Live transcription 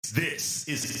This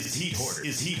is Heat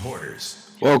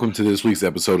Hoarders. Welcome to this week's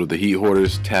episode of the Heat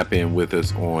Hoarders. Tap in with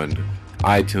us on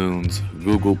iTunes,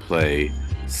 Google Play,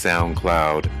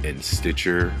 SoundCloud, and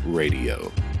Stitcher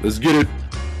Radio. Let's get it.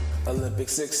 Olympic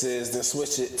sixes, then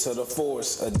switch it to the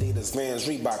force. Adidas, Vans,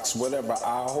 Reeboks, whatever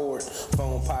I hoard.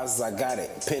 Phone posits, I got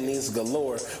it. Pennies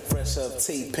galore. Fresh up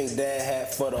tea, pink dad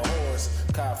hat for the horse.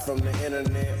 Cop from the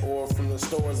internet or from the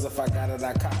stores. If I got it,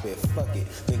 I cop it. Fuck it,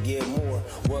 then get more.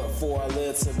 What for? I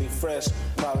live to be fresh.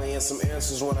 Probably in some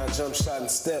answers when I jump, shot,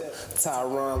 and step.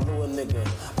 Tyron Lue a nigga.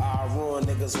 I ruin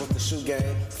niggas with the shoe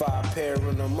game. 5 pair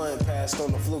in a month, passed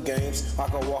on the flu games. I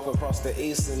can walk across the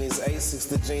east in these Asics.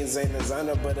 The jeans ain't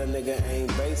designer, but a nigga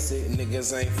ain't basic.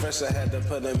 Niggas ain't fresh, I had to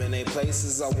put them in their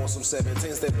places. I want some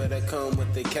 17s, they better come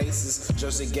with the cases.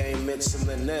 Jersey game, Mitch in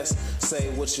the nest. Say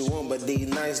what you want, but D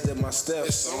nice did my steps.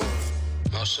 It's on.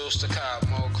 More shoes to cop,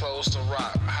 more clothes to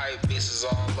rock. Hype pieces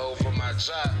all over my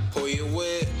job. Who you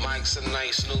with? Mike's a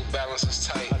nice, New Balance is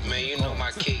tight. Man, you know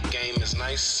my kick game is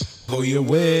nice. Who you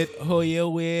with? Who you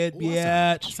with,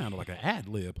 That bitch? sounded like an ad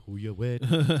lib. Who you with?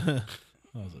 That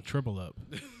was a triple up.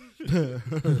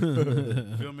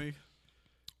 Feel me?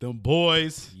 Them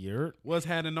boys. Yurt. What's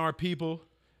happening, our people?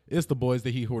 It's the Boys,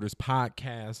 the Heat Hoarders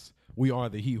podcast. We are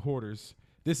the Heat Hoarders.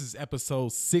 This is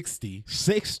episode 60.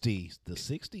 60. The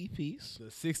 60 piece.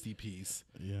 The 60 piece.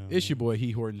 Yeah. It's your boy,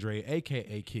 Heat Horton Dre,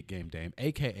 a.k.a. Kick Game Dame,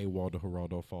 a.k.a. Waldo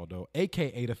Geraldo Faldo,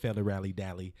 a.k.a. the Fella Rally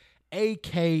Dally,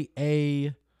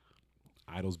 a.k.a.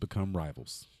 Idols Become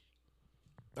Rivals.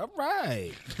 All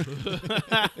right.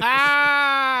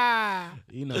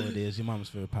 You know what it is. Your mama's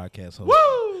favorite podcast host.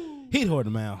 Woo! Heat Hoarder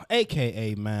Mal,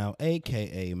 a.k.a. Mal,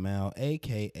 a.k.a. Mal,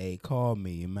 a.k.a. Call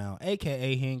Me Mal,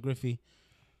 a.k.a. Hen Griffey,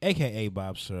 a.k.a.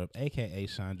 Bob Syrup, a.k.a.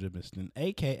 Sean Dribbenston,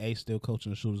 a.k.a. still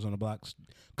coaching the shooters on the block,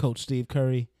 Coach Steve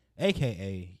Curry,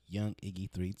 a.k.a. Young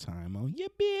Iggy 3-time on your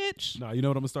bitch. Nah, you know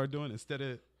what I'm going to start doing? Instead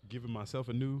of giving myself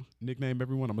a new nickname,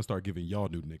 everyone, I'm going to start giving y'all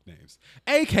new nicknames.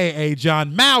 A.k.a.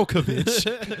 John Malkovich.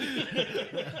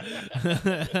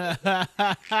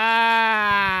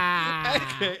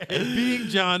 A.k.a. being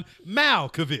John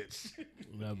Malkovich.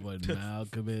 That boy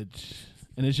Malkovich.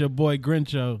 And it's your boy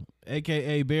Grincho,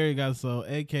 a.k.a. Barry Got So,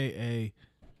 a.k.a.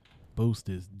 Boost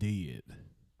is dead.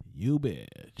 You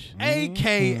bitch.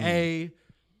 A.k.a.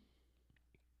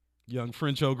 Young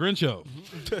Frencho Grincho.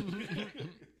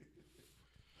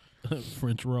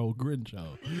 French roll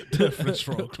Grincho. French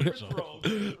roll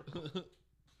Grincho.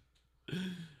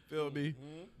 Feel me?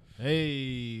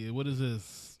 Hey, what is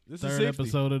this? This is Third 60.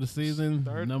 episode of the season,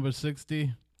 Third. number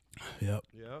 60. Yep.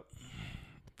 Yep.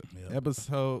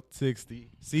 Episode 60.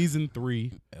 Season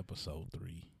 3. Episode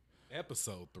 3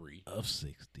 Episode 3. of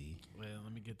 60. Well,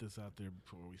 let me get this out there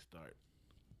before we start,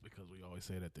 because we always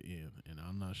say it at the end, and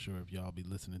I'm not sure if y'all be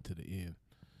listening to the end.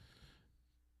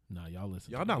 Nah, y'all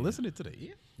listen. Y'all to the not end. listening to the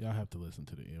end? Y'all have to listen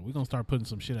to the end. We're going to start putting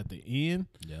some shit at the end.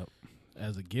 Yep.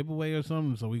 As a giveaway or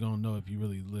something, so we're going to know if you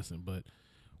really listen. But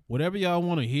whatever y'all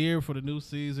want to hear for the new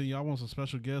season, y'all want some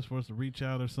special guests for us to reach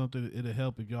out or something, it'll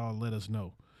help if y'all let us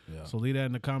know. Yeah. So leave that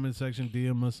in the comment section.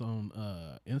 DM us on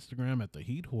Instagram at the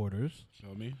Heat Hoarders.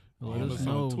 Show me. Let DM us us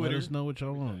on know. Twitter. Let us know what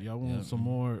y'all want. Y'all want some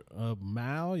more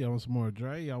Mal? Y'all want some more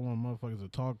Dre? Y'all want motherfuckers to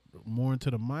talk more into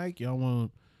the mic? Y'all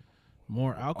want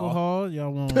more alcohol?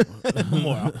 Y'all want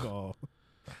more alcohol?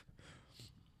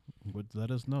 But let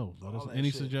us know. Let us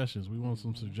any suggestions. We want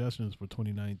some suggestions for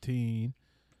 2019.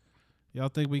 Y'all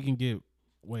think we can get?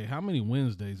 Wait, how many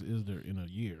Wednesdays is there in a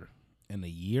year? In a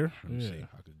year? Let me Yeah. see.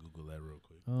 I could Google that real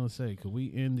quick. I was say, could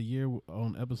we end the year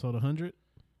on episode 100?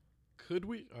 Could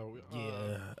we? Oh,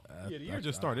 Yeah. the year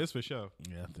just started. It's for sure.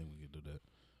 Yeah, I think we could do that.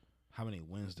 How many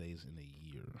Wednesdays in a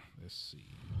year? Let's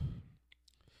see.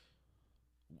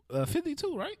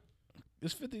 52, right?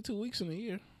 It's 52 weeks in a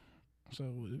year. So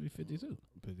it'd be 52.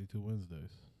 52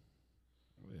 Wednesdays.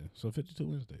 Yeah. So 52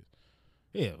 Wednesdays.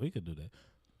 Yeah, we could do that.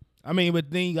 I mean,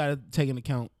 but then you got to take into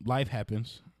account life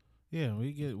happens. Yeah, we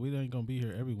ain't gonna be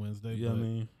here every Wednesday. You know what I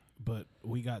mean? But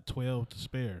we got 12 to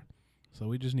spare, so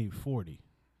we just need 40.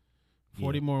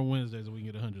 40 more Wednesdays and we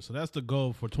can get 100. So that's the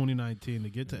goal for 2019, to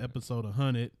get to episode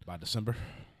 100 By December.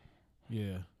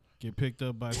 Yeah, get picked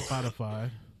up by Spotify.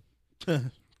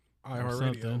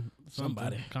 iHeartRadio.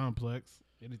 Somebody, Complex,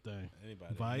 anything.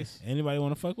 Anybody. Vice. Anybody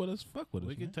want to fuck with us? Fuck with us.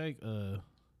 We man. could take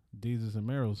Deezus and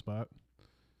Mero's spot.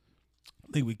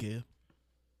 I think we can.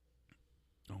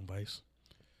 On Vice.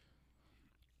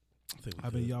 I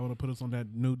bet y'all want to put us on that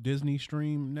new Disney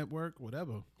stream network,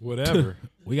 whatever. Whatever.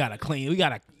 We gotta clean. We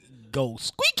gotta go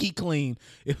squeaky clean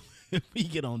if we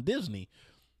get on Disney.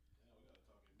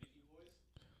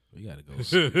 We gotta go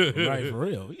right for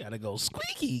real. We gotta go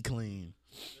squeaky clean.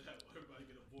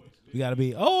 We gotta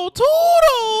be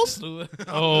Toodles.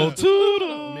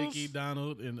 Toodles. Mickey,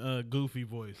 Donald, and Goofy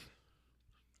voice.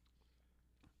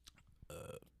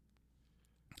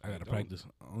 I gotta practice.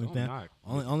 Only don't thing, knock.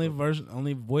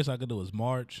 only voice I could do is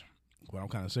March. But I'm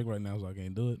kind of sick right now, so I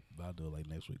can't do it. But I'll do it like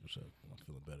next week or so. I'm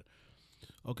feeling better.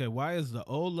 Okay, why is the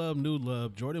old love, new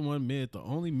love, Jordan 1 mid the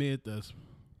only mid that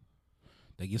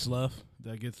gets love?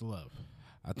 That gets love.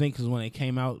 I think because when they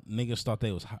came out, niggas thought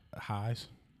they was highs.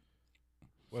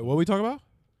 Wait, what are we talking about?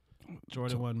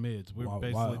 Jordan 1 mids. We're Why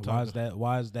basically is that?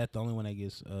 Why is that the only one that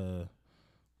gets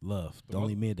love? The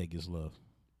only mid that gets love.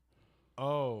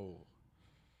 Oh.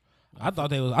 I thought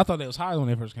they was high when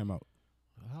they first came out.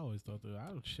 I always thought that. I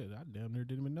damn near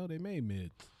didn't even know they made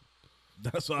mids.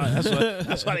 That's why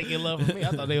they get love from me. I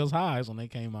thought they was highs when they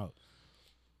came out.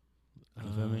 You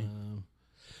feel me?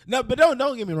 No, but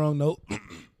don't get me wrong. No,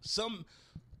 some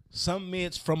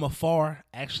mids from afar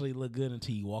actually look good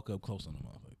until you walk up close on them.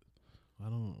 I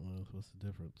don't know what's the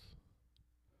difference.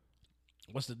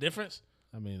 What's the difference?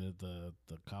 I mean, the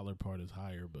collar part is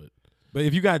higher, But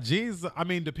if you got jeans, I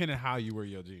mean, depending how you wear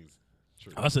your jeans.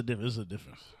 True. That's a difference. It's a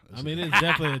difference. I mean, it's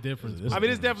definitely a difference. I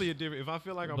mean, it's definitely a different. If I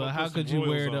feel like I'm. But how could you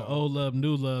wear the old love,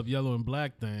 new love, yellow and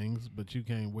black things, but you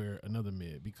can't wear another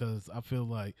mid? Because I feel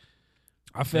like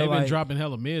they've been dropping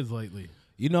hella mids lately.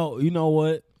 You know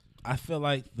what? I feel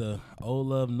like the old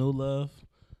love, new love,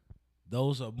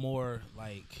 those are more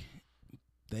like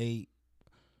they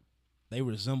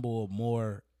resemble a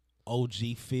more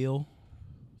OG feel.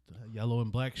 The yellow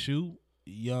and black shoe.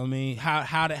 You know what I mean?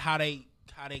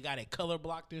 How they got it color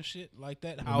blocked and shit like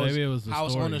that. How maybe it was the how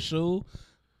it's story. on the shoe.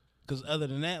 Because other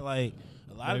than that, like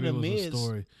a lot Maybe of the it was mids,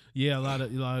 story. Yeah, a lot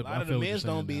of the mids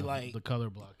don't be like the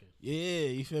color blocking. Yeah,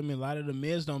 you feel me? A lot of the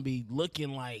mids don't be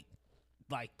looking like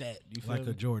that. You feel Like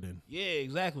me? a Jordan. Yeah,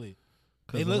 exactly.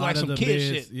 'Cause They a look lot like of some the kid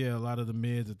mids, shit. Yeah, a lot of the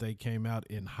mids that they came out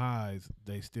in highs,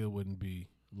 they still wouldn't be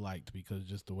liked because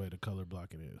just the way the color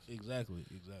blocking is. Exactly.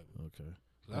 Okay.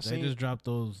 I They seen just dropped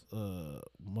those. I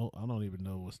don't even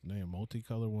know what's the name.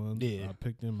 Multicolor ones. Yeah. I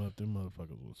picked them up. Them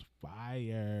motherfuckers was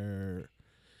fire.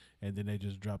 And then they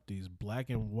just dropped these black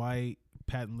and white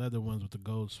patent leather ones with the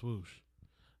gold swoosh.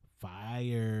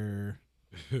 Fire.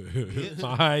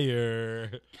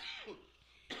 Fire.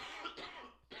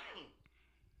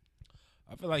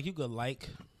 I feel like you could like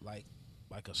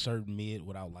a certain mid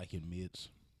without liking mids.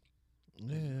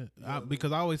 Yeah.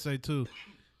 Because I always say too,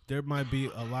 there might be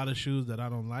a lot of shoes that I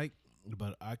don't like,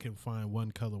 but I can find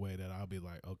one colorway that I'll be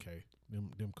like, okay,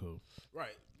 them cool.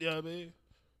 Right. Yeah, I mean.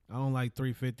 I don't like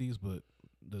 350s, but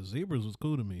the zebras was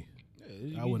cool to me.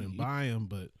 Yeah, I wouldn't buy them,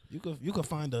 but you could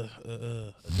find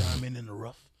a diamond in the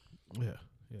rough. yeah.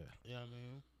 Yeah, I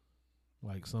mean.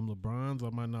 Like some LeBrons I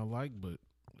might not like, but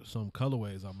some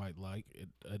colorways I might like.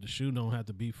 The shoe don't have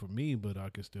to be for me, but I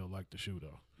can still like the shoe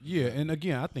though. Yeah, and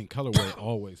again, I think colorway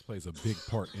always plays a big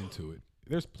part into it.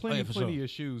 There's plenty for sure. of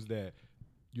shoes that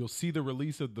you'll see the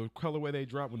release of the colorway they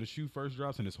drop when the shoe first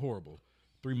drops, and it's horrible.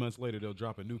 3 months later, they'll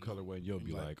drop a new colorway, and you'll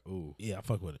be like, "Ooh, Yeah, I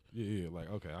fuck with it. yeah, like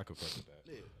okay, I could fuck with that."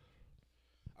 Yeah.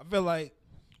 I feel like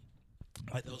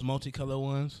those multicolor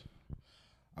ones.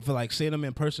 I feel like seeing them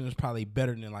in person is probably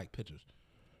better than like pictures.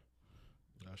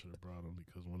 I should have brought them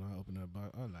because when I opened that box,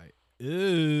 I'm like,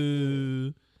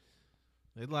 ew.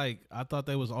 They like I thought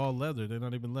they was all leather. They're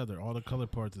not even leather. All the color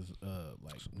parts is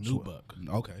like nubuck.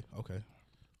 Okay.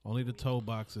 Only the toe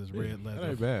box is red leather. That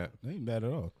ain't bad. They ain't bad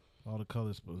at all. All the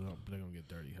colors, but they're gonna get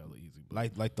dirty hella easy.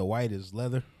 But Like the white is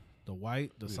leather. the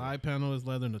white, the side panel is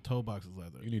leather, and the toe box is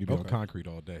leather. You need to be on concrete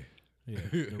all day. Yeah,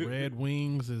 the red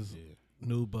wings is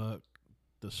nubuck.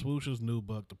 The swoosh is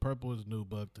nubuck. The purple is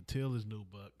nubuck. The teal is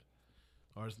nubuck.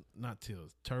 Or it's not teal.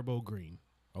 It's turbo green.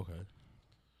 Okay,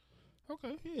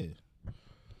 yeah.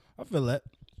 I feel that.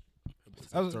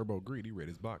 Turbo Green, he read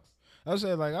his box. I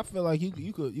say like I feel like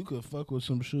you could fuck with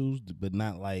some shoes, but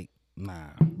not like nah.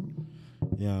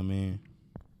 You know what I mean?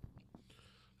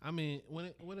 I mean, when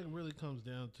it really comes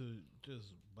down to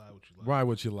just buy what you like. Why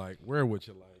would you like? Where would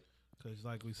you like? Because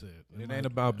like we said, It ain't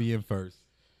about being first.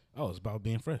 Oh, it's about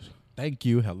being fresh. Thank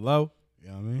you. Hello. You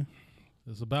know what I mean?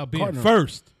 it's about being Cardinal.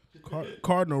 first.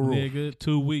 Cardinal rule. Nigga,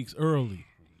 2 weeks early.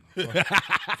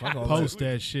 Fuck all Post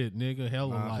that shit, nigga.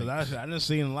 Hella Cause like. I done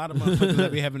seen a lot of motherfuckers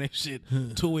that be having their shit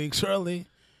 2 weeks early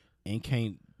and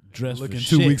can't dress Looking for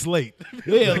 2 shit. weeks late.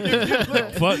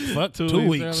 Yeah, fuck 2 2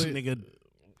 weeks, weeks early. nigga.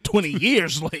 20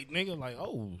 years late, nigga. Like,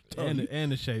 oh,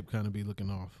 And the shape kind of be looking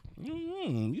off.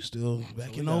 you still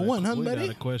back in We got 01, huh, we got buddy?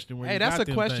 a question where Hey, you that's got a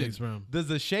them question. things from. Does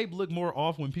the shape look more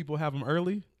off when people have them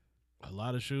early? A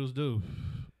lot of shoes do.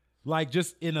 Like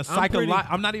just in a pretty-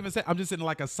 I'm not even saying. I'm just in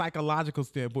like a psychological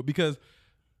standpoint because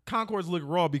Concords look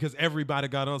raw because everybody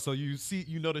got on. So you see,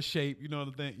 you know the shape, you know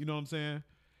the thing. You know what I'm saying?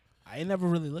 I ain't never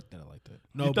really looked at it like that.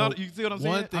 No, you, but you see what I'm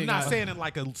saying? I'm not saying it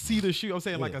like a see the shoe. I'm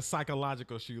saying like a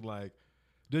psychological shoe. Like,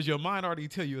 does your mind already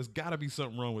tell you it's got to be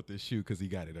something wrong with this shoe because he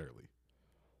got it early?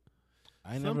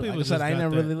 I ain't never. Like I said, I ain't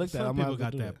never really looked at it. Some people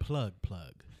got that plug.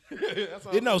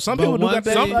 You know, some people do got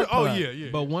that. Oh yeah.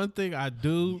 But one thing I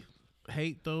do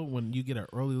hate though, when you get an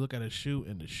early look at a shoe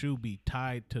and the shoe be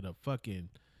tied to the fucking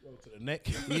to the neck.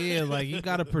 Yeah, like you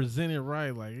gotta present it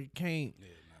right. Like it can't.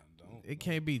 It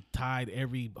can't be tied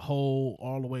every hole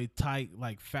all the way tight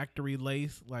like factory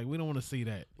lace. Like we don't want to see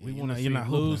that. We want to see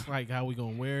loose, like how we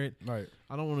gonna wear it. Right.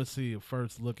 I don't want to see a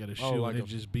first look at a shoe like and it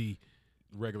just be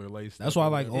regular lace. That's why I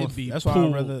like on. That's why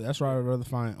I'd rather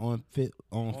find on foot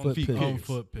pics. On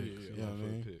foot pics. Yeah, you know what I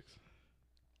mean?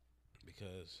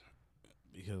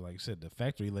 Because like I said, the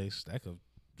factory lace that could.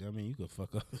 I mean, you could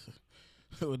fuck up.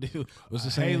 What's the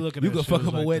saying? Looking you at could fuck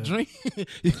up like a wet that. dream.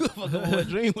 You could fuck up a wet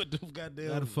dream with the goddamn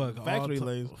That'd fuck factory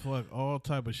lace. Fuck all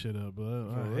type of shit up, but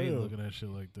I hate looking at shit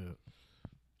like that.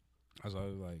 I was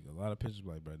like a lot of pictures.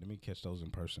 Like, bro, let me catch those in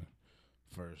person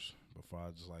first before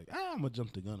I just like I'm gonna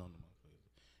jump the gun on them.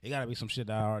 It gotta be some shit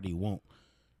that I already want.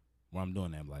 Where I'm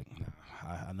doing that, I'm like,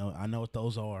 nah, I know what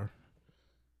those are.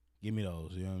 Give me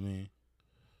those. You know what I mean?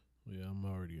 Yeah, I'm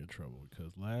already in trouble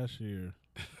because last year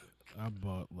I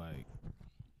bought like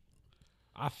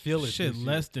I feel it. Shit,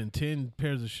 less than 10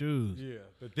 pairs of shoes. Yeah,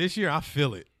 but this year I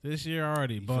feel it. This year I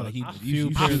already bought like a few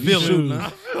you pairs of feel it.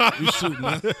 shoes. You shooting?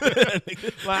 Like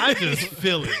I just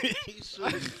feel it.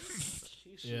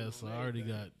 Yeah, so I already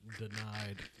got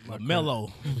denied.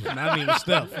 Mellow, not even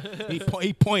Steph.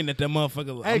 He pointing at that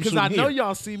motherfucker. Hey, because I know here.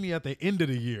 y'all see me at the end of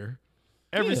the year.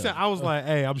 Every time I was like,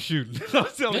 "Hey, I'm shooting." I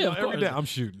was telling y'all every day, I'm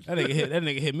shooting. That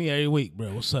nigga hit me every week,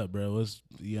 bro. What's up, bro?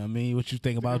 You know what I mean? What you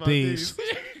think about these?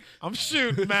 I'm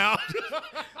shooting, man.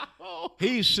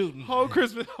 He's shooting. Whole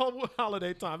Christmas, whole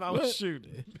holiday time, I was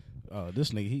shooting. Oh, this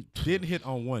nigga, he Didn't hit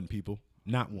on one, people.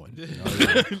 Not one.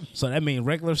 So that means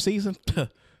regular season?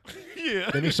 Yeah.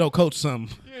 Let me show coach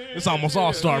something. It's almost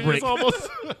all-star break.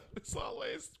 It's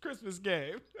always Christmas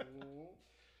game.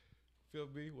 Feel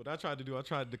me? What I tried to do, I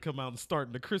tried to come out and start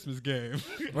in the Christmas game.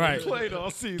 Right. Played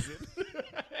all season.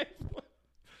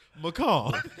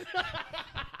 McCall.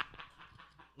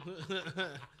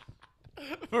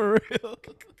 For real.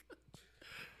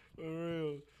 For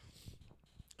real.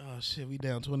 Oh, shit, we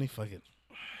down 20 fucking.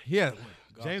 Yeah.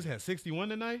 James had 61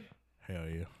 tonight? Hell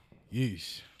yeah.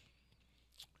 Yeesh.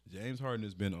 James Harden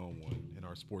has been on one in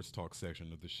our sports talk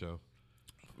section of the show.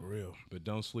 For real. But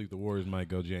don't sleep. The Warriors might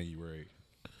go January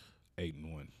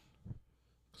 8-1.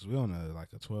 Because we on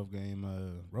a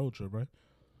 12-game road trip, right?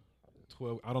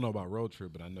 12. I don't know about road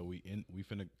trip, but I know we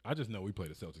finna. I just know we play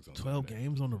the Celtics on 12 Saturday.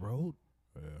 games on the road?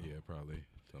 Yeah, probably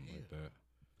something like that.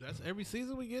 That's every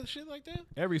season we get shit like that?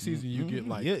 Every season you get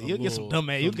like You'll get some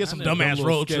dumbass. You'll get some dumb dumbass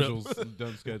road schedules, trips. some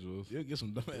dumb schedules. You'll get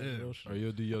some dumbass road trips. Or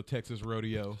you'll do your Texas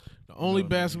rodeo. The only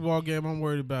basketball game I'm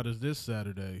worried about is this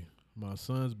Saturday. My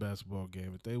son's basketball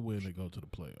game. If they win, they go to the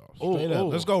playoffs. Straight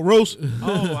up. Let's go, Roast.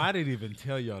 Oh, I didn't even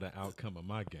tell y'all the outcome of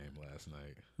my game last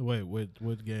night. Wait,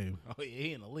 what game? Oh, yeah,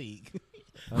 he in the league.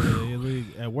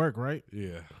 League at work, right?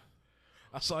 Yeah.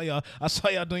 I saw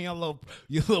y'all doing your little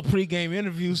pregame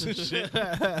interviews and shit.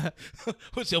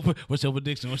 What's your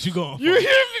prediction? What you going for?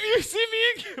 You see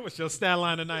me again? What's your stat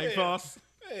line tonight, Foss?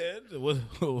 Yeah,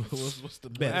 what's the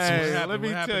bet? Hey, let me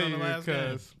What happened tell on you, the last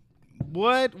game?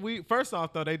 because first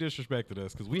off though they disrespected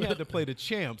us because we had to play the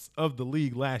champs of the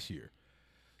league last year.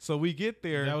 So we get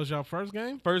there. That was your first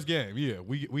game? First game, yeah.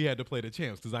 We had to play the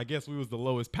champs because I guess we was the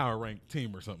lowest power ranked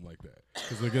team or something like that.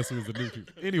 Because I guess we was the new team.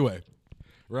 Anyway,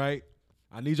 right?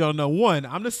 I need y'all to know, one,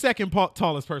 I'm the second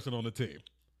tallest person on the team.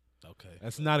 Okay.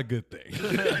 That's not a good thing.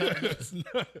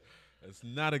 That's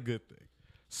not a good thing.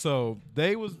 So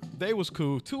they was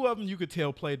cool. Two of them you could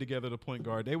tell played together, the point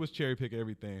guard. They was cherry picking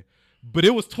everything. But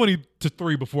it was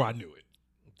 20-3 before I knew it.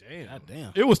 Damn. God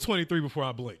damn. It was 23 before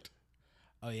I blinked.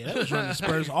 Oh yeah, that was running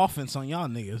Spurs offense on y'all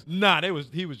niggas. Nah,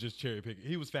 he was just cherry picking.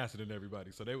 He was faster than everybody.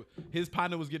 So his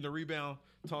partner was getting a rebound,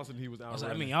 tossing. He was out.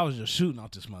 I was just shooting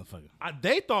out this motherfucker.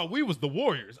 They thought we was the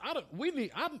Warriors.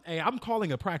 I'm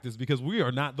calling a practice because we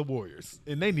are not the Warriors,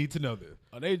 and they need to know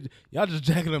this. Y'all just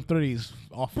jacking up threes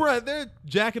off. Bruh, they're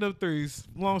jacking up threes.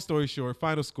 Long story short,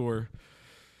 final score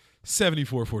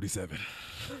 74-47.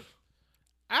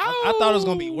 I thought it was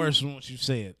gonna be worse than what you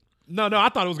said. No, I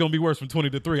thought it was gonna be worse from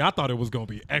 20-3. I thought it was gonna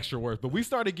be extra worse, but we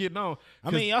started getting on.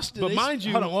 I mean, y'all still. But mind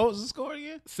you, hold on, what was the score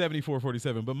again?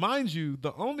 74-47. But mind you,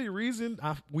 the only reason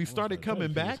we started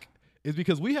coming back is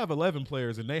because we have 11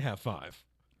 players and they have 5.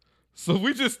 So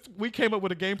we came up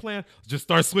with a game plan. Just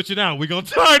start switching out. We gonna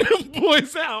tire them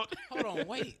boys out. Hold on,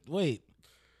 wait.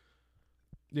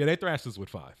 Yeah, they thrashed us with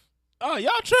 5. Oh,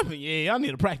 y'all tripping? Yeah, y'all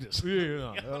need to practice.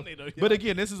 Yeah. But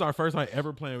again, this is our first time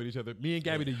ever playing with each other. Me and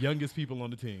Gabby, the youngest people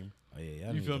on the team. Oh yeah, y'all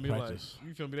You need feel to me? practice. Like,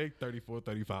 you feel me? They 34,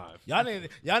 35. Y'all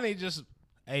need just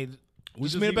We just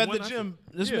just meet need up at one the out gym.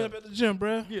 there. Just Yeah. meet up at the gym,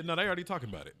 bro. Yeah, no, they already talking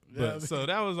about it. Yeah. But, so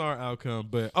that was our outcome.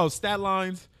 But stat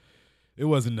lines, it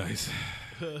wasn't nice.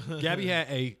 Gabby had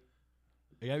 8.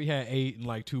 Gabby had 8 and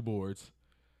like 2 boards.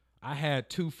 I had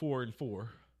 2, 4, and 4.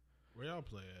 Where y'all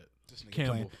play at?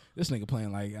 Campbell. This nigga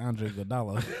playing like Andre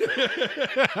Iguodala.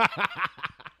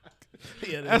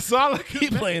 That's all I He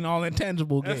could. playing all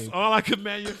intangible That's games. all I could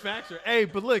manufacture. Hey,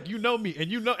 but look, you know me,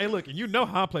 and you know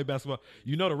how I play basketball.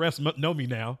 You know the refs know me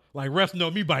now. Like refs know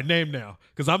me by name now,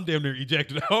 because I'm damn near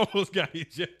ejected. I almost got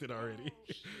ejected already.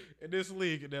 In this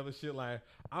league and other shit, like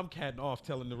I'm catting off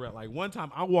telling the ref. Like one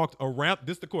time I walked around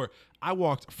the court. I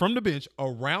walked from the bench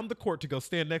around the court to go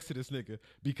stand next to this nigga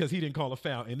because he didn't call a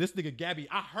foul. And this nigga Gabby,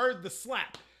 I heard the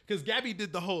slap because Gabby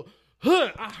did the whole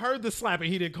I heard the slap and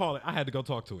he didn't call it. I had to go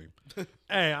talk to him.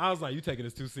 Hey, I was like, you taking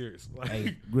this too serious. Like,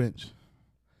 Hey, Grinch.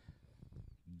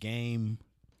 Game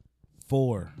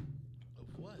 4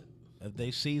 Of what? of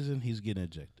their season, he's getting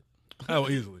ejected. oh,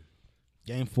 easily.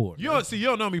 Game 4. You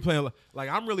don't know me playing like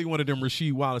I'm really one of them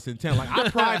Rasheed Wallace in 10. Like I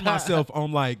pride myself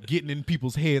on like getting in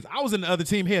people's heads. I was in the other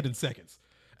team head in seconds.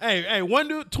 Hey, one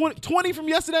dude, 20 from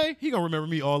yesterday, he gonna remember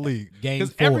me all league. Game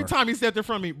Because 4. every time he stepped in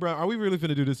front of me, bro, are we really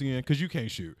finna do this again? Because you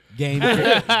can't shoot. Game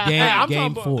I'm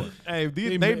game talking 4. about- Hey,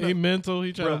 He they mental.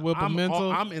 He trying bro, to whip a I'm,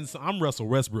 mental. I'm Russell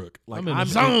Westbrook. Like I'm in the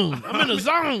zone. I'm in the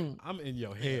zone. I'm in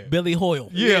your head. Billy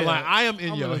Hoyle. Yeah, like I am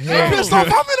in your in the head. zone. Pissed off,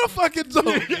 I'm in a fucking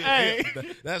zone. Hey.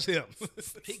 That's him.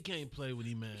 He can't play when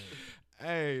he mad.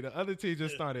 Hey, the other team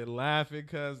just started laughing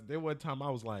because there one time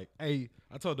I was like, hey,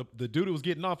 I told the dude who was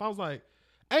getting off, I was like,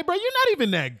 hey, bro, you're not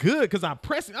even that good because I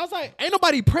pressed it. I was like, ain't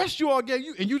nobody pressed you all game,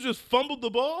 and you just fumbled the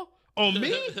ball on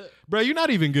me? Bro, you're not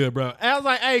even good, bro. And I was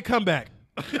like, hey, come back.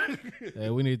 Hey,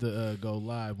 we need to go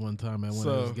live one time at one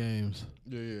of those games.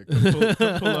 Yeah.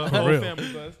 Come pull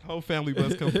up. Whole family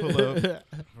bus come pull up.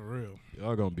 For real.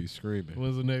 Y'all gonna be screaming.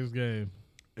 When's the next game?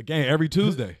 Again, every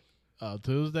Tuesday.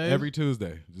 Tuesday? Every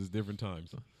Tuesday. Just different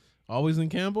times. Always in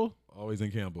Campbell? Always in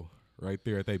Campbell. Right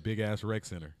there at that big-ass rec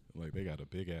center. Like, they got a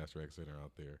big-ass rec center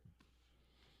out there.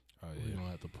 Oh, We're going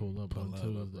to have to pull up on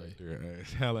Tuesday. Right there.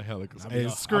 It's hella. be It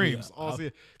all- screams. I'll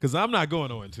be- Because I'm not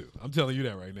going 0-2. I'm telling you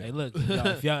that right now. Hey, look,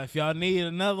 if y'all need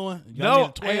another one, No, need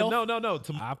a 12. no. I'll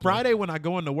play. Friday when I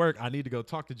go into work, I need to go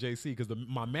talk to JC because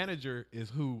my manager is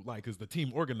the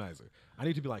team organizer. I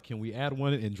need to be like, can we add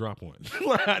one and drop one?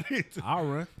 Like, I'll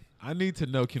run. I need to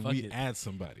know, can Fuck we it. add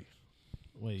somebody?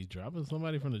 Wait, you dropping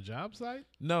somebody from the job site?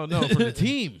 No, from the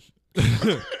team.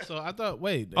 So I thought,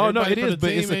 wait. Oh no, everybody it from is, the but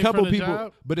team it's a ain't couple from the people.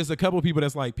 job? But it's a couple people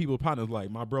that's like people partners. Like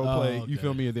my bro play, you okay.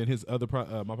 feel me, and then his other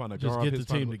my partner. Just Gaurav, get his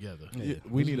the team partner- together. Yeah,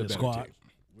 we need a a better squad. team.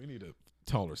 We need a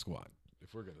taller squad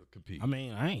if we're gonna compete. I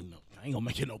mean, I ain't gonna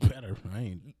make it no better.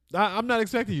 I'm not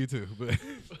expecting you to, but,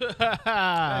 hey,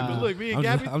 but look, me and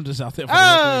Gabby, I'm just out there for the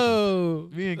recreation. Oh!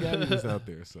 me and Gabby was out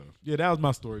there. So yeah, that was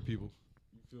my story, people.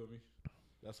 You feel me?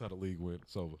 That's how the league went.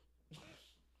 It's over.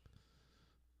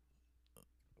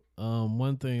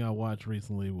 One thing I watched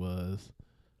recently was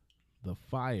The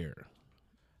Fire.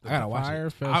 I gotta watch Fire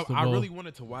it. Festival. I really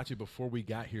wanted to watch it before we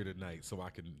got here tonight, so I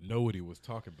could know what he was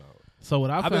talking about. So what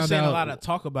I've been seeing a lot of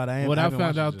talk about it. What I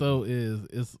found out though is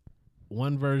it's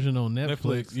one version on Netflix,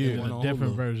 Netflix, yeah. and One a on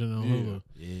different Hulu. version on Yeah. Hulu.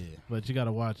 Yeah. But you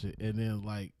gotta watch it. And then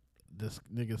like this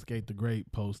nigga Skate the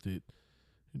Great posted,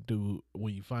 dude,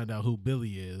 when you find out who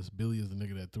Billy is the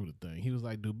nigga that threw the thing. He was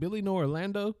like, do Billy know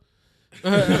Orlando?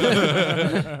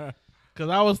 Cause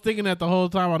I was thinking that the whole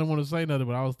time. I didn't want to say nothing,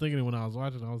 but I was thinking it when I was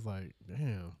watching. I was like,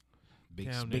 damn.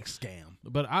 Big Damn, big nigga. scam.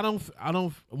 But I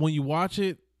don't. When you watch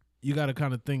it, you got to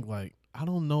kind of think like, I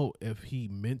don't know if he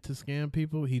meant to scam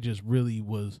people. He just really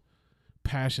was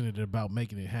passionate about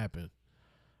making it happen,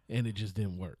 and it just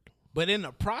didn't work. But in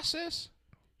the process,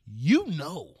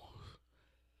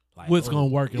 like, What's gonna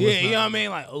work? And Yeah, what's you know not. what I mean?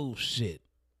 Like, oh shit.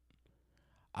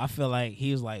 I feel like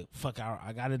he was like, fuck,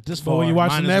 I got it this But far. when you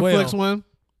watch the might as Netflix well. one,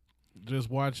 just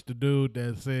watch the dude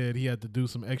that said he had to do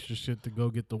some extra shit to go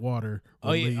get the water.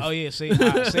 Oh yeah, released. oh yeah. See,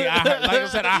 I heard, like I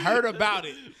said, I heard about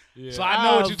it, so I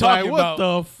know what was you're talking like, about.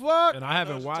 What the fuck? And I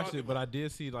haven't watched it, but I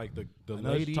did see like the I know what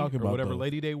you're lady talking or about, whatever though.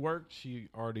 lady they worked. She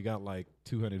already got like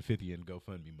 $250 in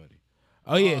GoFundMe money.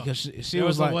 Oh yeah, because she There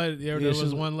was like, there yeah, was she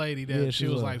one lady that yeah, she she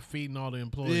was was like like- feeding all the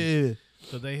employees. yeah.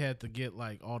 So they had to get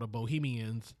like all the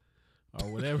bohemians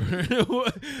or whatever.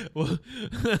 Well,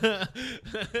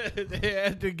 they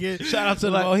had to get Shout out to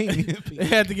the Bohemian They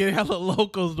had to get hella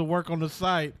locals to work on the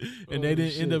site, and they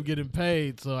didn't end shit. up getting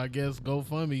paid. So I guess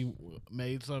GoFundMe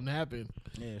made something happen.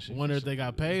 Yeah, I wonder if they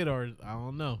got paid or I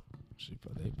don't know.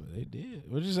 They did.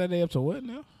 What you say? They up to what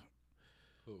now?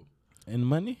 Who? In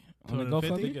money on the 250?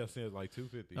 I think GoFundMe? I said like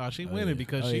 250. Oh, she Oh, winning yeah.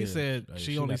 because Oh, she yeah. said Oh, yeah,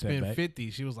 she she only got that spent back. 50.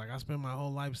 She was like, I spent my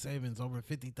whole life savings over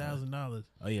 $50,000.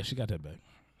 Oh yeah, she got that back.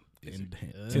 And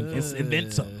Uh.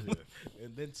 then some.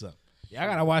 And then some. Yeah, I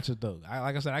gotta watch it though.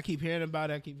 Like I said, I keep hearing about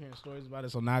it. I keep hearing stories about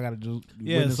it. So now I gotta just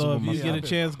Yeah, witness so it if with you myself. get a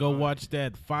chance, go watch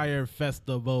that Fire I'm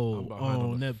Festival behind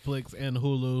on on the Netflix and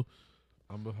Hulu.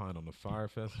 I'm behind on the Fire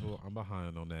Festival. I'm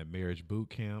behind on that Marriage Boot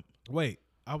Camp. Wait,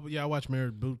 I watched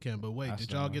Marriage Boot Camp, but wait, I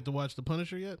did y'all saw. get to watch The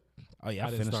Punisher yet? Oh yeah, I I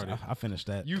didn't finished. start it. I finished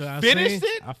that. You 'Cause I finished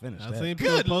seen- it? I finished I that. seen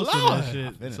people Good posting Lord. that I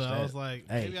shit, finished so I that. was like,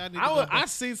 Hey. maybe I need to go I back.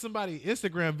 seen somebody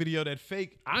Instagram video that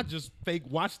I just fake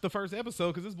watched the first episode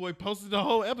because this boy posted the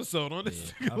whole episode on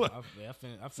this.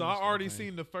 So I already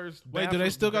seen the first. Wait, do they bathroom-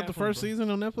 still got the bathroom first break.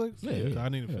 season on Netflix? Yeah. I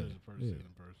need to Yeah. finish the first Yeah.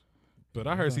 season first. But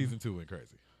I heard season 2 went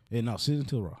crazy. Yeah, no, season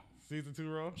 2 raw. Season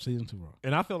 2 raw, Season 2 raw.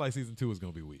 and I feel like season 2 is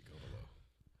gonna be weak.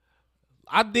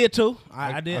 I did too.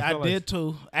 I I did. feel I like- did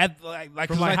too. At like From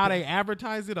 'cause like how the- they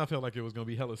advertised it, I felt like it was gonna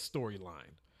be hella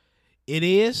storyline. it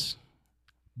is,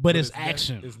 but it's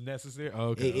action. It's necessary. Oh,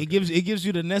 okay, It gives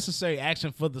you the necessary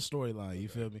action for the storyline. You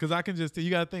feel me? because I can just you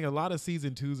gotta think a lot of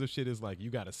season 2s of shit is like you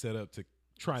gotta set up to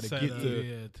try to Set get up, to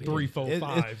yeah, to 3, get- 4, It-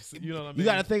 5. You know what I mean? You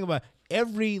got to think about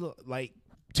every like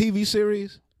TV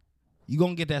series. You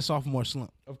gonna get that sophomore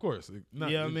slump. Of course. You know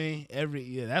what I mean?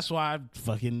 That's why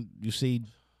you see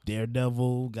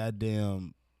Daredevil,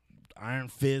 goddamn Iron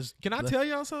Fist. Can I tell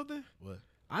y'all something? What?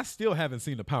 I still haven't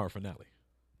seen the Power finale.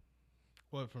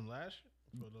 What from the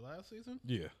last season?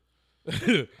 Yeah.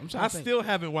 I'm trying I to think. still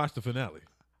haven't watched the finale.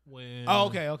 When Oh,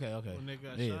 okay. when they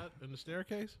got Yeah. shot in the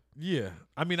staircase? Yeah.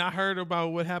 I mean, I heard about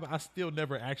what happened. I still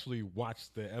never actually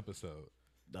watched the episode.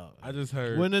 No, I just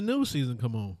heard When the new season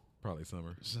come on? probably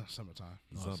summer. summertime.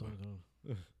 Summer.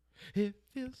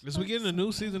 Is we getting a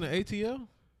new season of ATL?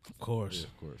 Of course. Yeah,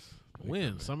 of course.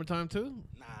 When? Summertime too?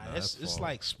 Nah, that's it's fall.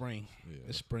 like spring. Yeah.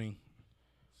 It's spring.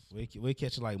 We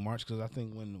catch it like March because I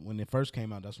think when it first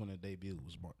came out, that's when it debuted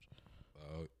was March.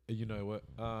 You know what?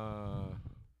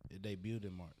 It debuted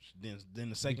in March. Then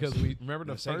the second Because we remember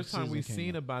the second first time we season came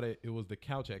seen out. about it, it was the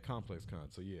couch at Complex Con.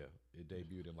 So yeah, it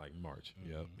debuted in like March.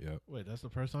 Yep. Wait, that's the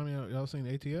first time y'all seen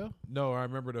ATL? No, I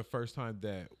remember the first time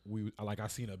that I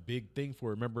seen a big thing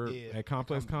for it. Remember Yeah, at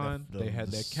Complex Con, they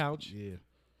had that couch Yeah,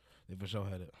 they for sure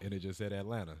had it. and it just said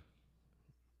Atlanta.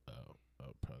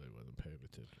 Oh, probably wasn't paying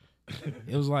attention.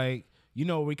 It was like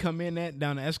where we come in at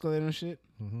down the escalator and shit.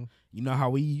 Mm-hmm. You know how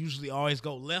we usually always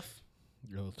go left.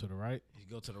 Go to the right. You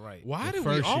go to the right. Why The do we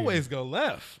first year. always go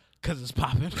left? Cause it's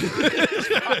popping.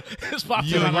 it's popping.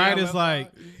 To the right is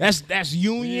like, that's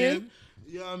Union.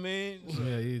 You know what I mean?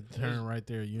 yeah, you turn right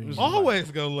there. Union. Always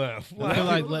go left. I feel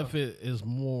like left is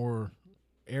more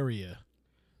area.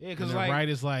 Yeah, And cause the like right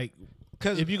is like,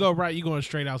 cause if you go right, you're going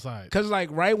straight outside. Cause like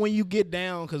right when you get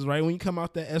down, cause right when you come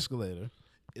out that escalator,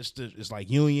 it's like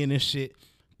Union and shit.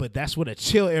 But that's where the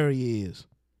chill area is,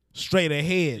 straight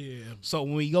ahead. Yeah. So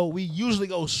when we usually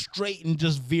go straight and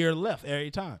just veer left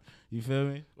every time. You feel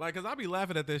me? Like, cause I be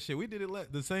laughing at that shit. We did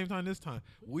it the same time this time.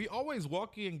 We always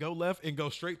walk in, go left, and go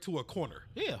straight to a corner.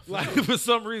 Yeah. Like for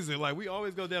some reason, like we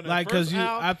always go down that Like, first 'cause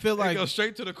aisle I feel and like go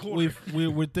straight to the corner.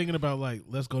 We're thinking about like,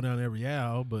 let's go down every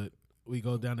aisle, but we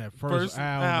go down that first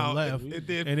aisle on the left, and and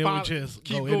then we follow- just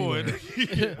keep go going.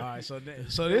 anywhere. All right. So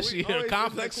this We year, always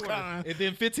Complex go to that corner. Con. And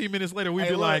then 15 minutes later, we Hey,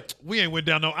 be look. like, we ain't went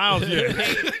down no aisles yet.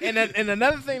 and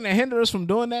another thing that hinders us from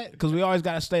doing that, because we always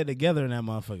gotta stay together in that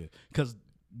motherfucker. Because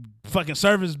fucking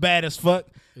service bad as fuck.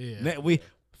 Yeah.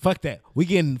 Fuck that. We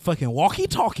getting fucking walkie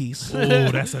talkies. Oh,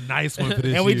 that's a nice one for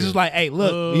this And we year. just like, hey,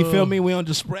 look, you feel me? We don't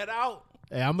just spread out.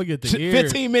 Hey, I'm gonna get the ear.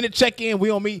 15-minute check in.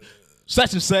 We on meet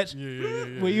such and such.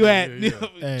 Where you at?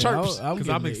 Hey, Chirps. I'm Because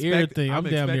getting I'm the ear expecting. thing. I'm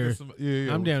down there.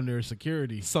 Yeah. I'm down there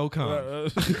security. So calm.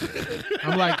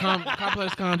 I'm like,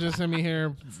 Complex Con just sent me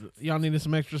here. Y'all needed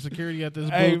some extra security at this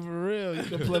Hey, booth. for real. You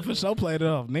can play for sure play it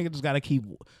off. Nigga just gotta keep.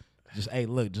 Just hey,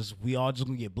 look. We all just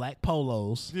gonna get black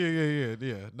polos. Yeah.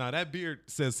 Nah, that beard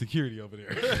says security over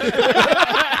there.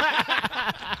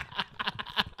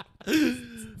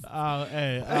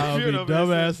 Hey, I'll be Beard over there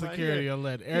dumbass says, like, security. yeah, I'll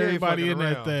let He ain't everybody fucking in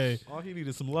that around. thing. All he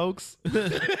needed some lokes.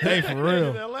 Hey, for real.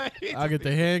 In LA. I'll get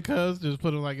the handcuffs, just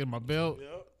put them like in my belt.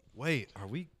 Wait, are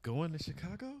we going to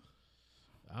Chicago?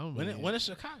 I don't When know. is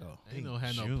Chicago? I ain't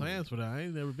had no June. plans for that. I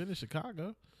ain't never been to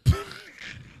Chicago.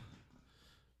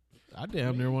 I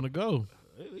damn near want to go.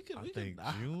 We could, I we could- think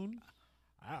June.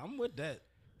 I'm with that.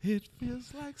 It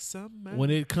feels like summer. When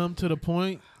it come to the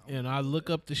point and I look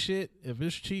up the shit, if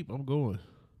it's cheap, I'm going.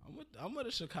 I'm with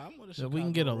a Chicago. If we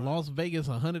can get a Las Vegas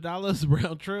 $100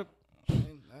 round trip, I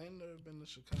ain't never been to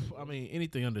Chicago. I mean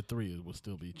anything under $3 will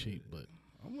still be cheap. But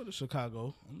I'm with a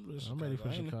Chicago. I'm ready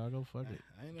for Chicago. Fuck it.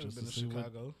 I ain't never Just been to to see what-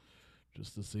 Chicago.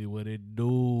 Just to see what it do.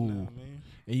 Nah, man.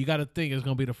 And you got to think it's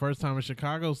gonna be the first time in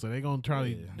Chicago, so they're gonna try to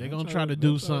Yeah, they're I'm gonna trying try to to do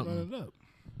run it something. up.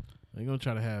 They're gonna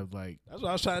try to have like That's what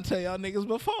I was trying to tell y'all niggas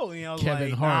before. And y'all was Kevin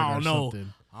like, Hart I or don't know.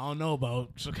 something. I don't know about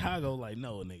Chicago. Like,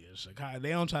 no, nigga. Chicago. They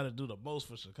don't try to do the most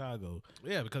for Chicago.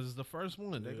 Yeah, because it's the first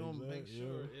one. They're Yeah, gonna make exactly,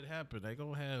 sure it happened. They're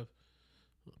gonna have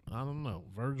I don't know,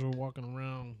 Virgil walking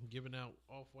around giving out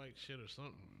off-white shit or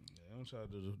something. They don't try to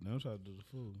do the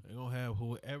food. They're gonna have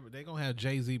whoever. They're gonna have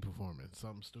Jay-Z performing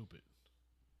something stupid.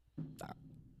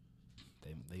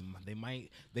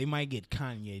 They might get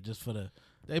Kanye just for the.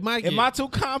 They might. Get, Am I too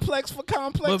complex for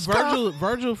complex? but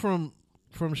Virgil from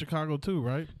Chicago too,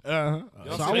 right? Uh-huh.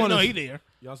 Y'all So see I that? want to know he there.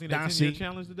 Y'all seen Don that 10-year C.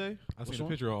 challenge today? I seen a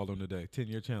one? picture of all of them today.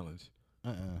 10-year challenge.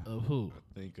 Of who?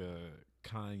 I think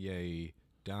Kanye,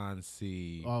 Don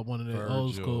C. One of the Virgil.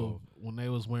 old school when they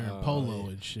was wearing polo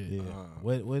and shit. Yeah.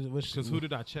 Because who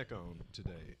did I check on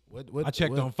today? What I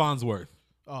checked on Farnsworth.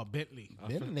 Oh, Bentley.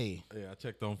 Bentley. Yeah, I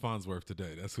checked on Farnsworth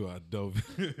today. That's who I dove.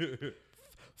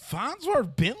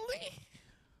 Farnsworth Bentley.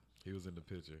 He was in the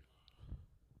picture.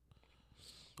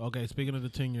 Okay, speaking of the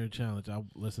 10-year challenge, I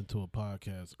listened to a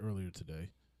podcast earlier today,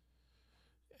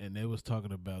 and they was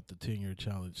talking about the 10-year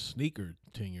challenge, sneaker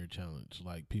 10-year challenge,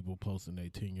 like people posting their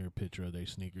 10-year picture of their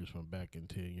sneakers from back in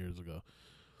 10 years ago.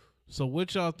 So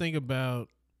what y'all think about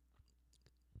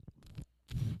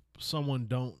someone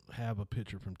don't have a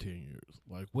picture from 10 years?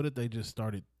 Like, what if they just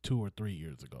started 2 or 3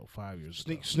 years ago, 5 years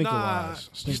ago?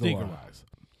 Sneaker wise.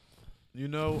 You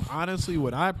know, honestly,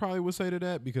 what I probably would say to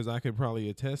that, because I could probably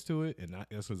attest to it, and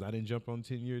that's because I didn't jump on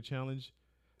 10-year challenge.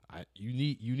 You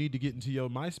need to get into your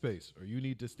MySpace, or you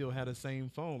need to still have the same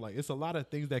phone. Like, it's a lot of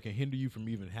things that can hinder you from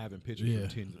even having pictures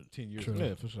from 10 years ago.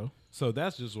 Yeah, for sure. So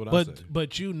that's just what I say.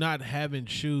 But you not having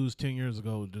shoes 10 years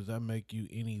ago, does that make you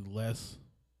any less?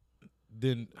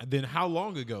 Then how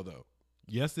long ago though?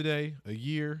 Yesterday, a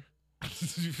year?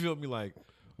 You feel me? Like,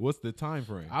 what's the time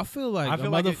frame? I feel like a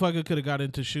motherfucker could have got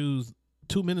into shoes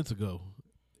 2 minutes ago.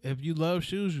 If you love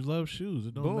shoes, you love shoes.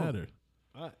 It don't Boom. matter.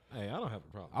 I don't have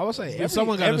a problem. I would say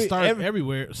Someone got to start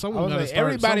everywhere. Someone got to start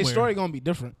everybody's somewhere. story gonna be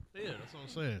different. Yeah, that's what I'm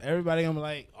saying. Everybody gonna be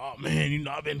like, oh man,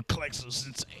 I've been collecting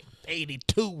since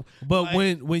 '82. But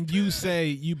when you say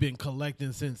you've been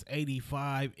collecting since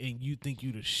 '85 and you think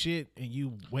you the shit and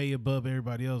you way above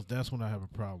everybody else, that's when I have a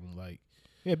problem. Like,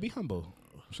 Yeah, be humble.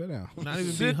 Sit down. not even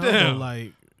be Sit humble. down.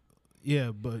 Like,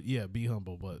 be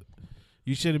humble. But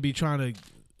you shouldn't be trying to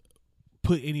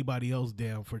put anybody else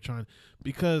down for trying,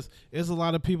 because there's a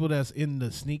lot of people that's in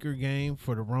the sneaker game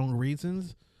for the wrong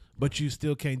reasons, but you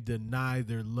still can't deny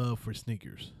their love for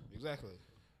sneakers. Exactly.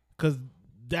 Because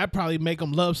that probably make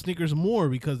them love sneakers more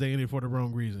because they in it for the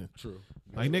wrong reason. True.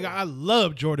 Like, nigga, I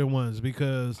love Jordan 1s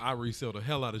because I resell the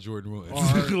hell out of Jordan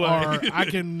 1s. or I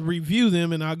can review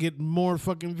them and I'll get more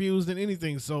fucking views than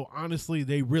anything. So honestly,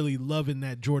 they really loving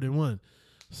that Jordan 1.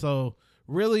 So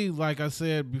really, like I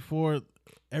said before,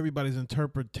 everybody's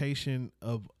interpretation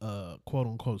of quote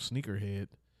unquote sneakerhead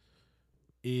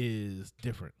is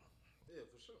different. Yeah,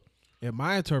 for sure. And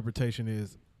my interpretation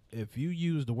is, if you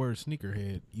use the word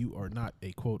sneakerhead, you are not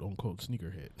a quote unquote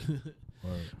sneakerhead.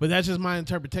 But that's just my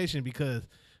interpretation, because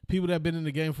people that have been in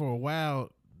the game for a while,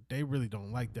 they really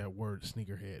don't like that word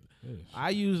sneakerhead. Yes.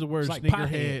 I use the word like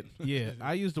sneakerhead. Yeah,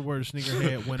 I use the word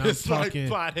sneakerhead when I'm It's talking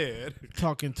like pothead.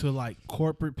 talking to like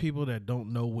corporate people that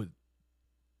don't know what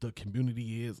the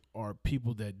community is, or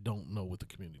people that don't know what the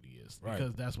community is,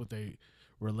 because that's what they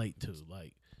relate to.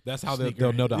 Like, That's how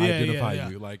they'll know to Yeah, identify yeah.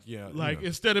 you. Like, yeah. like you know.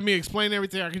 instead of me explaining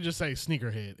everything, I can just say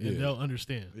sneakerhead, and Yeah. they'll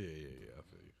understand. Yeah. I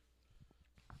feel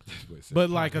you. Wait, say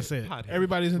But like I pothead. said, Pothead.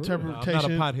 everybody's I'm not a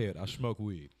interpretation. pothead. I smoke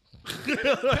weed.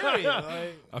 Like,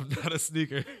 I'm not a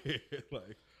sneaker.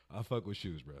 Like, I fuck with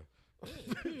shoes, bro.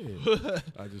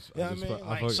 I just yeah, I fuck- mean, I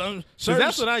like fuck- some 'Cause certain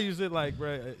that's what I use it like,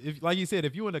 bro. If, like you said,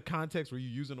 if you in a context where you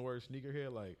using the word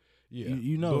sneakerhead, like, yeah,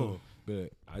 You know. boom.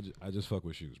 But I just fuck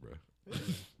with shoes, bro.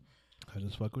 I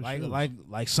just fuck with like shoes.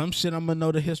 like some shit I'm gonna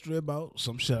know the history about.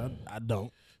 Some shit I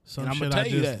don't. Some and I'ma shit tell I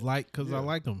you just that. like because I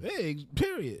like them. Yeah,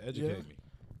 period. Educate Yeah. me.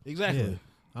 Exactly. Yeah.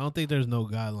 I don't think there's no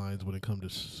guidelines when it comes to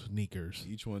sneakers.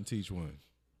 Each one teach one.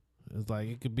 It's like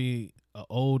it could be an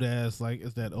old ass, like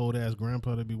it's that old ass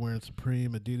grandpa that be wearing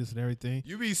Supreme, Adidas, and everything.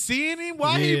 You be seeing him?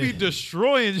 Why he Yeah. be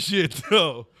destroying shit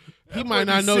though? He That might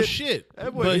boy not be know sit- shit,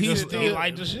 that boy but be he sitting still on-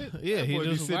 like the shit. Yeah, That he boy be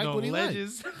just sitting like on what he like.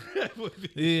 ledges. That boy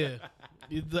be- Yeah,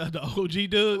 The OG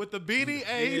dude with the beanie.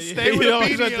 Hey, he Yeah, stay with he the always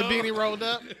beanie. got the on. beanie rolled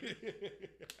up.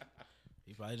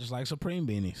 He probably just like Supreme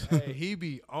beanies. Hey, he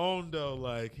be on though,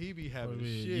 like he be having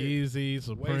shit. Yeezy, Waist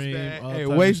Supreme, bag, all hey,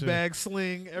 type of waist shit. bag,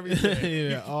 sling,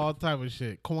 everything. Yeah, all type of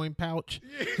shit. Coin pouch.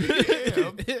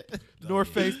 Yeah. North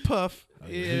Face puff. Yeah,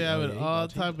 he all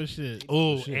got- he type of shit.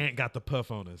 Oh, Ant got the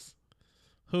puff on us.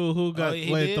 Who got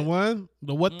he wait did? the one?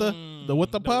 The what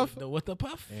the puff? The what the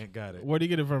puff? Ant got it. Where'd he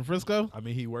get it from? Frisco? I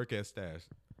mean, he work at Stash.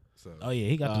 So Oh yeah,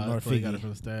 he got the North He Figgy. got it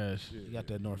from Stash. He got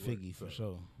that North Figgy for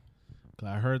sure. 'Cause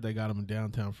I heard they got him in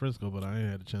downtown Frisco, but I ain't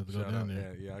had a chance to go shout down out.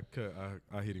 there. Yeah,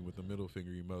 I hit him with the middle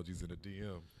finger emojis in a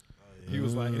DM. He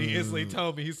was like, and he instantly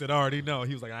told me, he said, I already know.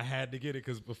 He was like, I had to get it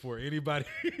because before anybody.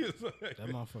 That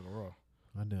motherfucker raw.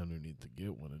 I damn near need to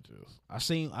get one of just. I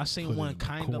seen Put it one in the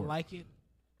kind of court. like it.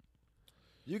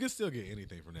 You can still get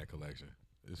anything from that collection.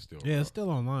 It's still Yeah, it's still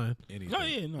online. anything. Oh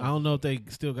yeah, no. I don't know if they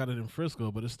still got it in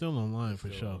Frisco, but it's still online for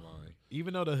Still sure. online.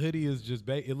 Even though the hoodie is just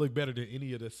it looked better than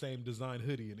any of the same design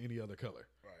hoodie in any other color.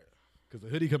 Right. Because the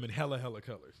hoodie come in hella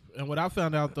colors. And what I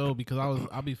found out though, because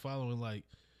I be following like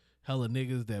hella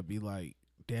niggas that be like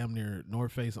damn near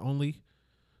North Face only.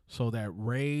 So that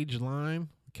Rage line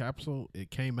capsule,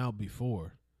 it came out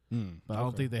before. But I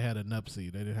don't think they had a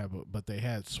Nupsy. They didn't have but they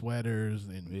had sweaters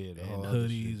and, Yeah, the and whole other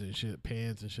hoodies and shit,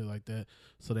 pants and shit like that.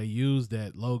 So they used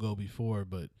that logo before,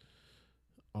 but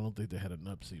I don't think they had a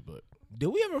Nupsy. But Did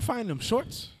we ever find them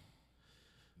shorts?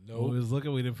 No, we was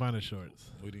looking, we didn't find the shorts.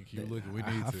 we didn't keep looking. We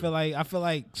need I to. feel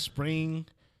like spring.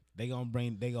 They gonna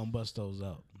bust those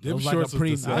out. Them Those shorts like a was preview.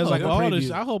 disgusting. It was like a all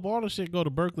preview. I hope all the shit go to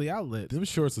Berkeley outlets. Them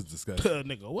shorts is disgusting.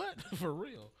 Nigga, what? For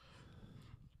real?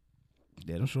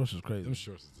 Yeah, them shorts is crazy. Them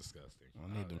shorts is disgusting.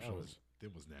 I need them shorts.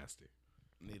 Them was nasty.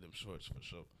 Need them shorts for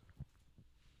sure.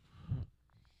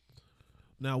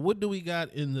 Now, what do we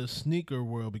got in the sneaker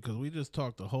world? Because we just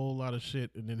talked a whole lot of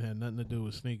shit and then had nothing to do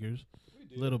with sneakers.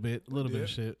 Little bit of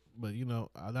shit. But you know,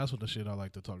 that's what the shit I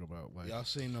like to talk about. Like, Y'all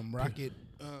seen them Rocket?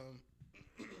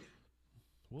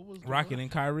 what was the Rocket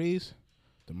and Kyrie's?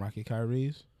 Them Rocket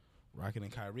Kyrie's? Rocket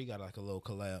and Kyrie got like a little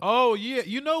collab. Oh yeah,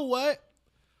 you know what?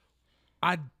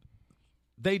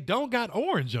 They don't got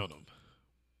orange on them,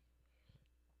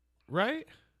 right?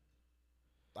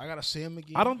 I gotta see him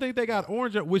again. I don't think they got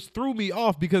orange, which threw me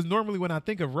off because normally when I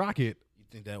think of Rocket, You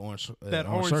think that orange? that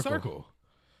orange circle.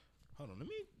 Hold on, let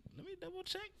me double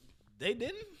check. They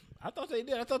didn't. I thought they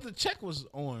did. I thought the check was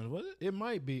orange. Was it? It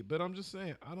might be, but I'm just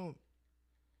saying I don't.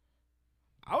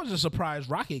 I was just surprised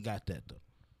Rocket got that though.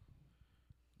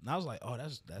 And I was like, oh,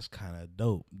 that's kind of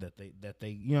dope that they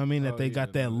you know what I mean, that Oh, they yeah,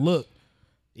 got that no, look.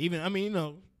 Even I mean, you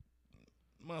know,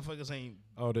 motherfuckers ain't.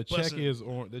 Oh, the Bussin'. check is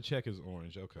orange. The check is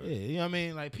orange. Okay. Yeah, you know what I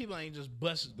mean. Like people ain't just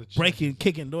The check breaking,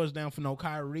 kicking doors down for no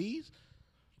Kyrie's.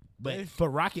 But They- for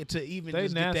Rocket to even They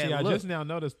just nasty. get that I look, just now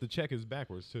noticed the check is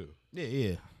backwards too.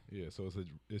 yeah. Yeah, so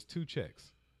it's two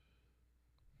checks.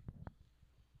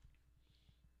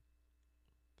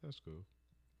 That's cool.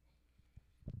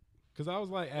 Cause I was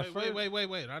like, at first,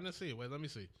 wait. I didn't see it. Wait, let me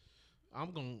see.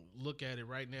 I'm gonna look at it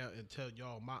right now and tell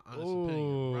y'all my honest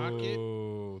opinion. Rocket,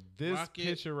 Oh, this Rocket,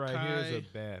 picture right here is a Kai-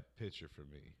 bad picture for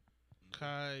me.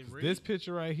 Kyrie. This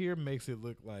picture right here makes it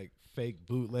look like fake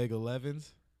bootleg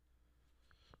 11s.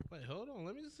 Wait, hold on.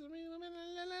 Let me see. Let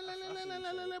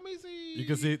me see. You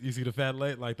can see it. You see the fat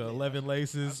like the 11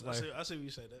 laces. I see what you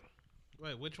say that.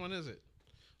 Wait, which one is it?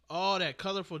 Oh, that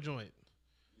colorful joint.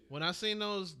 When I seen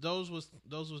those was dope. Look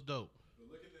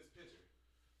at this picture.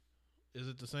 Is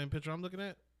it the same picture I'm looking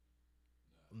at?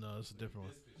 No, it's a different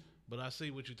one. But I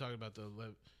see what you're talking about.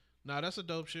 Nah, that's a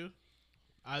dope shoe.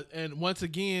 And once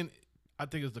again, I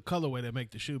think it's the colorway that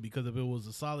make the shoe, because if it was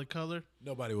a solid color,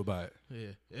 Nobody would buy it. yeah,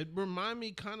 it remind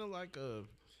me kind of like a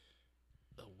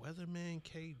Weatherman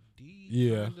KD.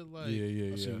 Yeah. Kinda like,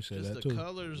 yeah. I see you say just that the too.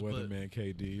 colors, Weatherman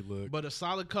KD look. but a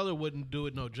solid color wouldn't do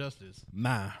it no justice.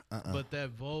 Nah, But that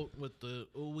Volt with the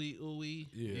ooey,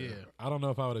 yeah. I don't know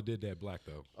if I would have did that black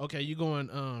though. Okay, you going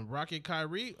Rocket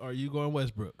Kyrie or you going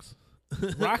Westbrooks?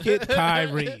 Rocket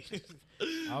Kyrie.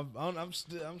 I'm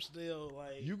still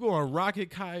like You going Rocket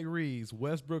Kyrie's,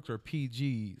 Westbrooks, or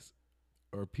PG's,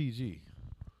 or PG?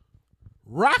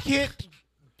 Rocket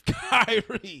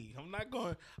Kyrie. I'm not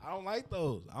going. I don't like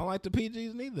those. I don't like the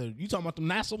PGs neither. You talking about the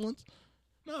NASA ones?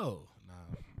 No,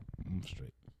 nah. I'm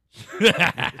straight.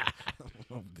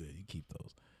 I'm good. You keep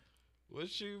those.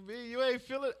 What you mean? You ain't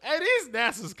feeling? Hey, these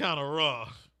NASA's kind of raw.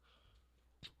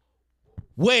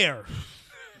 Where?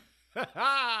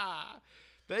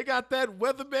 They got that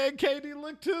Weatherman KD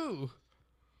look too.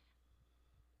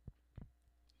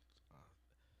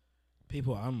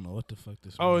 People, I don't know what the fuck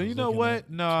this. Oh, man you is know looking what? at.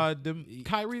 Nah, them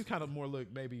Kyrie's kind of more look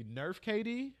maybe Nerf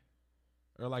KD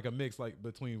or like a mix like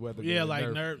between Weatherman. Yeah, and like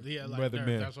Nerf. Nerf. Yeah, like Weatherman.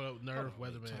 Nerf. That's what Nerf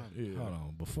Weatherman. Yeah. Hold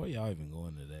on, before y'all even go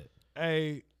into that.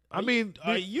 Hey, I mean,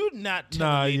 Are you not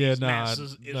telling nah, me yeah, these nah,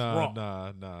 masters is nah, wrong?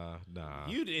 nah.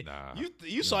 You did. Nah,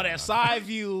 You saw that side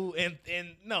view and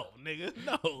no, nigga,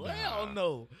 no, hell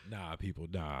no, nah, people,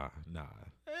 nah.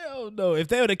 hell no. If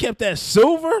they would have kept that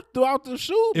silver throughout the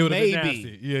shoe, It would have maybe, been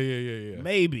nasty. Yeah.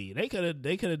 maybe they could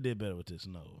have did better with this.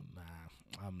 No, nah,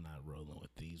 I'm not rolling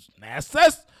with these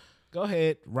masters. Go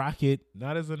ahead, rock it.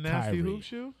 Not as a nasty Kyrie. hoop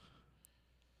shoe.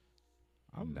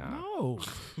 No,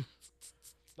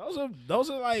 those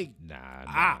are like Nah.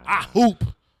 I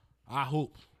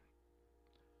hoop.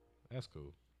 That's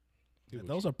cool.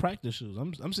 Those are practice shoes.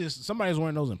 I'm seeing somebody's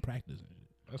wearing those in practice.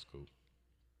 That's cool.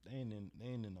 They ain't in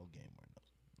no game wearing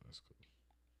those. That's cool.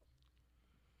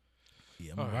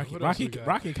 Yeah, All I'm right, what else we got?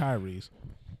 Rocky Kyrie's.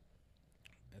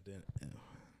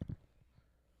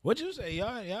 What'd you say?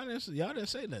 Y'all didn't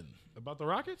say nothing. About the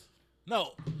Rockets?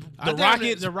 No, I the thought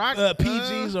Rockets, the Rock-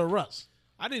 PGs or Russ.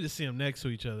 I need to see them next to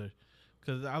each other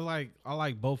because I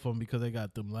like both of them because they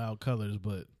got them loud colors,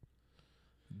 but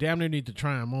damn near need to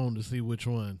try them on to see which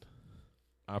one.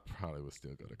 I probably would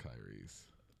still go to Kyrie's.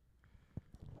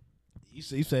 You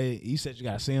said you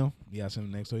gotta see them. You gotta see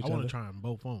them next to each I other. want to try them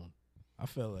both on. I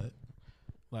feel that.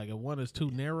 Like if one is too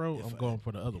narrow, I'm going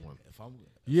for the other one. If I'm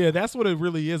Yeah, that's what it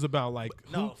really is about. Like,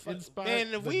 no, hoop inspired.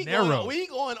 man, the we narrow.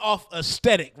 going off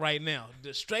aesthetic right now.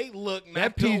 The straight look. that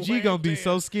not the PG wear gonna be and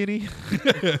so skinny.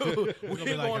 we're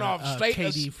Be like going a- off a straight.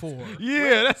 KD4.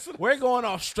 Yeah, that's We're going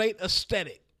off straight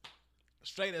aesthetic.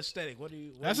 Straight aesthetic. What do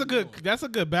you? That's a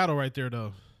good battle right there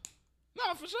though.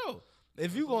 No, for sure.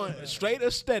 If you going straight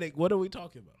aesthetic, what are we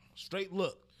talking about? Straight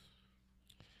look.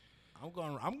 I'm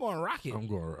going Rocket. I'm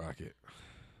going Rocket.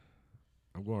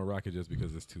 I'm going Rocket just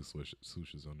because there's two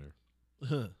swooshes on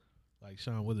there. Like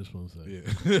Sean Witherspoon said.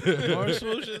 Yeah. More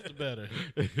swooshes, the better.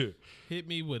 Hit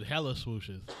me with hella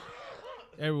swooshes.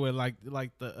 Everywhere, like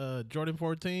the Jordan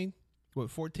 14 with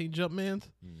 14 jump mans.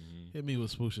 Mm-hmm. Hit me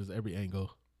with swooshes every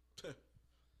angle.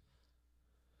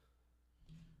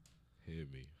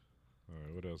 Hit me. All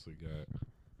right, what else we got?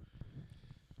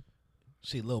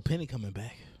 See Lil Penny coming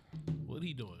back. What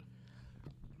he doing?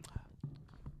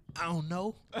 I don't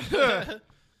know. I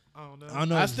don't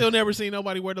know. I still never seen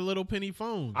nobody wear the little penny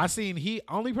phone. I seen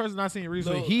only person I seen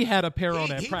recently. No, he had a pair on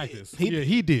he at did. practice. He yeah, did.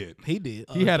 he did. He did.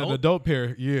 He had an adult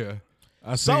pair. Yeah,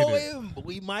 I seen So it.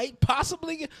 we might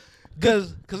possibly get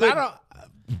because I don't.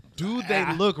 Dude, they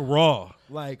look raw.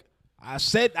 Like I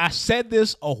said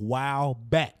this a while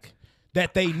back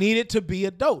that they needed to be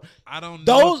adult. I don't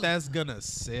know know if if that's gonna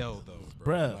sell though,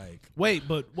 bro. Bruh. Like,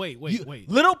 Wait.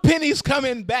 Little Penny's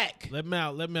coming back. Let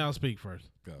Mal speak first.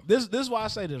 This is why I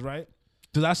say this, right?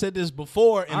 Because I said this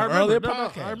before in I the remember. earlier No,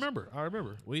 podcast. I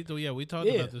remember. We talked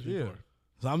Yeah. about this before.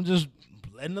 So I'm just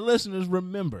letting the listeners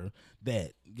remember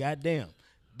that. Goddamn,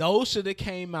 those should have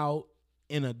came out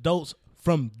in adults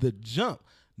from the jump.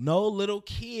 No little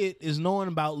kid is knowing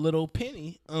about Little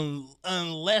Penny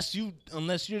unless you're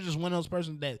just one of those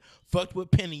persons that fucked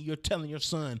with Penny. You're telling your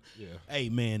son, "Hey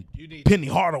man, Penny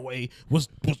Hardaway was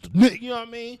the nigga." You know what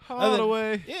I mean?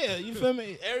 Hardaway. Yeah, you feel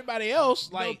me? Everybody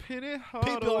else, like Penny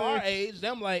people our age,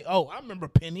 them like, "Oh, I remember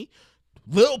Penny,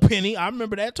 Little Penny. I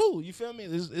remember that too." You feel me?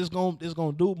 It's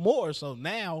gonna do more. So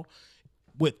now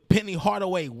with Penny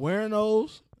Hardaway wearing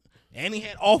those, and he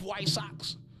had off-white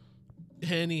socks.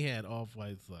 And he had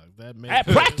off-white socks. That man At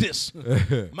practice.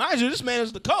 Mind you, this man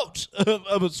is the coach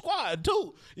of a squad,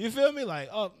 too. You feel me? Like,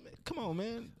 oh, man, come on,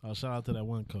 man. Oh, shout out to that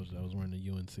one coach that was wearing the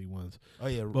UNC ones. Oh,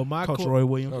 yeah. But my Coach Roy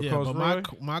Williams. Yeah, Coach but Roy?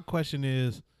 my question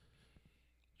is,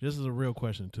 this is a real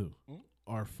question too.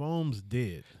 Are foams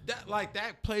dead?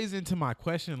 That plays into my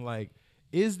question. Like,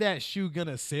 is that shoe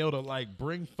gonna sell to like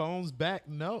bring phones back?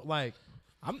 No, like.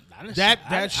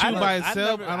 That shoe by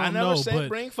itself, I don't never know, said but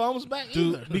bring phones back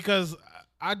dude, either. because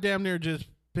I damn near just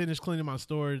finished cleaning my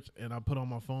storage and I put on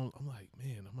my phone. I'm like,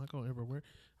 man, am I gonna ever wear?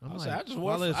 I'm like, I just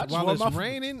wore- while it's, I just while wore it's my-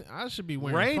 raining, I should be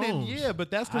wearing Raining, foams. yeah,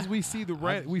 but that's because we see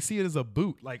we see it as a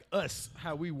boot, like us,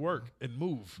 how we work and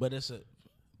move. But it's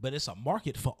a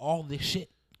market for all this shit.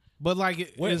 But like,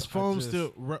 is I foams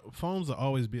just- foams will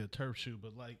always be a turf shoe,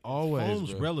 but like, Always,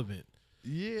 foams bro. relevant.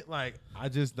 Yeah, like I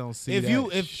just don't see.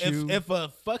 If a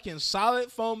fucking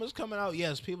solid foam is coming out,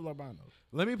 yes, people are buying those.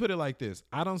 Let me put it like this: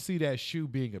 I don't see that shoe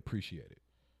being appreciated.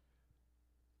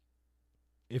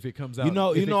 If it comes out,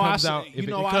 Because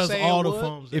all the would?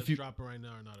 foams If that's you- dropping right now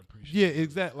are not appreciated. yeah,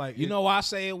 exactly. Like You know why I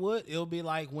say it would? It'll be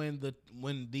like when the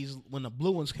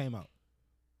blue ones came out.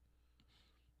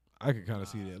 I could kind of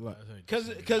see that. Like, Because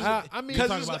I mean,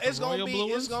 talking about the it's gonna royal be blue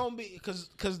it's ones? gonna be because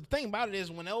the thing about it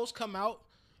is when those come out,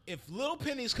 if Little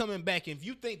Penny's coming back, if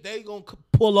you think they gonna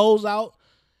pull those out,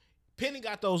 Penny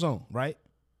got those on, right?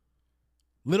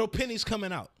 Little Penny's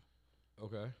coming out.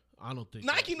 Okay. I don't think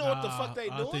Nike know what the fuck they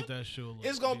I doing. think that shoe.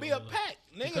 It's gonna be a pack.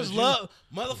 Because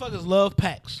Motherfuckers love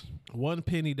packs. One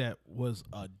penny that was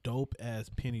a dope ass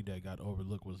penny that got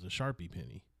overlooked was the Sharpie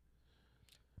penny.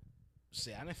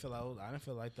 See, I didn't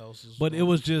feel like those. But it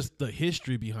was just the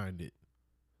history behind it.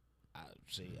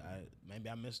 Maybe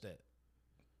I missed that.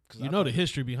 You know the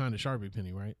history behind the Sharpie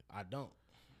penny, right? I don't.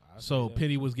 So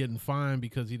Penny was getting fined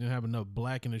because he didn't have enough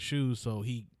black in the shoes, so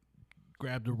he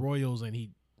grabbed the Royals and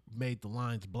he made the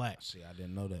lines black. See, I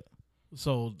didn't know that.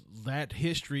 So that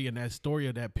history and that story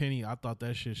of that penny, I thought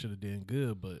that shit should have done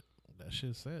good, but that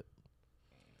shit set.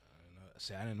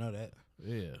 See, I didn't know that.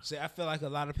 Yeah. See, I feel like a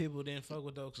lot of people didn't fuck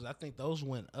with those because I think those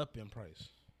went up in price.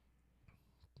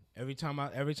 Every time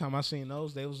I seen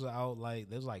those, they was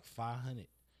like 500.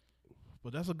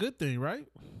 But that's a good thing, right?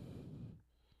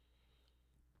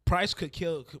 Price could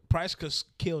kill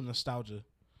nostalgia.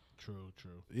 True.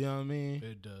 You know what I mean?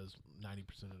 It does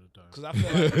 90% of the time. Because I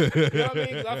feel like, you know what I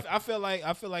mean? 'Cause I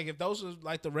feel like if those was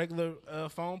like the regular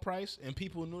phone price and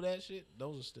people knew that shit,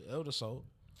 those would have sold.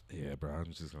 Yeah, bro. I'm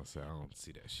just gonna say I don't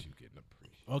see that shoe getting a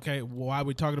pre. Okay, well, while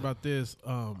we're talking about this,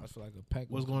 I feel like a pack.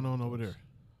 what's going on over there?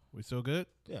 We still good?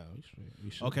 Yeah, we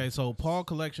should. Okay, so Paul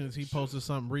Collections, he posted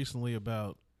something recently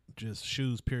about just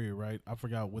shoes, period, right? I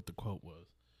forgot what the quote was.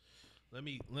 Let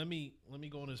me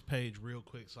go on this page real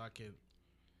quick so I can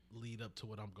lead up to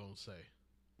what I'm gonna say.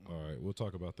 All right, we'll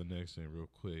talk about the next thing real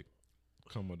quick.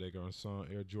 Como des Garçons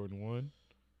Air Jordan 1.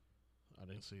 I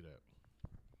didn't see that.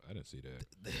 I didn't see that.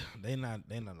 They not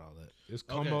all that.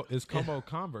 It's Como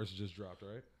Converse just dropped,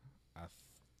 right? I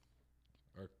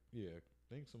Yeah,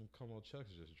 I think some Como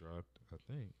Chucks just dropped, I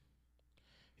think.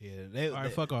 Yeah, All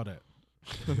right, fuck all that.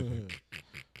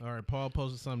 All right, Paul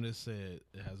posted something that said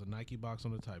it has a Nike box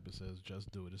on the type. It says,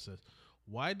 "Just do it." It says,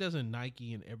 "Why doesn't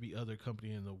Nike and every other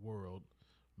company in the world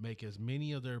make as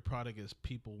many of their product as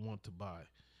people want to buy?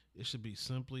 It should be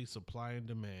simply supply and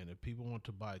demand. If people want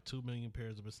to buy 2 million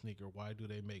pairs of a sneaker, why do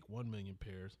they make 1 million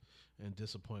pairs and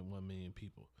disappoint 1 million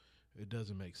people? It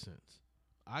doesn't make sense."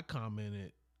 I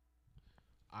commented,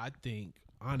 I think,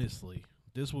 honestly,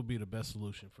 this would be the best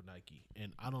solution for Nike.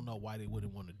 And I don't know why they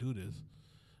wouldn't want to do this.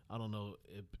 I don't know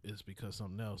if it's because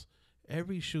something else.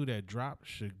 Every shoe that drops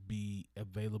should be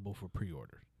available for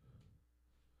pre-order.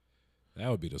 That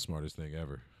would be the smartest thing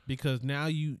ever. Because now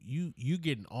you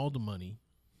getting all the money.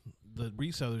 The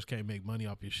resellers can't make money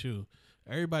off your shoe.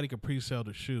 Everybody can pre-sell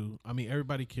the shoe. I mean,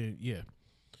 everybody can,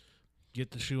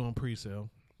 get the shoe on pre-sale.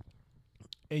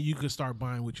 And you can start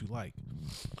buying what you like.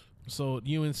 So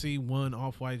UNC 1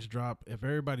 Off-Whites drop. If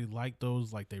everybody like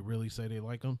those, like they really say they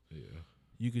like them,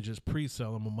 you could just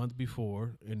pre-sell them a month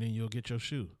before, and then you'll get your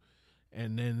shoe.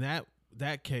 And then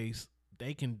that case,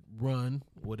 they can run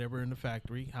whatever in the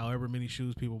factory, however many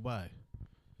shoes people buy.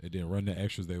 And then run the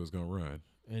extras they was going to run.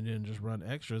 And then just run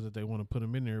extras if they want to put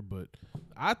them in there. But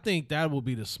I think that will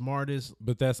be the smartest.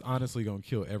 But that's honestly going to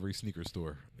kill every sneaker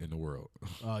store in the world.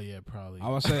 Oh, yeah, probably. I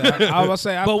would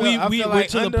say. But we're like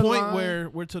to the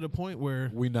point where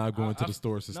we're not going to the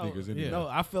stores for sneakers anymore. No,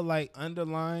 I feel like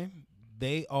underlying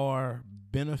they are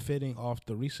benefiting off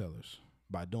the resellers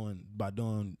by doing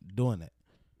that.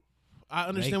 I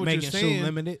understand what you're saying. Shoe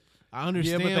limited. I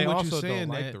understand but they what also you're saying. don't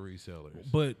like that, the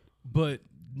resellers. But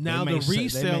now the they may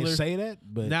reseller say that,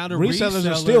 but now the resellers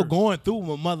reseller, are still going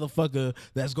through a motherfucker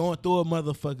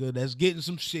that's getting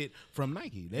some shit from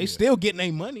Nike. They still getting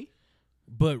their money.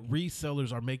 But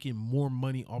resellers are making more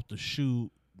money off the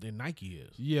shoe than Nike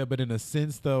is. Yeah, but in a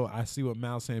sense, though, I see what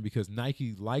Mal's saying because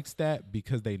Nike likes that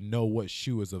because they know what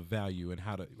shoe is of value and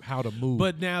how to move.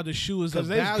 But now the shoe is of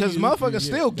value Because motherfuckers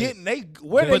still getting the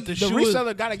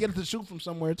reseller got to get the shoe from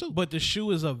somewhere too. But the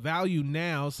shoe is of value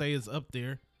now. Say it's up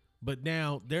there. But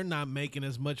now they're not making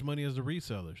as much money as the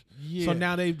resellers. Yeah. So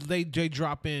now they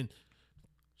drop in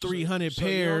 300 so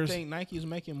pairs. You don't think Nike's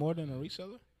making more than a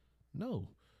reseller? No,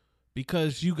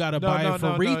 because you got to buy it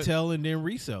for retail and then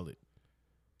resell it.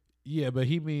 Yeah, but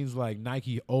he means like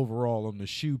Nike overall on the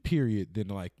shoe period than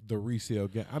like the resale.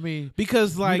 I mean,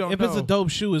 because like if it's a dope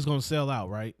shoe, it's gonna sell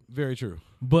out, right? Very true.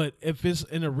 But if it's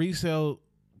in a resale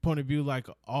point of view, like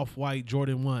Off-White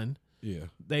Jordan 1,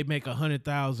 they make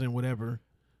 100,000, whatever.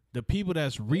 The people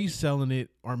that's reselling it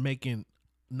are making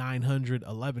 900,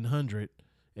 1,100,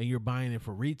 and you're buying it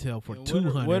for retail for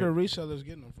 200. Where the resellers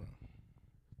getting them from?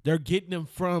 They're getting them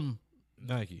from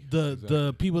Nike,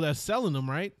 the people that's selling them,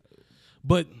 right?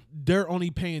 But they're only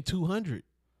paying 200.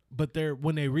 But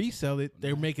when they resell it,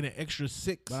 they're making an extra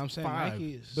 6. But I'm saying 5.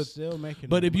 Nike is still making.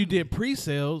 But if you did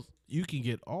pre-sales, you can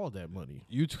get all that money.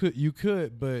 You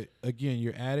could, but again,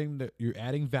 you're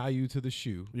adding value to the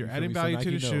shoe. You're You feel adding me? So value to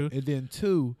Nike the know. shoe. And then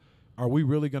 2, are we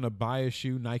really gonna buy a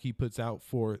shoe Nike puts out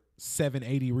for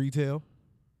 $780 retail?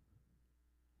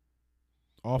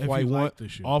 If you Off-white like the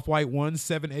shoe. Off-white one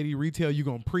 $780 retail. You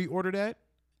gonna pre-order that?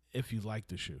 If you like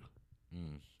the shoe.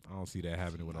 I don't see that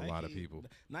happening with a lot of people.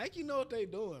 Nike know what they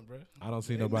doing, bro. I don't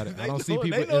see nobody. They I don't know- see they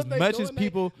people know as what they much doing. as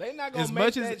people. They not gonna as make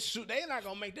much that as shoe. They not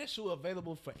gonna make that shoe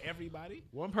available for everybody.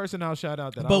 one person I'll shout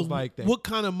out that I But was like that. what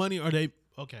kind of money are they?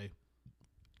 Okay,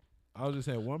 I was just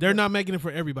saying one. they're not making it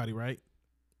for everybody, right?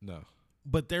 No.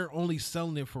 But they're only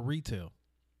selling it for retail.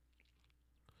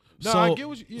 No, so, I get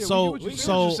what you. Yeah, so, we get what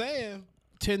so What you saying?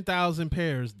 10,000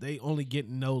 pairs, they only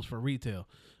getting those for retail.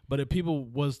 But if people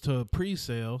was to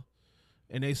pre-sale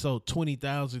and they sold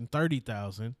 20,000,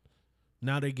 30,000,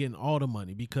 now they're getting all the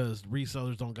money because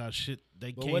resellers don't got shit.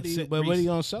 They But can't what sit. what are you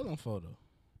gonna sell them for though?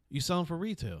 You sell them for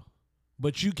retail,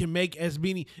 but you can make as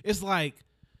many. It's like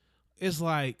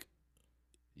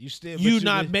You still you but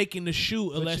not just- making the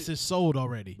shoe unless it's sold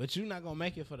already. But you're not gonna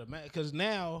make it for the man because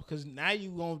now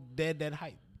you gonna dead that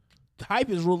hype. The hype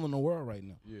is ruling the world right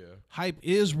now. Yeah. Hype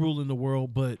is ruling the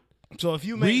world, but So if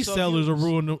you make resellers are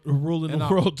ruling And the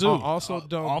world too. I also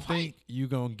don't off think you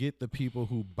gonna get the people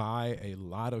who buy a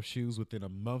lot of shoes within a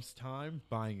month's time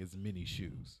buying as many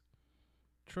shoes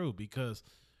True, because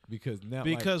now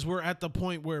we're at the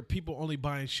point where people only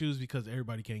buying shoes because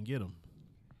everybody can't get them.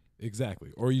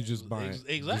 exactly, or you just buying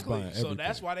exactly. just buying So everything.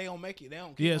 that's why they don't make it. They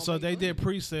don't. keep Yeah, on so making they money. did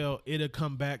pre-sale. It'll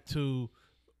come back to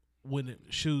when the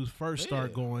shoes first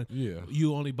start going. Yeah.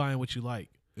 You only buying what you like.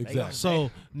 exactly. So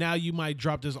now you might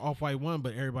drop this off-white one,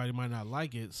 but everybody might not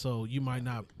like it, so you might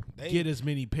not get as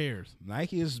many pairs.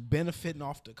 Nike is benefiting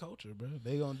off the culture, bro.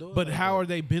 They gonna do it. But like how that. are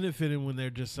they benefiting when they're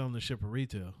just selling the ship at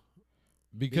retail?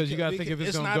 because you gotta think if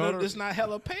it's gonna not go to it's not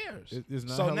hella pairs. It's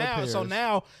not so hella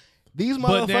now pairs. these But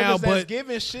motherfuckers now- that's but-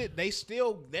 giving shit, they're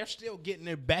still getting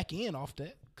their back end off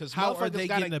that. Because How are they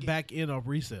getting the back end of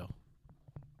resale?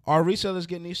 Are resellers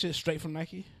getting these shit straight from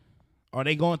Nike? Are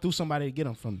they going through somebody to get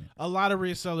them from there? A lot of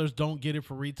resellers don't get it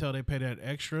for retail. They pay that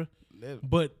extra.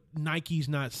 But Nike's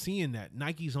not seeing that.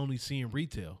 Nike's only seeing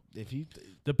retail. If you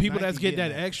The people Nike that's getting that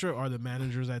getting extra are the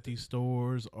managers at these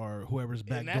stores or whoever's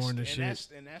backdooring the shit.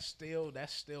 that's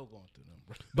still going through them,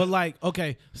 bro. But like,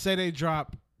 okay, say they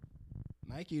drop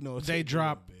Nike knows they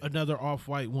drop another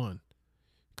off-white one,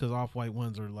 because off-white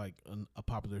ones are like a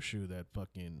popular shoe that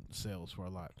fucking sells for a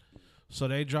lot. So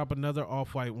they drop another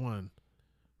off-white one,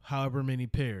 however many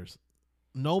pairs.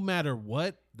 No matter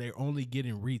what, they're only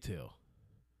getting retail.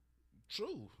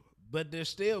 True, but they're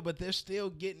still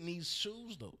getting these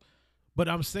shoes though. But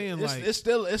I'm saying It's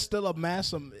still a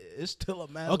mass. It's still a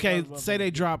mass. okay, say they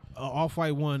drop an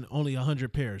off-white one, only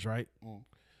 100 pairs, right?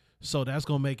 So that's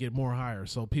gonna make it more higher.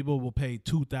 So people will pay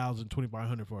 $2,000,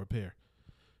 $2,500 for a pair.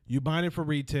 You buying it for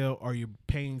retail, or you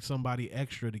paying somebody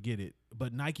extra to get it.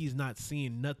 But Nike's not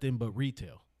seeing nothing but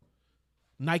retail.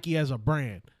 Nike as a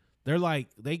brand, they're like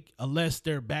unless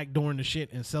they're backdooring the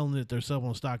shit and selling it themselves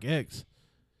on StockX,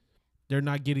 they're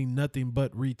not getting nothing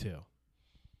but retail.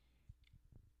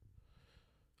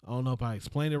 I don't know if I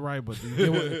explained it right, but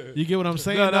you get what I'm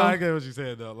saying? No, though? I get what you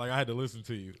said though. Like I had to listen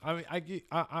to you. I mean,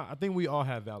 I think we all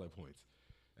have valid points.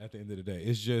 At the end of the day,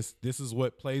 it's just this is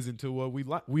what plays into what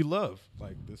we love,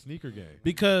 like the sneaker game.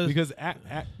 because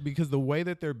Because the way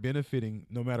that they're benefiting,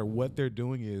 no matter what they're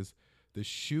doing, is the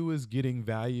shoe is getting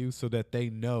value so that they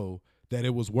know that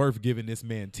it was worth giving this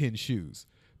man 10 shoes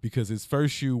because his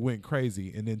first shoe went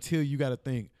crazy. And until you got to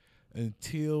think,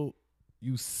 until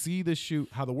you see the shoe,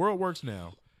 how the world works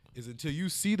now is until you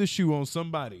see the shoe on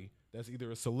somebody that's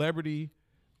either a celebrity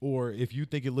or if you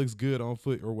think it looks good on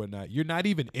foot or whatnot, you're not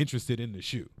even interested in the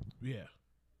shoe. yeah.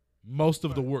 Most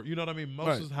of the world, you know what I mean?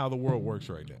 Most is how the world works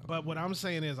right now. But what I'm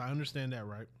saying is, I understand that,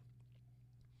 right?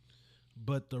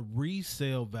 But the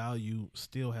resale value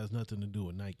still has nothing to do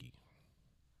with Nike.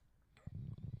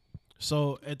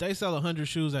 So if they sell 100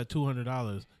 shoes at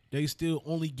 $200, they still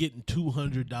only getting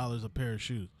 $200 a pair of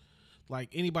shoes. Like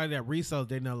anybody that resells,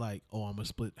 they're not like, oh, I'm gonna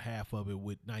split half of it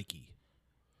with Nike.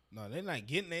 No, they're not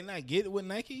getting it with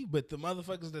Nike, but the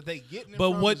motherfuckers that they getting it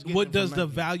But from what is getting what it does from the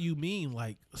Nike. value mean?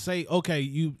 Like, say, okay,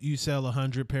 you sell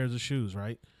 100 pairs of shoes,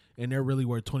 right? And they're really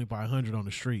worth $2,500 on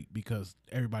the street because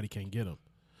everybody can't get them.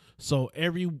 So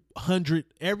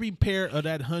every pair of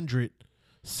that 100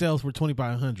 sells for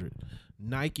 $2,500.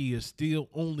 Nike is still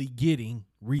only getting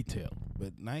retail.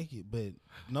 But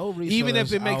no resellers Even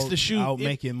if it makes the shoe- out if-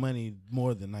 making money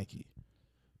more than Nike.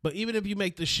 But even if you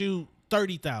make the shoe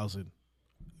 $30,000,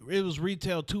 it was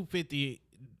retail $250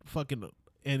 fucking,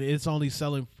 and it's selling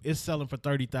for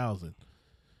 $30,000.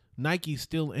 Nike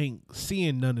still ain't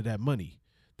seeing none of that money.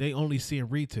 They only seeing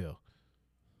retail.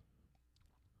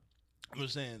 I'm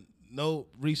just saying, no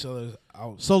resellers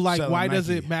out. So like, selling why does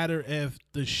Nike. it matter if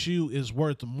the shoe is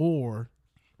worth more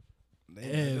Like I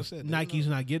if said, Nike's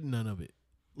not getting none of it?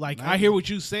 Like, I Nike- hear what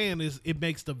you're saying is it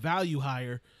makes the value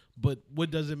higher, but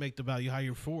what does it make the value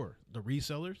higher for? The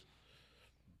resellers?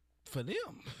 for them.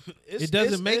 It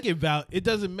doesn't make it It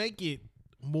doesn't make it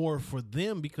more for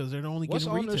them because they're only What's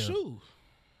getting on retail. the shoe?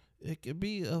 It could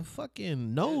be a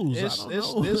fucking nose. It's, I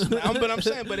don't it's, know. but I'm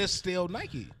saying, but it's still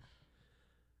Nike.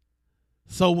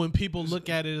 So when people look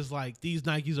at it, it's like these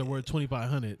Nikes are worth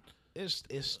 $2,500. It's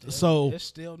still, So, it's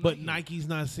still Nike. but Nike's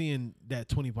not seeing that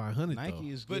 $2,500.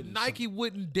 Nike is But getting Nike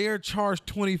wouldn't dare charge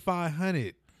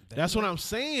 $2,500. That's what I'm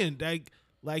saying.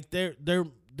 Like their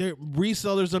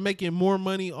resellers are making more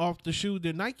money off the shoe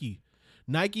than Nike.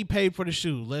 Nike paid for the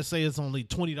shoe. Let's say it's only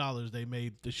 $20 they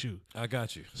made the shoe. I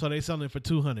got you. So they selling it for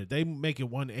 $200. They making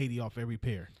 $180 off every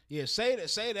pair. Yeah, say the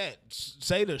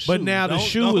shoe. But now the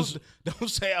shoe don't, is- don't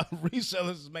say our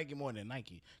resellers is making more than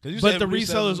Nike. 'Cause you But said the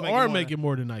resellers are more making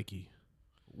more than Nike.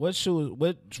 what shoe?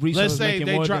 What resellers Let's say making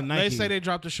they more drop. than Nike? Let's say they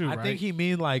dropped the shoe. I right? think he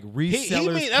mean like He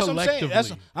resellers mean that's what I'm saying.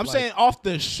 collectively. I'm Like, saying off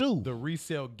the shoe. the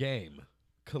resale game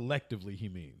collectively. He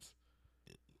means.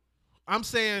 I'm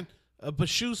saying a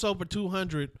shoe sold for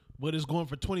 $200, but it's going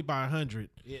for $2,500.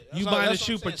 Yeah, that's You what- buying a that's what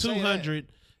shoe I'm for saying. Say that. $200, and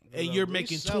The you're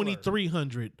making reseller.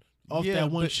 $2,300 off Yeah,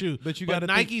 that one but- shoe. but you gotta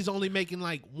think- Nike's only making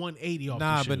like $180 off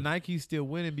Nah, the shoe. but Nike's still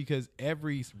winning because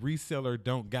every reseller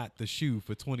don't got the shoe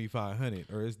for $2,500,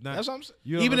 or it's not. That's what I'm saying.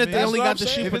 You know Even what I if mean? they only what got I'm the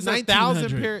saying. shoe If for it's 1,000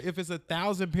 $1,900. pair, if it's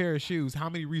 1,000 pair of shoes, how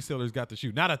many resellers got the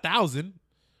shoe? Not 1,000.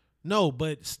 No,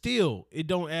 but still, it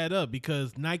don't add up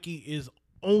because Nike is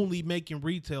only making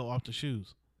retail off the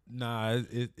shoes. Nah,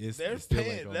 it's They're it still ain't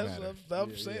paying. gonna That's matter. what I'm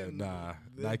Yeah, saying. nah,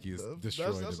 Nike is That's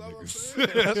destroying what them I'm niggas. saying.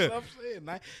 That's what I'm saying.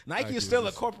 Nike Nike is is still a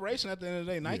just- corporation at the end of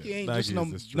the day. Nike Yeah, ain't Nike just is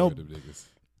no destroying them niggas.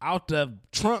 out the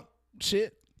trunk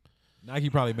shit. Nike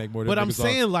probably make more. Than But I'm niggas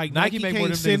saying off, like Nike make more can't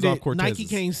than send niggas off it. Cortezes. Nike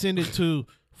can't send it to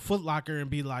Foot Locker and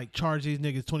be like, charge these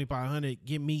niggas $2,500,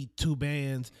 give me 2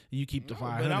 bands, and you keep the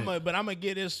 $500. But I'm gonna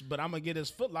get this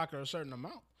Foot Locker a certain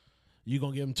amount. You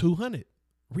gonna give them $200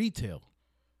 retail,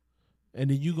 and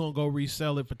then you gonna go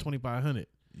resell it for $2,500.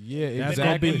 Yeah, That's exactly.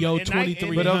 gonna be your And Nike-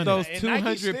 $2,300. But of those And Nike's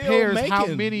 200 still pairs, how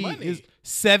making many money. is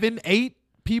 7, 8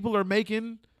 people are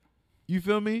making? You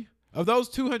feel me? Of those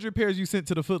 200 pairs you sent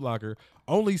to the Foot Locker,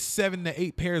 only 7 to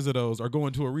 8 pairs of those are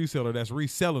going to a reseller that's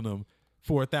reselling them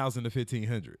for 1,000 to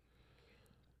 1,500.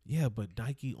 Yeah, but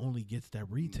Nike only gets that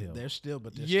retail. They're still,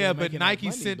 but they're Yeah, still but making that Nike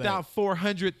money sent back. out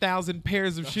 400,000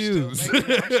 pairs of I'm shoes.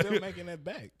 still making it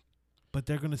back. But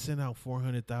they're gonna send out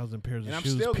 400,000 pairs And of I'm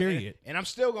shoes. still Period. And I'm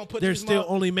still gonna put. They're these still mother-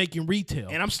 only making retail.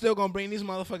 And I'm still gonna bring these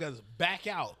motherfuckers back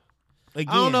out. Again,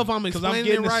 I don't know if I'm 'cause explaining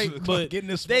getting it this- right, 'cause I'm but getting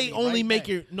this they money only right make back.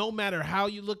 it. No matter how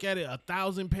you look at it,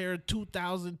 1,000 pair,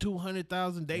 2,000,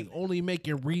 200,000. They only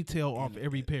making retail off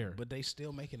every pair. But they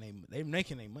still making their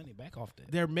money back off that.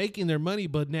 They're making their money,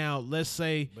 but now let's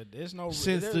say But there's no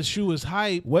since there's- the shoe is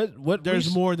hype, what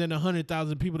there's more than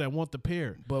 100,000 people that want the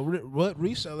pair. But what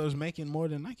resellers making more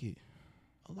than Nike?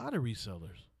 A lot of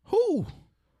resellers. Who?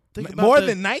 Think about More the-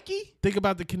 than Nike? Think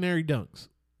about the Canary Dunks.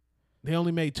 They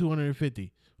only made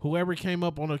 250. Whoever came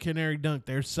up on a Canary Dunk,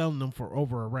 they're selling them for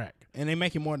over a rack. And they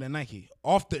making more than Nike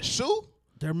off the shoe.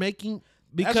 They're making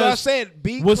That's what I said.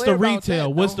 Be what's clear the about retail?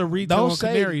 that. What's the retail Don't on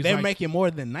say Canaries? they're Like- making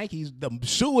more than Nike's. The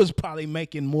shoe is probably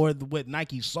making more than what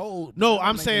Nike sold. No, They're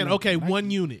I'm making saying more okay, than one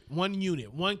Nike.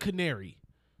 unit, one Canary.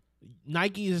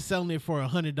 Nike is selling it for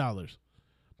 $100,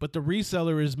 but the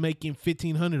reseller is making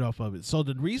 $1,500 off of it. So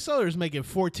the reseller is making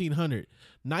 $1,400.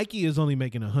 Nike is only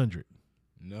making $100.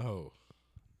 No.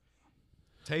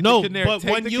 Take No, the canary, but take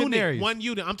one the unit, canaries. one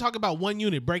unit. I'm talking about one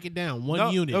unit. Break it down. One No,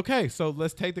 unit. Okay, so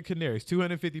let's take the canaries.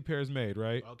 250 pairs made,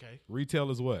 right? Okay.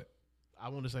 Retail is what? I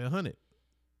want to say 100,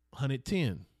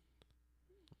 110.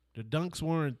 The Dunks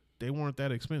weren't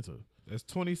that expensive. That's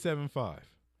 27.5.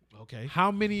 Okay. How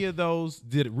many of those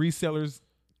did resellers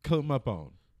come up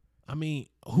on? I mean,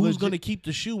 who's Legit- going to keep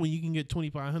the shoe when you can get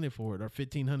 $2,500 for it or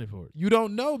 $1,500 for it? You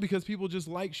don't know because people just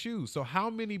like shoes. So how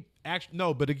many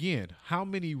no, but again, how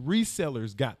many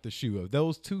resellers got the shoe of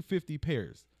those 250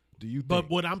 pairs? Do you think? But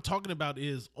what I'm talking about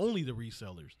is only the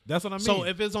resellers. That's what I mean. So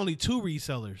if it's only 2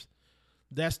 resellers,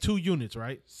 that's 2 units,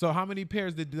 right? So how many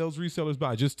pairs did those resellers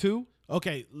buy? Just 2?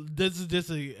 Okay, this is just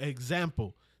an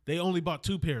example. They only bought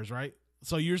 2 pairs, right?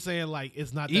 So you're saying like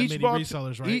it's not that many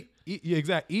resellers, right? Yeah,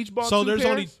 exactly. Each bought So 2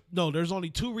 pairs? there's only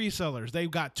 2 resellers. They've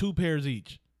got 2 pairs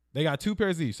each. They got 2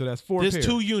 pairs each, so that's 4 There's pairs.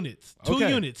 2 units. 2 Okay.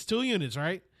 units. 2 units,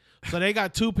 right? So they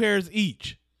got 2 pairs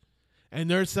each. And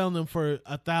they're selling them for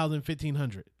 $1,000,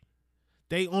 $1,500.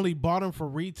 they only bought them for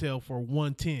retail for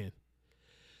 $110.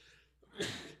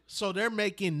 So they're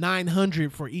making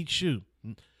 $900 for each shoe.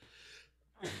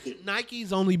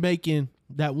 Nike's only making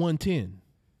that $110.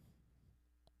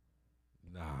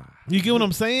 Nah. You get what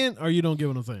I'm saying, or you don't get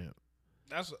what I'm saying?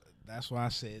 That's why I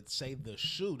said say the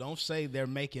shoe. Don't say they're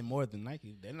making more than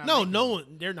Nike. They're not.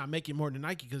 They're not making more than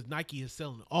Nike because Nike is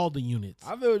selling all the units.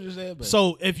 I feel what you're saying. But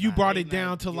So if you brought it they down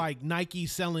not to get- like Nike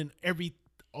selling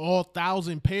all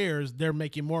 1,000 pairs, they're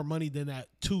making more money than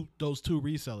those two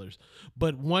resellers.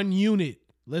 But one unit,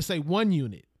 let's say one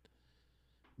unit,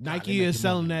 Nike they is making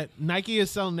selling more that. Nike is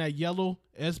selling that yellow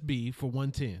SB for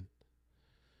 $110.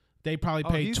 They probably Oh,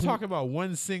 paid. he's talking about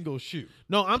one single shoe.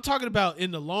 No, I'm talking about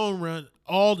in the long run,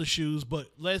 all the shoes.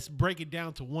 But let's break it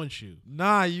down to one shoe.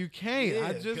 Nah, you can't.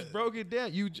 I Yeah, just broke it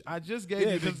down. I just gave yeah,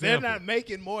 you an because they're example. not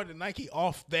making more than Nike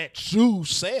off that shoe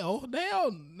sale.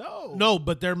 Hell no. No,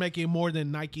 but they're making more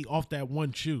than Nike off that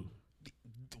one shoe.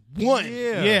 one.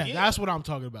 Yeah. Yeah, that's what I'm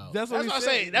talking about. That's That's what why I he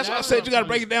say. said. That's why I said you got to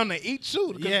break it down to each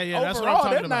shoe. because Yeah, that's what I'm overall,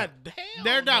 talking they're about. Not, hell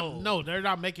They're not. no. No, they're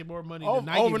not making more money Oh, than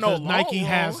Nike over no because long Nike run,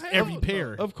 has hell every no.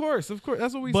 pair. Of course.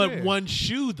 That's what we But said. one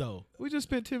shoe though. We just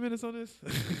spent 10 minutes on this.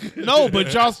 No,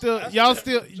 but y'all still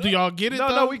do y'all get it? No,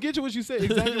 though? we get you what you said.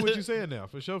 Exactly what you're saying now.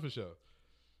 For sure.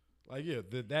 Like, yeah,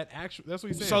 that's what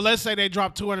he's saying. So let's say they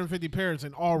dropped 250 pairs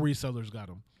and all resellers got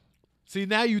them. See,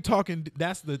 now you talking,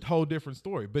 that's the whole different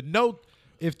story. But no,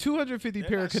 if 250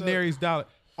 pair of not so- Canaries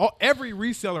every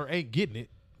reseller ain't getting it.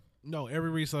 No, every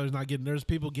reseller's not getting. There's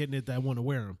people getting it that want to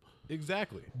wear them.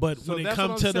 Exactly. But So when it that's comes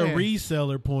what to I'm the saying.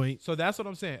 reseller point, So that's what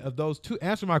I'm saying. Of those two,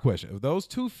 answer my question. Of those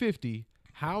 250,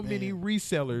 how many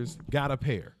resellers got a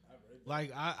pair?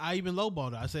 like I even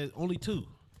lowballed it. I said only two.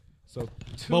 So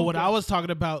two. But what I was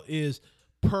talking about is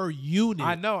per unit.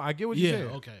 I know. I get what you're Yeah.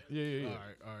 saying. Okay. Yeah.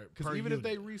 All right. Because Per even unit. if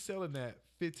they reselling that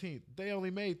 15, they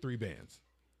only made 3 bands.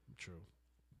 True.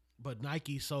 But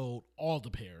Nike sold all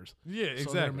the pairs. Yeah,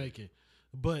 So they're exactly. making.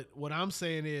 But what I'm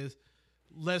saying is,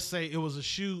 let's say it was a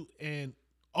shoe and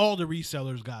all the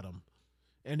resellers got them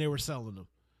and they were selling them.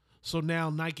 So now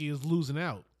Nike is losing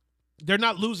out. They're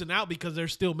not losing out because they're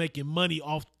still making money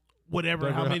off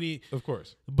whatever, how many. Of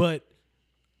course. But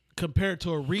compared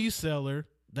to a reseller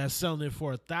that's selling it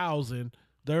for 1,000,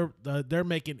 they're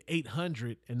making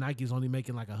 800 and Nike's only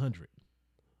making like 100.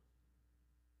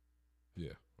 Yeah.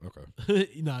 Okay.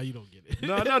 No, you don't get it.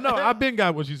 No. I've been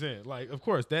got what you're saying. Like, of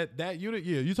course, that unit.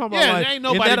 Yeah, you talking about Yeah, like there ain't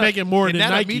nobody in that- making more in than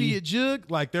that Nike. immediate jug.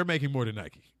 Like they're making more than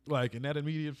Nike. Like in that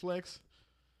immediate flex.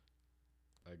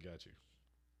 I got you.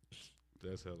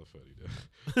 That's hella funny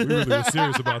though. We really were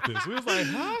serious about this. We was like,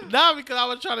 huh? Not because I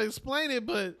was trying to explain it,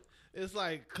 but it's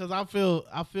like because I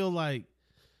feel like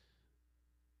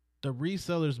the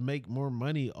resellers make more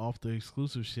money off the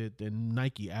exclusive shit than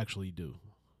Nike actually do.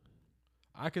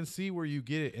 I can see where you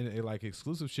get it in like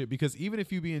exclusive shit because even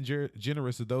if you being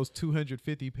generous of those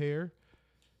 250 pair,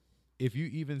 if you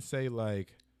even say like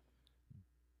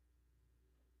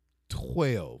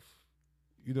 12,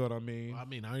 you know what I mean? I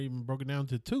mean, I even broke it down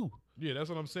to 2, Yeah, that's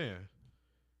what I'm saying.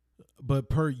 but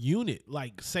per unit,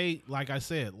 like say, like I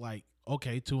said, like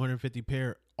okay, 250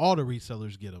 pair, all the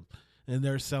resellers get them, and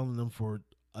they're selling them for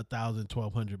 1,000,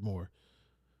 1,200 more.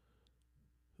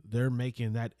 They're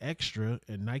making that extra,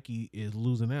 and Nike is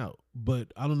losing out.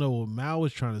 But I don't know what Mal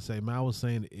was trying to say. Mal was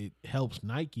saying it helps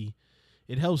Nike.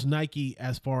 It helps Nike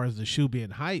as far as the shoe being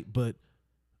hype, but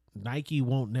Nike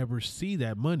won't never see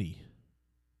that money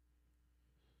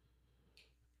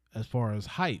as far as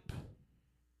hype.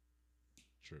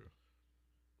 True.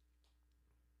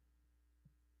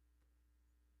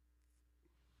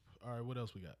 All right, what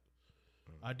else we got?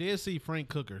 I did see Frank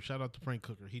Cooker. Shout out to Frank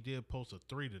Cooker. He did post a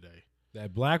 3 today.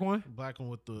 That black one? Black one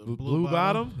with the Blue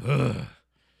bottom? Ugh.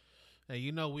 Hey,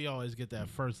 you know we always get that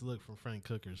first look from Frank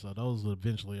Cooker, so those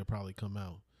eventually will probably come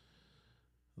out.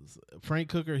 Frank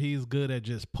Cooker, he's good at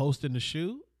just posting the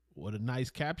shoe with a nice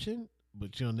caption,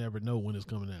 but you'll never know when it's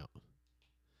coming out.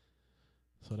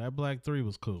 So that black 3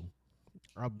 was cool.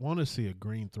 I want to see a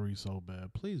green 3 so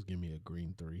bad. Please give me a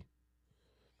green 3.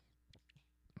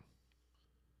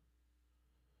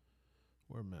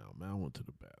 Where Mal? Mal went to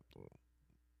the bathroom.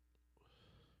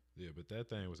 Yeah, but that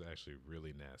thing was actually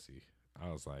really nasty. I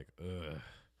was like, ugh.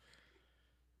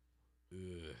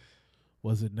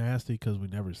 Was it nasty because we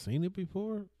never seen it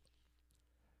before?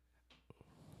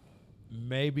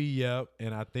 Maybe, yep.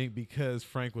 And I think because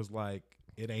Frank was like,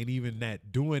 it ain't even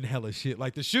that doing hella shit.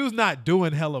 Like the shoe's not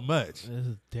doing hella much. This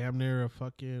is damn near a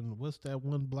fucking, what's that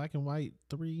one black and white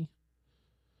 3?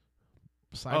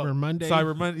 Cyber Monday?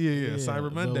 Cyber Monday, yeah. Yeah, Cyber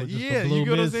so Monday. just a Yeah, blue you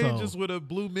get what I'm saying? midsole. Just with a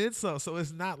blue midsole. So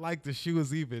it's not like the shoe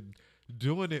is even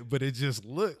doing it, but it just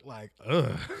looked like,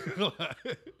 ugh.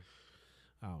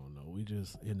 I don't know. We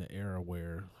just in the era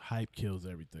where hype kills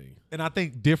everything. And I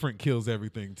think different kills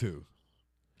everything too.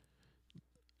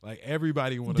 Like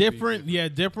everybody want to Different, yeah,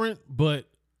 different. But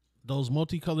those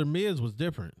multicolored mids was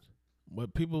different.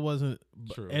 But people wasn't.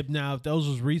 True. Now, if those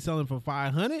was reselling for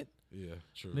 500, Yeah,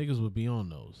 true. niggas would be on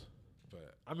those.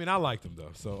 But I mean, I liked them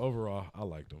though. So overall, I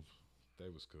liked them. They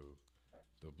was cool.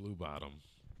 The blue bottom,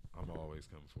 I'm always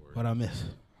coming for it. What I miss?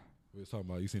 We was talking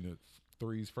about. You seen the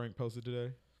threes Frank posted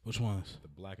today? Which ones? The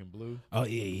black and blue. Oh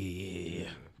yeah.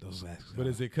 Those last. But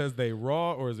is it because they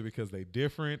raw, or is it because they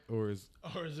different, or is?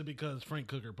 Or is it because Frank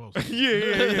Cooker posted?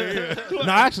 Yeah. No,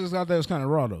 I actually thought that was kind of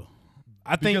raw though.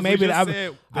 I think Because maybe we just I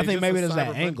said think they maybe just there's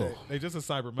a that Cyber angle. Monday. They just a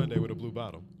Cyber Monday with a blue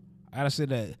bottom. I gotta say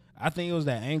that. I think it was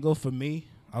that angle for me.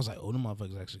 I was like, oh, them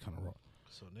motherfuckers actually kind of raw.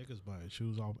 So niggas buying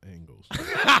shoes off angles.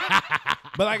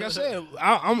 But like I said,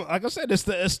 I'm like I said, it's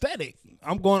the aesthetic.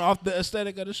 I'm going off the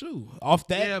aesthetic of the shoe. Off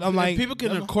that, Yeah, I'm if like, people can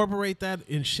never- incorporate that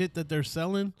in shit that they're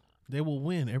selling, they will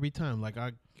win every time. Like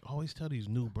I always tell these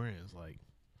new brands, like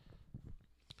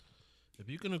if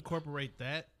you can incorporate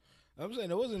that. I'm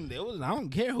saying it wasn't. I don't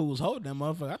care who was holding that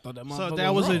motherfucker. I thought that motherfucker. So if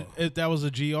that was raw. if that was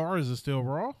a GR, is it still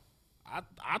raw?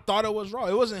 I thought it was raw.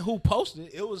 It wasn't who posted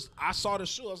it. It was I saw the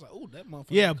shoe. I was like, oh, that motherfucker.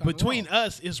 Yeah, kinda between raw.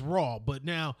 us, it's raw. But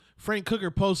now Frank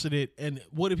Cooker posted it, and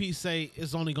what if he say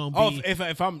it's only gonna Oh, be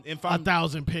if I'm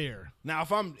 1,000 pair? now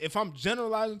if I'm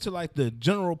generalizing to like the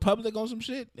general public on some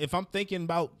shit, if I'm thinking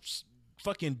about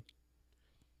fucking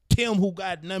Tim who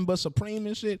got nothing but Supreme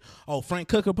and shit, oh Frank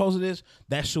Cooker posted this,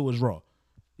 that shoe was raw.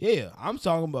 Yeah, I'm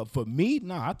talking about for me.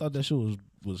 Nah, I thought that shoe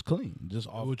was clean, just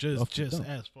off. Which is off the just dunk.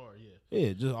 as far, yeah.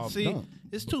 Yeah, just off. See, dunk.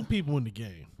 it's two people in the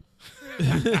game. It's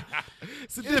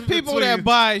a There's difference people between- that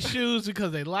buy shoes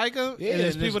because they like them, Yeah, and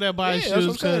there's and people it's- that buy yeah, that's what I'm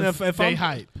shoes saying. because If they I'm-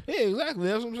 hype. Yeah, exactly.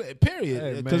 That's what I'm saying. Period.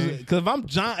 Hey, Because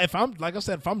man. if I'm like I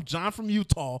said, if I'm John from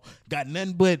Utah, got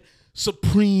nothing but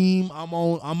Supreme. I'm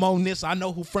on this. I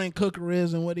know who Frank Cooker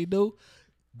is and what he do.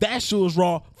 That shoe is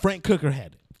raw. Frank Cooker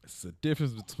had it. It's a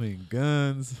difference between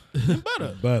guns Butter.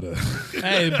 and butter.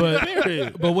 Hey,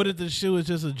 but what if the shoe is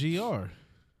just a GR,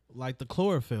 like the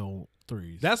chlorophyll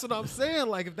threes? That's what I'm saying.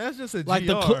 Like if that's just a like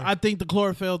GR, I think the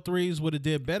chlorophyll threes would have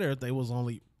did better if they was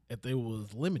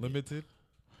limited. limited.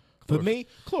 For me,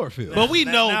 Chlorophyll. But we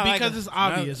know now, because like, it's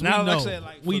obvious. Now, we know. like I said,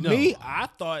 like, we for know. me, I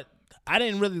thought I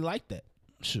didn't really like that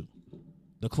shoe,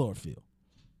 the chlorophyll.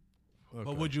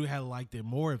 But would you have liked it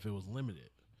more if it was limited?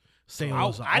 Saying I it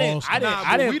was an didn't. all-star. I didn't. Nah, I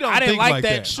but didn't. we don't I didn't think like like that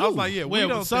that. shoe. I was like, yeah, we Well,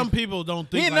 don't some think- people don't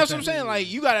think. Yeah, like that's what I'm that. saying. Like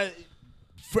you gotta.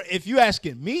 If you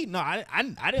asking me, no, I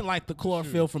didn't like the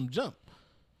chlorophyll from jump.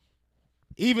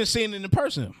 Even seeing it in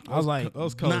person, I was like,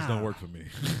 those colors nah. don't work for me.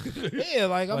 Yeah,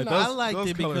 like I'm Like, not. I those- liked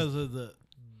it colors- because of the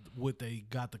what they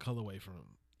got the colorway from.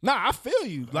 Nah, I feel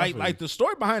you. Like feel like you. the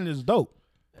story behind it is dope.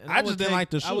 And I would just didn't take- like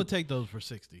the I shoe. would take those for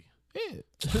 60. Yeah,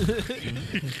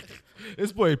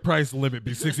 This boy price limit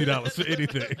be $60 for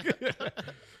anything.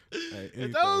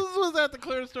 If those was at the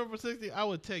clearance store for 60, I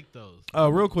would take those.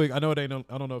 Real quick, I know it ain't.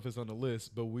 I don't know if it's on the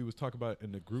list, but we was talking about it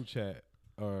in the group chat,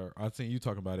 or I seen you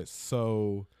talking about it.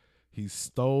 So he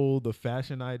stole the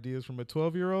fashion ideas from a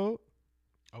 12-year-old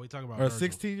Are we talking about or a Virgil?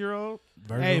 16-year-old.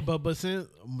 Hey, but since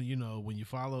you know when you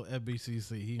follow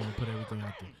FBCC, he gonna put everything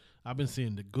out there. I've been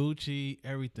seeing the Gucci,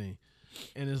 everything,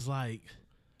 and it's like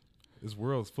This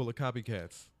world's full of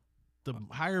copycats. the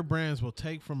higher brands will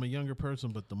take from a younger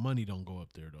person, but the money don't go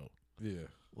up there though. Yeah.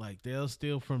 Like they'll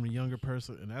steal from the younger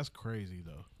person, and that's crazy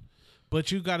though.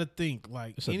 But you got to think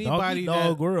like it's a anybody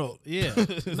dog that world. yeah,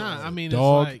 nah. I mean,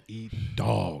 Dog it's like eat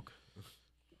dog.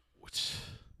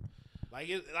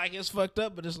 Like it's fucked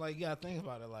up, but it's like you gotta think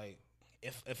about it. Like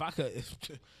if I could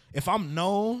if I'm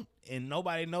known and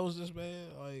nobody knows this man,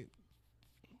 like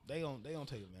they gonna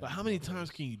take it, man. But how many times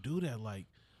can you do that? Like,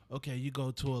 okay, you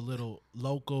go to a little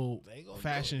local They gonna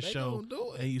fashion do it. They show gonna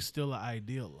do it. and you steal an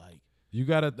ideal. Like, You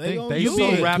gotta think gonna they do so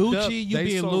you being wrapped Gucci, up. you they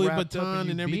being so Louis wrapped up Vuitton in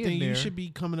and you everything. being You there. should be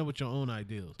coming up with your own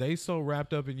ideals. They so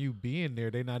wrapped up in you being there,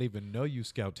 they not even know you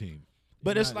scout team.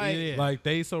 But it's Nah, like, yeah. Like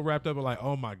they so wrapped up in like,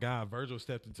 oh my God, Virgil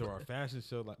stepped into our fashion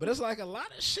show. Like, but it's like a lot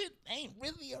of shit ain't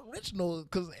really original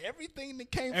because everything that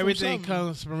came Everything from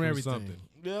comes from everything something.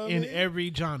 You know what I in mean?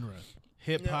 every genre,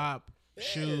 hip hop,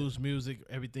 shoes, music.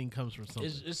 Everything comes from something.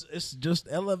 It's just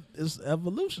it's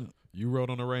evolution. you rode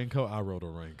on a raincoat, I rode a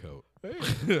raincoat.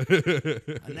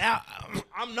 Now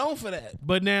I'm known for that.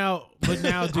 But now, do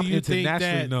you think Internationally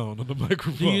that? known on the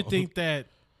microphone. Do you think that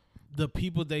the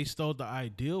people they stole the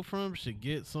ideal from should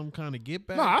get some kind of get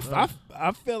back? No,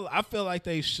 I feel like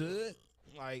they should.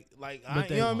 Like But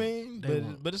they you know what I won't. mean? They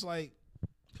won't. But it's like,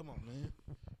 come on, man.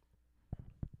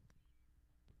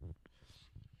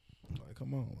 Like,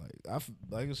 come on.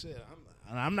 Like I said,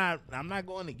 I'm not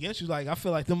going against you. Like I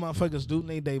feel like them motherfuckers do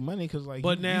need their money because like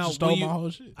But you now just stole when my you- whole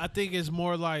shit. I think it's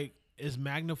more like it's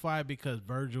magnified because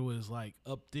Virgil is like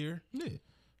up there. Yeah.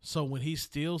 So when he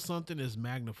steals something, it's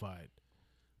magnified.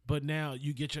 But now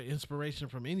you get your inspiration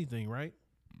from anything, right?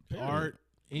 Art,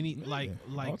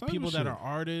 all type people of that shit. are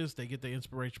artists, they get their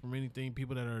inspiration from anything.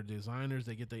 People that are designers,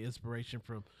 they get their inspiration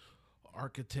from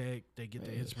architect. They get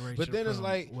their inspiration. But then from it's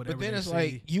like, whatever but then they it's see.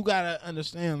 like you gotta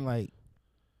understand, like,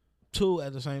 too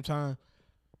at the same time,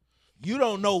 you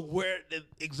don't know where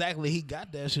exactly he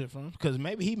got that shit from because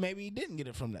maybe he didn't get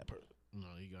it from that person. No,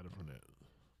 he got it from that.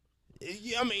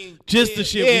 Yeah, I mean, Just yeah, the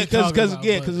shit yeah, we talking about,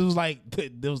 but- because it was like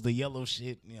there was the yellow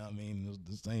shit. You know what I mean? It was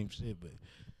the same shit, but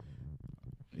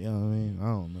you know what I mean? I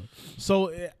don't know.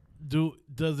 So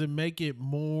does it make it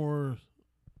more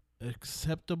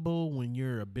acceptable when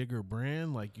you're a bigger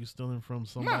brand, like you stealing from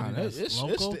somebody that's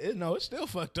local? It's still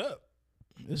fucked up.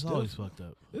 It's still always fucked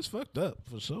up. It's fucked up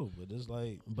for sure, but it's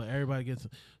like But everybody gets.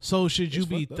 So should you It's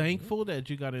be fucked up, thankful that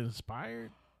you got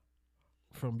inspired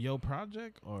from your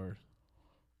project, or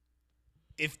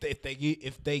if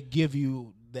they give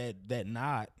you that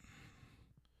nod,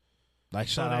 like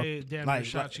so shout out, they damn like near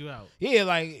shot you out? yeah,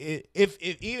 like if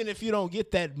even if you don't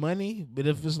get that money, but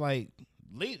if it's like,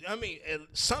 I mean,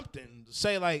 something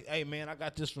say like, hey man, I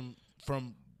got this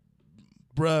from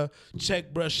bruh,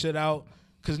 check bruh shit out.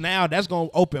 Cause now that's gonna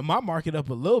open my market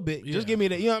up a little bit. Yeah. Just give me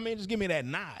that, you know what I mean? Just give me that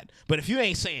nod. But if you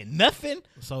ain't saying nothing,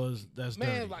 So that's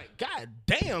man, dirty. like god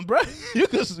damn, bro, you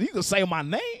can say my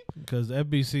name. Because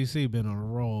FBCC been on a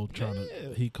roll trying Yeah.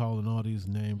 to. He calling all these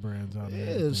name brands out. and Yeah,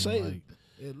 everything, say like,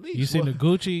 at least you seen well,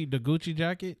 the Gucci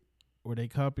jacket where they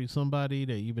copied somebody?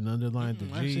 They even underlined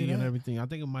the I see G and that. everything. I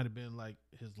think it might have been like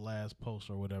his last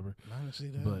post or whatever. I didn't see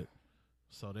that. But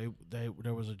so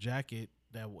there was a jacket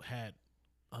that had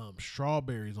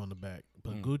strawberries on the back,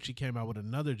 but Gucci came out with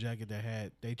another jacket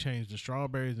that they changed the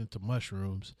strawberries into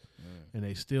mushrooms, and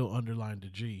they still underlined the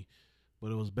G,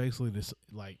 but it was basically this,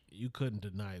 like, you couldn't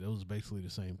deny it. It was basically the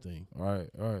same thing. all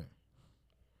right.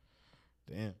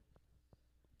 Damn.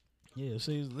 Yeah,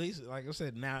 see, at least like I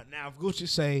said, now if Gucci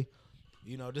say,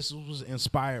 you know, this was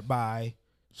inspired by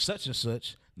such and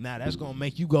such, now that's gonna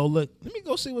make you go look. Let me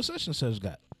go see what such and such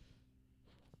got.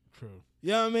 True.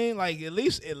 You know what I mean? Like at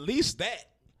least that.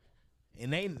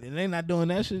 And they not doing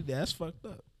that shit. That's fucked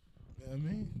up. You know what I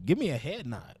mean? Give me a head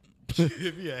nod.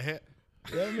 Give me a hat.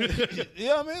 You know what I mean? You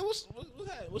know what I mean?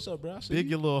 What's up, bro? I see Big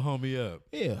you. your little homie up.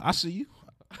 Yeah, I see you.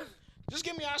 Just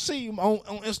give me. I see you on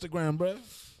Instagram, bro.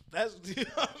 That's you know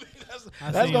what I mean.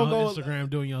 I That's see you on gonna go. Instagram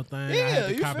doing your thing. I Yeah, had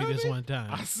to you copy feel this me? one time.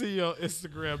 I see you on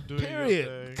Instagram doing your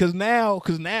Period. thing. Cause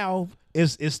now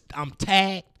it's I'm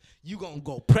tagged. You gonna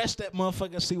go press that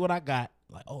motherfucker and see what I got.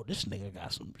 Like, oh, this nigga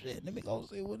got some shit. Let me go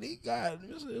see what he got.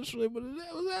 This what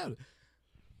was that?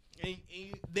 And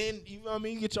then you know what I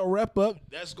mean. You get your rep up.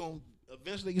 That's gonna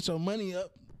eventually get your money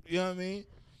up. You know what I mean.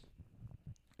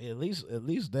 At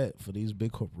least that for these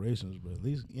big corporations, but at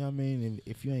least you know what I mean.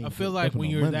 If you ain't, I feel like upping when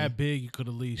no you're money, that big, you could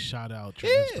at least shout out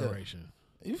your Yeah. inspiration.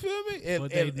 you feel me?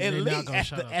 But they not least gonna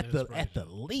shout out at the the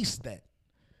least that.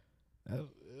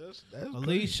 That's At crazy.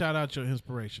 least shout out your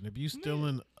inspiration. If you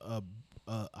stealing a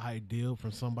ideal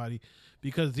from somebody,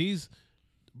 because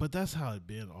but that's how it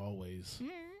been always.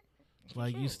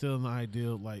 Like you stealing the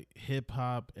ideal, like hip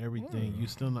hop, everything. You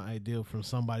stealing the ideal from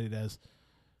somebody that's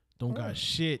don't got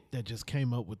shit, that just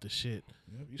came up with the shit.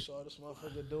 Yep, you saw this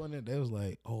motherfucker doing it. They was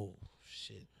like, "Oh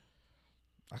shit,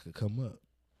 I could come up."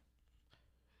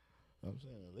 I'm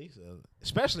saying at least,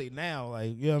 especially now,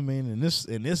 like you know what I mean. In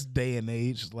this day and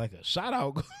age, like a shout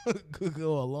out could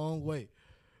go a long way.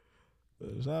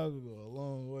 A shout out could go a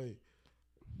long way.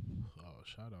 Oh,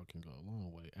 shout out can go a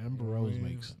long way. Amber Rose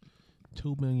makes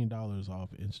 $2 million off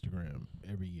Instagram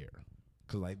every year.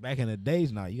 Cause like back in the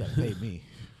days, now you gotta pay me.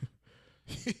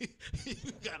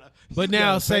 But you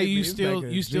now, gotta say pay you me. It's steal back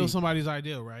in you steal G. somebody's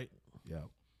ideal, right? Yeah.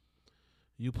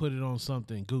 You put it on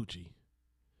something Gucci.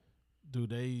 Do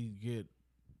they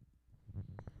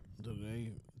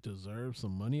deserve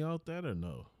some money out that or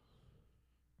no?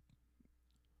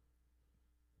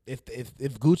 If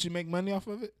Gucci make money off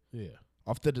of it, Yeah.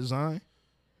 off the design,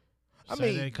 I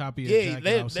Say mean, they copy a yeah,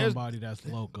 jacket off there's- somebody that's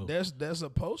local. There's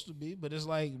supposed to be, but it's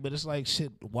like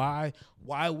shit. Why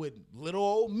would little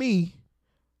old me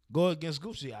go against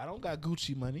Gucci? I don't got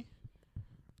Gucci money.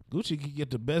 Gucci can get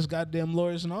the best goddamn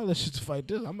lawyers and all that shit to fight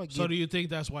this. I'm gonna get. So do you think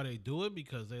that's why they do it?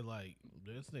 Because they like,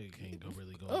 this nigga can't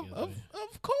really go against me.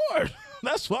 of course,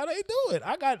 that's why they do it.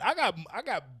 I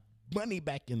got money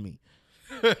back in me.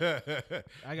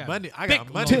 I got Money. I big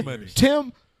got money.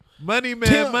 lawyers. Money man.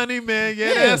 Tim- Money man. Yeah,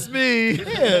 Yeah. that's me.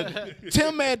 Yeah,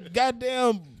 Tim had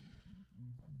goddamn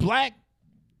black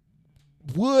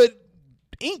wood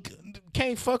ink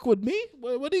can't fuck with me.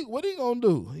 What he gonna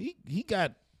do? He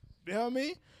got, you know what I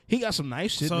mean? He got some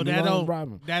nice shit. So in that the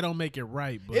problem. don't make it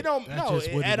right. But It don't that's no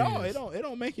just what at it all. is. It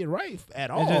don't make it right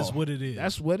at all. It's just what it is.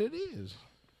 That's what it is.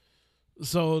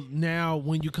 So now,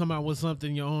 when you come out with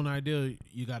something, your own idea,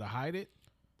 you gotta hide it.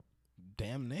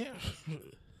 Damn near.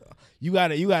 You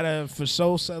gotta for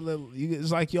sure sell it.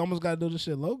 It's like you almost gotta do this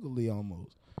shit locally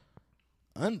almost.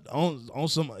 On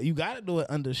some, you gotta do it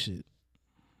under shit.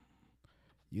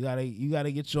 You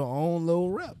gotta get your own little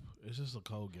rep. It's just a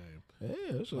cold game.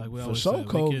 Yeah, it's Like we for always sure say,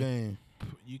 cold game.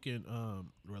 You can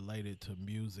relate it to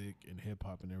music and hip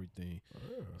hop and everything.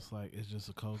 It's like it's just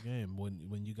a cold game.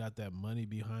 When you got that money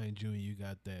behind you and you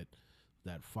got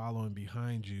that following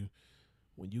behind you,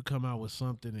 when you come out with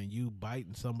something and you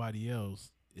biting somebody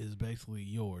else, it's basically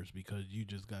yours because you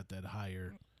just got that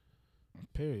higher.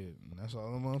 Period. And that's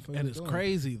all the motherfuckers. And it's doing.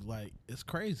 crazy. Like it's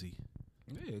crazy.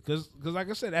 Yeah, cause like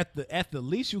I said, at the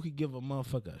least you could give a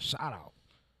motherfucker a shout out.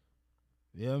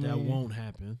 You know what I That mean? won't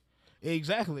happen.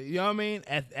 Exactly. You know what I mean?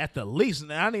 At the least,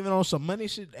 and I don't even on some money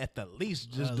shit. At the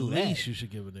least, just At do least that. you should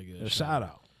give a nigga A shout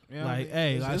out. You know what I Like, mean?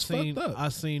 hey, It's fucked up. I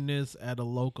seen this at a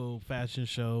local fashion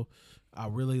show. I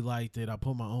really liked it. I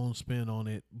put my own spin on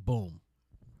it. Boom,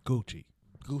 Gucci.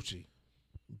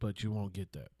 But you won't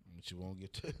get that. But you won't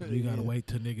get to. You gotta wait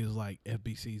till niggas like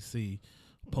FBCC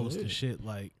post the shit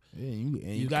like. Yeah, you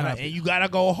You gotta copy.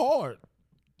 go hard.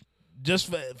 Just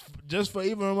for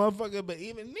even a motherfucker, but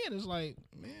even then, it's like,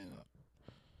 man,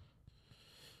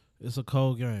 It's a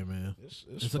cold game, man. it's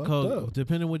a fucked cold. up.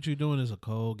 Depending what you're doing, it's a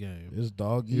cold game. It's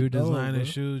dog eat You're dog, designing bro.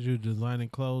 shoes. You're designing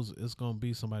clothes. It's gonna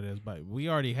be somebody that's biting. We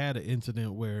already had an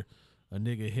incident where a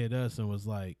nigga hit us and was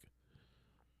like,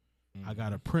 "I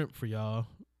got a print for y'all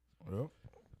Well,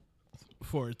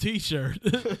 for a T-shirt."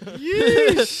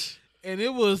 Yeesh. And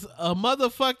it was a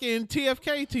motherfucking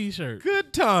TFK T-shirt.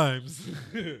 Good times.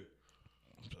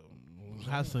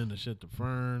 I sent the shit to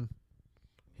Fern.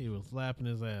 He was laughing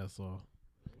his ass off.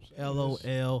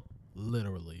 LOL,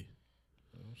 literally.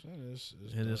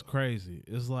 And it's crazy.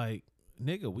 It's like,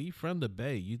 nigga, we from the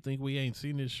Bay. You think we ain't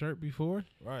seen this shirt before?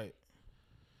 right.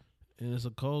 And it's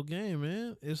a cold game,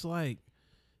 man. It's like,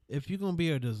 if you're going to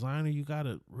be a designer, you got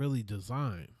to really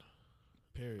design.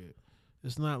 Period.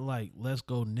 It's not like, let's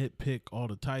go nitpick all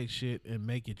the tight shit and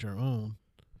make it your own.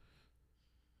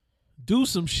 Do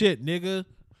some shit, nigga.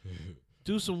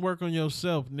 Do some work on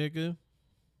yourself, nigga.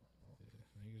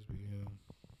 Niggas be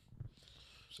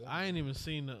I ain't even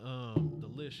seen the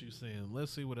list you saying.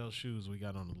 Let's see what else shoes we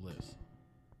got on the list.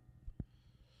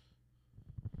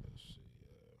 Let's see.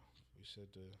 We said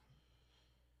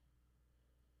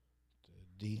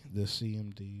the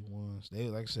CMD ones. They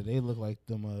like I said, they look like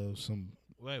them some.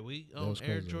 Wait, we Those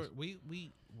Air crazy. Jordan.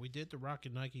 We did the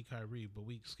Rocket Nike Kyrie, but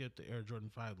we skipped the Air Jordan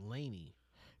 5 Laney.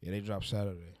 Yeah, they dropped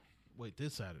Saturday. Wait,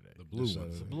 this Saturday. The blue This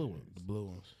ones. Saturday. The blue ones. The blue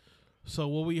ones. So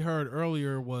what we heard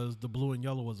earlier was the blue and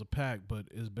yellow was a pack, but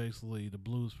it's basically the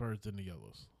blues first and the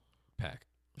yellows. Pack.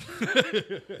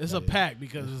 It's a pack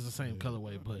because it's the same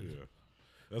colorway, but Yeah.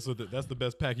 That's the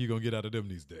best pack you're gonna get out of them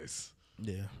these days.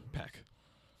 Yeah. Pack.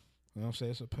 You know what I'm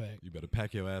saying? It's a pack. You better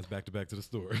pack your ass back to the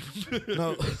store.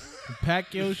 No.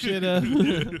 pack your shit up.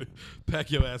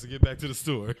 Pack your ass and get back to the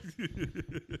store.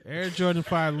 Air Jordan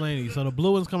 5 Laney. So the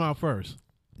blue ones come out first.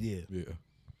 Yeah. Yeah.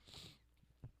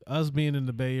 Us being in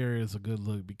the Bay Area is a good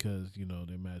look because, you know,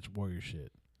 they match Warrior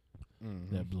shit.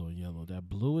 Mm-hmm. That blue and yellow. That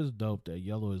blue is dope. That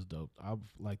yellow is dope. I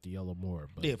like the yellow more.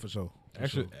 But Yeah, for sure.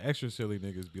 Extra silly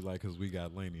niggas be like, cause we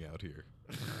got Laney out here.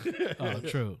 Oh,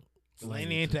 true.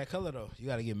 Laney ain't that color though. You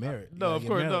gotta get married. You No, gotta of get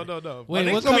course, married. no. Wait,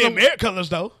 They what gonna be color? in married colors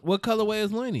though. What colorway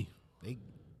is Laney?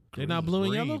 They not blue and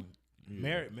Green. yellow. Yeah.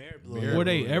 married blue. Married Were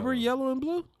they blue, ever yellow. yellow and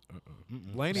blue?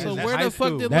 Laney So is where high the fuck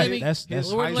school. did That- Laney? that's where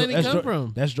high did Laney that's come Jordan-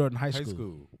 from? That's Jordan High high School.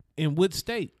 school, In what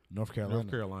state? North Carolina. North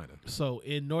Carolina. So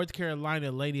in North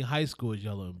Carolina, Laney High School is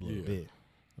yellow and blue. Yeah.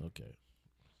 Yeah. Okay.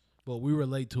 Well, we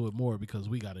relate to it more because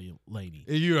we got a Laney.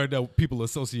 And you know people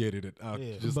associated it out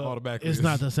Yeah. just But automatically. it's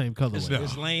not the same colorway. not.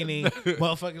 It's Laney.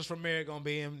 Motherfuckers from Merritt gonna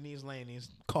be in these Laneys.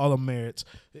 Call them Merritts.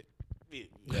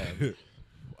 Yeah.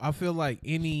 I feel like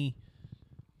any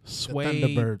suede,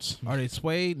 Thunderbirds. are they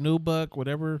suede, nubuck,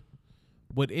 whatever?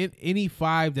 But any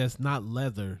 5 that's not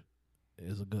leather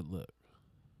is a good look.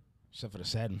 Except for the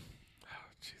satin.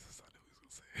 Jesus, I knew he was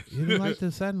gonna say it. You didn't like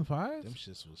the satin 5s? Them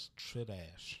shits was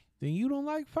trash. Then you don't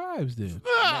like 5s then.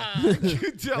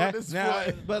 You telling this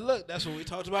boy. But look, that's what we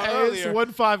talked about Hey, earlier. it's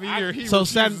 1 5 a year. He So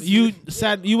refuses-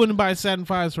 you wouldn't buy satin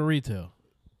 5s for retail.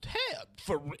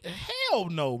 Hell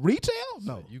no. Retail?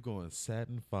 No. You going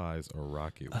satin 5s or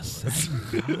rocket A ones? satin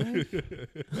 5?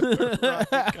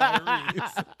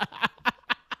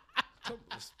 Come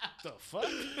The fuck?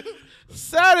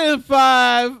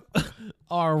 75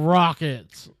 are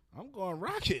Rockets. I'm going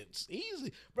Rockets.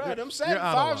 Easy. Bro, them you're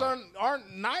out of 75s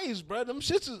aren't nice, bro. Them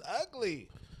shits is ugly.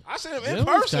 I seen them in It was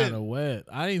kind person. of wet.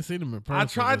 I ain't seen them in person. I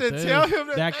tried but to tell him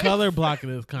that that they- color blocking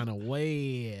is kind of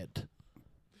wet.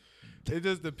 It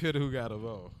just depends who got them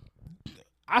on.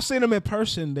 I seen them in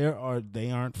person.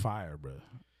 They aren't fire, bro.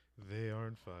 They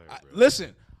aren't fire, bro.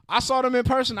 Listen, I saw them in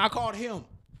person. I called him.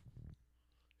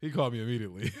 He called me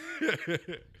immediately.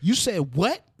 You said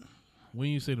what? When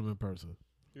you see them in person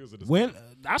He was in the When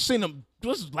I seen them this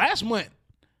was last month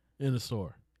in the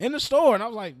store. in the store, and I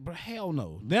was like, bro, hell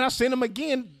no. Then I seen them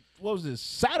again. What was this?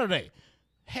 Saturday.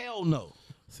 Hell no.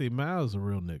 See, Miles a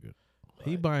real nigga.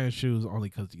 He buying shoes only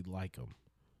because he like them,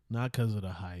 not because of the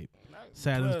hype.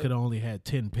 Satins Bruh. could have only had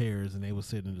 10 pairs and they was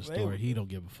sitting in the They store. were- He don't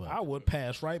give a fuck. I would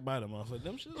pass right by them. I was like,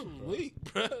 them shits was weak,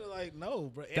 bro. Like,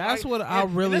 no, bro. And That's like, what I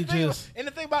really and the thing- just- And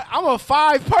the thing about I'm a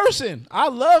 5 person. I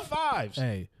love 5s.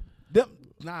 Hey, Them,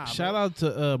 nah, shout bro. out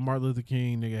to Martin Luther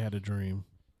King. Nigga had a dream.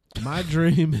 My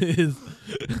dream is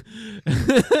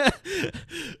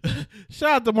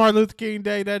shout out to Martin Luther King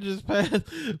Day that just passed.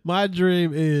 My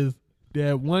dream is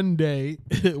that one day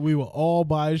we will all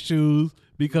buy shoes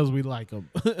because we like them.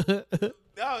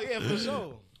 Oh yeah, for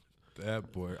sure.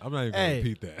 That boy. I'm not even Hey.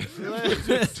 going to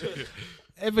repeat that.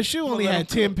 If a shoe only had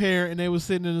 10 pair and they was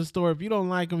sitting in the store, if you don't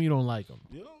like them, you don't like them.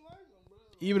 You don't like them, bro.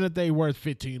 Even if they worth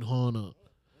 $1,500.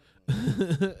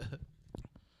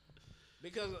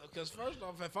 Because first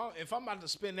off, if I'm about to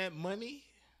spend that money,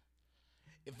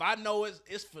 if I know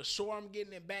it's for sure I'm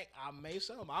getting it back, I may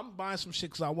sell them. I'm buying some shit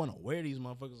because I want to wear these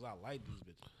motherfuckers. I like these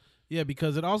bitches. Yeah,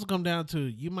 because it also comes down to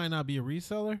you might not be a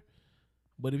reseller,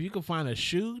 but if you can find a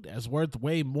shoe that's worth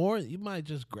way more, you might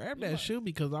just grab that shoe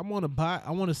because I want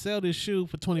to sell this shoe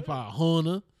for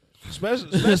 $2,500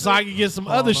 Especially so I can get some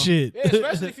other shit. yeah,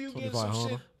 especially if you get some 25 shit.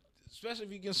 Honda. Especially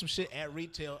if you get some shit at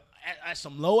retail at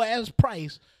some low ass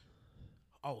price.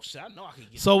 Oh shit, I know I can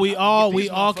get. So I we can all get we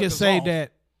these all can motherfuckers say off.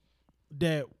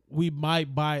 that we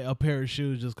might buy a pair of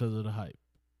shoes just because of the hype.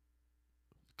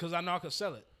 Cause I know I can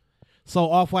sell it. So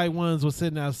off-white ones was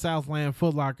sitting at Southland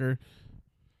Foot Locker.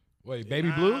 Wait, baby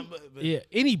blue? But Yeah,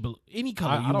 any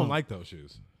color. I you don't want. like those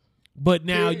shoes. But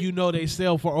now you know they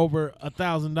sell for over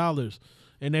 $1,000,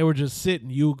 and they were just sitting.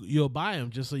 You'll buy them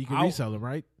just so you can I'll- resell them,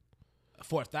 right?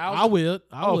 for $1,000. I will.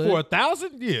 I would. For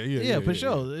 1,000? Yeah, for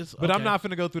sure. It's, But I'm okay. not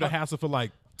finna go through the hassle for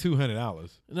like $200.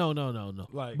 No.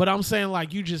 Like- But I'm saying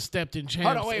like you just stepped in champs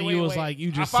Hold on, wait, and wait, you was wait. like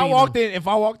you just. If I seen walked them. in, if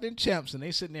I walked in Champs and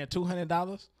they sitting there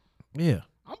 $200, Yeah.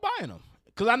 I'm buying them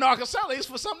because I know I can sell these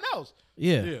for something else.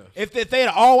 Yeah. Yeah. If they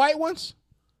the all white ones,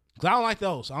 because I don't like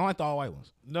those. I don't like the all white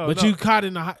ones. No, But no. you caught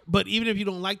in the. But even if you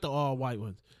don't like the all white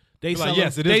ones, they Like, sell.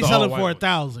 yes, them, it is they the sell all them for white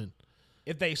ones. $1,000.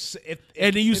 If they if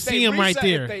And then you if they see 'em right resell-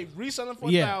 there. If they resell them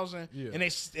for Yeah. 1,000 Yeah.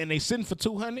 and they sitting for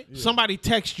 200, Somebody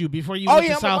text you before you Oh, went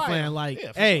yeah, to I'ma buy 'em. Southland like,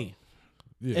 Yeah, for hey,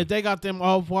 Yeah. if they got them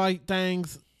off white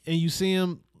things and you see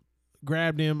them,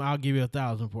 grab them. I'll give you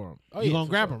 $1,000 for them. Oh, you yeah, gonna for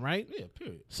grab sure. them, right? yeah,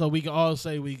 period. So we can all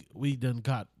say we done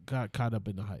got caught up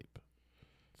in the hype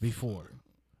before.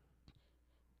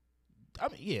 I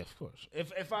mean, yeah, of course.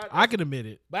 If I can admit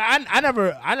it. but I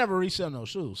never resell no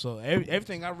shoes. So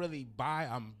everything I really buy,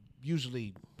 I'm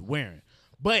usually wearing.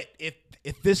 But if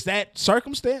this that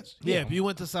circumstance, Yeah, if you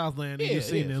went to Southland and you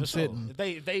seen them for sure. sitting, If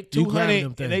they you grab 200,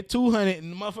 them and they 200,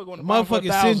 and the motherfucker want to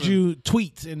motherfuckers send you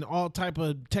tweets and all type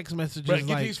of text messages Bro, get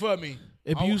like, these for me.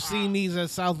 if Oh, you seen these at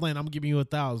Southland, I'm giving you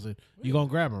 $1,000. You gonna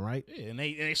grab them, right? Yeah, and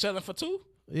they selling for 2.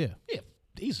 Yeah, Yeah,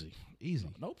 easy.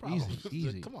 no problem.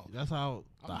 easy. Come on. That's how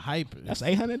the hype is. That's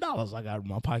 $800 I got in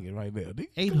my pocket right there. nigga.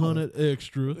 800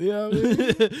 extra. Yeah, I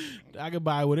mean, I can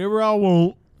buy whatever I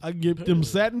want. I can get them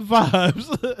satin fives,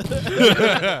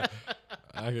 I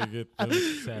can get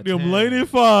them. them lady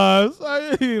fives.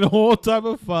 I need all type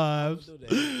of fives.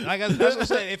 like that's what I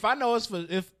said. If I know it's for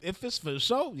if it's for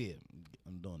show, yeah,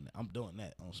 I'm doing that. I'm doing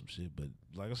that on some shit. But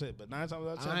like I said, but 9 times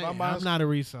out of 10, if I'm buying I'm not a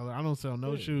reseller. I don't sell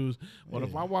no shoes. But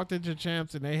if I walked into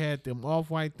Champs and they had them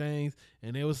off-white things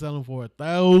and they were selling for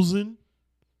 $1,000,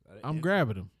 I'm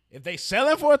grabbing them. if they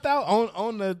selling for 1,000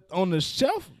 on the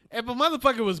shelf, If a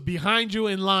motherfucker was behind you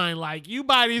in line, like you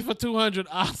buy these for $200,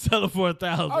 I'll sell it for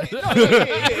 $1,000.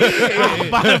 I'll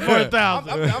buy it for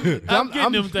 $1,000. I'm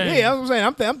getting them things. Yeah, I'm saying.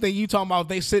 I'm thinking you talking about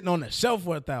they sitting on the shelf for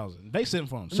 1,000. They sitting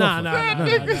for them. Nah.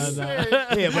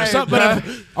 Yeah,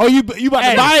 but you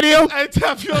about to buy them? Hey,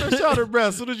 tap you on the shoulder, bro.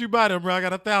 As soon as you buy them, bro, I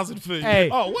got $1,000 for you. Hey,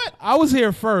 Oh, what? I was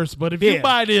here first, but if you Yeah.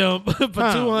 buy them for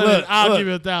 $200, look, I'll look. give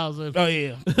you $1,000. Oh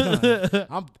yeah.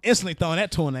 I'm instantly throwing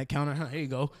that 2 on that counter. Here you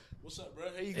go. What's up, bro?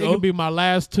 Here you It go. could be my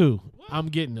last 2. I'm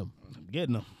getting them. I'm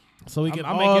getting them. So we can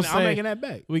I'm all making, say I'm making that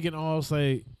back. we can all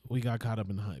say we got caught up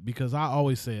in the hype because I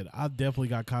always said I definitely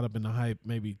got caught up in the hype.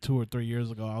 Maybe 2 or 3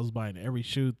 years ago, I was buying every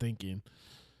shoe thinking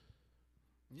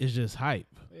it's just hype.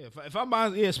 Yeah, if I'm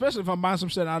buying, yeah, especially if I'm buying some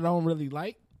shit I don't really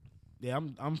like, yeah,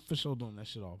 I'm for sure doing that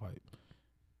shit off hype.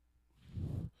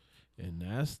 And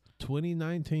that's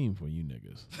 2019 for you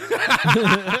niggas.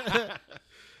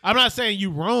 I'm not saying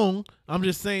you wrong. I'm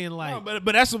just saying like, No,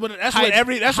 but that's what hype- hype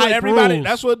everybody rules.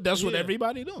 that's what Yeah.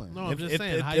 everybody doing. No, I'm just if,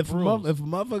 saying, if, hype if, a rules. if a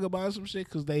motherfucker buys some shit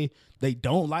because they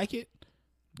don't like it,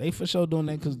 they for sure doing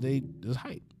that because they just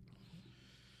hype.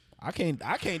 I can't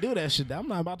do that shit. I'm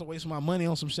not about to waste my money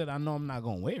on some shit I know I'm not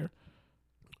gonna wear.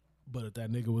 but if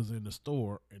that nigga was in the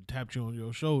store and tapped you on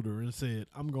your shoulder and said,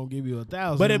 "I'm gonna give you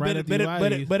 $1,000,"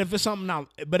 But if it's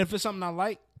something I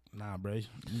like, nah, bro. You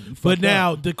But fucked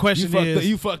now up. the question is,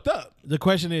 you fucked up. the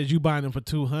question is, you buying them for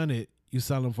 $200, you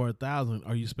sell them for $1,000.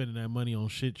 Are you spending that money on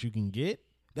shit you can get?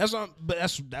 But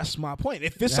that's my point.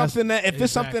 If it's That's- something that it's exactly.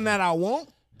 something that I want,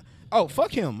 oh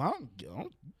fuck him. I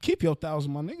don't keep your $1,000,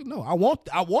 my nigga. No, I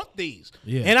want these.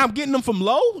 Yeah. And I'm getting them from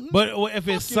low. But if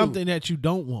it's Fuck you. something that you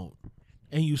don't want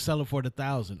and you sell it for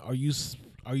 $1,000,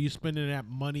 are you spending that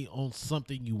money on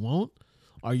something you want?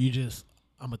 Or are you just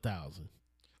I'm $1,000?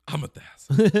 I'm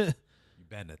 1,000. You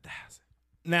bet 1,000.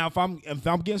 Now if I'm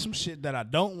getting some shit that I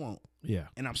don't want Yeah,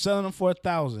 and I'm selling them for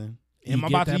 $1,000, You am I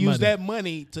get about to that use money. that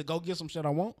money to go get some shit I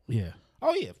want? yeah.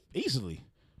 Oh yeah, easily.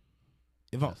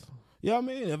 If I'm, you know what I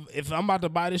mean? If I'm about to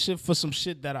buy this shit for some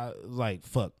shit that I like,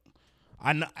 fuck.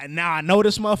 I know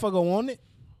this motherfucker want it.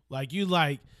 Like you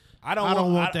like, I I don't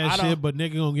don't want that I don't- shit, but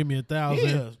nigga gonna give me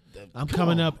 $1,000. Yeah, I'm come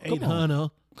coming on, up come on,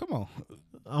 800. Come on.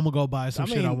 I'm gonna go buy some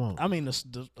shit I want. I mean,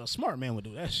 the smart man would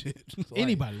do that shit. Like,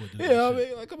 Anybody would do yeah, that I shit.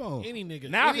 mean, like, come on. Any nigga,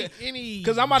 Now, any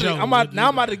because I'm Joe would about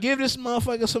do to give this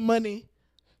motherfucker some money.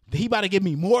 He about to give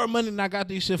me more money than I got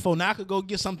these shit for. Now I could go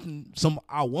get some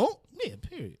I want. Yeah,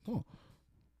 period. Come on.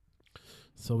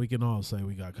 So we can all say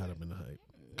we got caught up in the hype.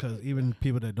 Because even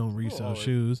people that don't resell Oh,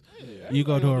 shoes, you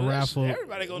go to a gonna do that raffle. shit.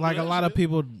 Everybody gonna Like do a that lot of shit.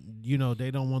 people, you know, they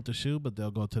don't want the shoe, but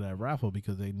they'll go to that raffle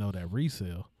because they know that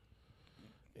resale.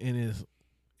 And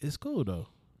it's cool though.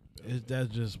 That's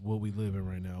just what we live in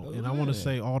right now. And I want to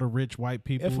say all the rich white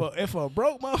people, If a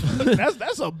broke motherfucker,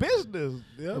 that's a business.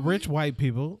 You know what I mean? rich white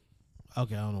people.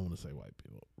 Okay, I don't want to say white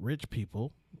people. Rich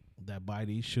people that buy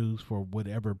these shoes for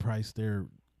whatever price they're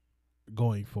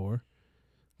going for,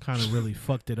 kind of really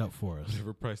fucked it up for us.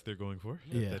 Whatever price they're going for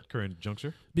Yeah. at that current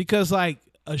juncture. Because like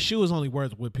a shoe is only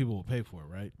worth what people will pay for,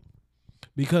 right?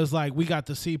 Because like we got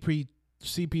the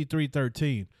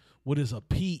CP313, what is a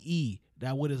PE,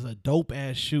 that what is a dope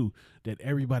ass shoe that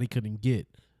everybody couldn't get.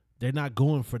 They're not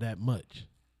going for that much.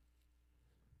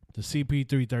 The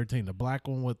CP313, the black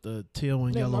one with the teal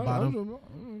and yellow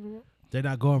bottom, they're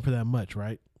not going for that much,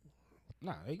 right?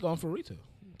 Nah, they going for retail.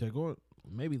 They're going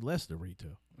maybe less than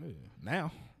retail. Yeah.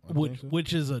 Now, I Which think so.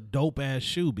 which is a dope ass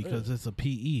shoe because it's a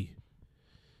PE.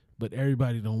 But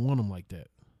everybody don't want them like that.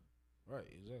 Right,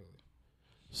 exactly.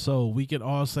 So we can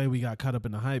all say we got caught up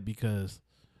in the hype because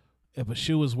if a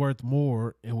shoe is worth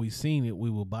more and we seen it, we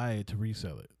will buy it to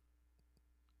resell it.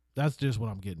 That's just what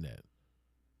I'm getting at.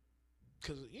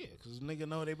 Cause nigga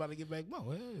know they about to get back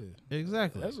more. Yeah.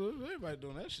 Exactly. That's what everybody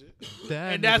doing that shit.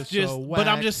 And that's just but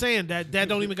I'm just saying that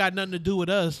don't even got nothing to do with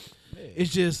us.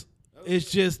 Yeah.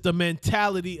 It's just the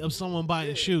mentality of someone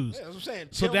buying shoes. Yeah, that's what I'm saying.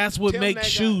 So Tell- that's what tell makes that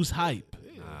shoes guy- hype.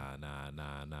 Nah.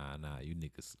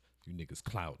 You niggas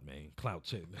clout, man. Clout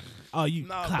check. Oh, you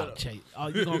Nah, clout but- chase. Oh,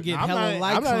 you gonna get I'm hella not-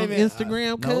 likes I'm not on even-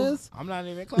 Instagram, no, cuz? I'm not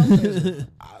even close.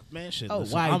 Man, shit. Oh,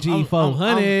 listen, YG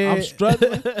 400. I'm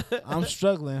struggling. I'm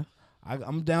struggling.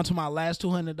 I'm down to my last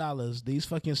 $200. These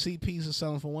fucking CPs are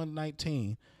selling for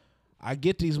 $119. I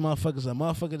get these motherfuckers. A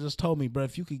motherfucker just told me, bro,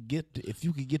 if you could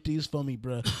get these for me,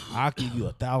 bro, I'll give you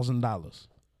 $1,000.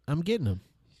 I'm getting them.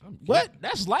 What?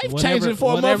 That's life Whatever- changing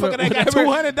for a whatever- motherfucker that got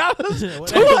whatever- $200.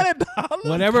 $200.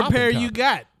 Whatever Copping, pair you copping.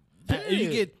 got. If you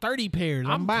Period. get 30 pairs,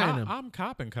 I'm buying them. I'm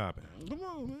copping. Come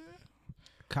on, man.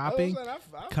 Copying, I was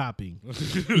like,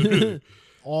 copying.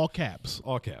 All caps.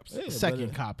 All caps.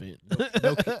 Second copying.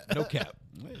 No cap.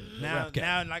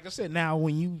 Now, like I said, now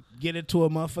when you get into a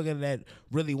motherfucker that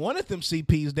really wanted them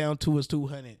CPs down to his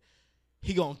 200,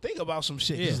 he gonna think about some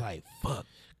shit. He's Yeah. like, fuck.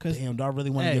 'Cause, Damn, do I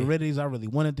really want to hey, get rid of these? I really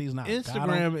wanted these. Now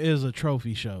Instagram is a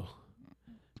trophy show.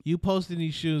 You posting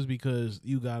these shoes because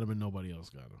you got them and nobody else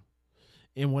got them.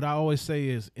 And what I always say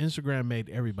is Instagram made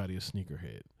everybody a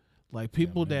sneakerhead. Like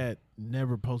people that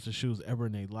never posted shoes ever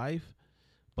in their life,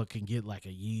 but can get like a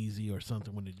Yeezy or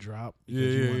something when it drop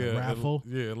because you want to raffle.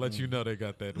 It lets you know they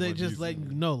got that. They one just easy. let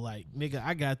you know, like, nigga,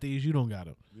 I got these, you don't got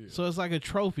them. So it's like a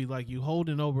trophy, like you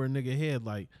holding over a nigga head,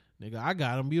 like, Nigga, I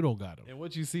got them. You don't got them. And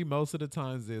what you see most of the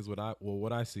times is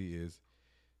what I see is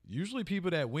usually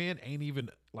people that win ain't even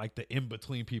like the in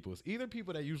between people. It's either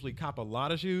people that usually cop a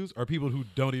lot of shoes or people who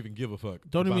don't even give a fuck.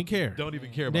 Don't even care. Don't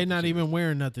even care. They're about not the even shoes.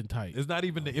 wearing nothing tight. It's not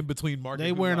even the in between market. They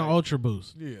who's wearing an like- Ultra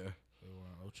Boost. Yeah,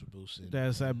 Ultra Boost. And,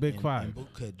 That's that Big and, Five. And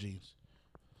bootcut jeans.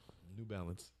 New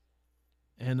Balance.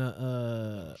 And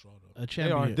a They are.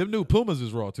 champion. Them new Pumas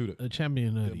is raw too. A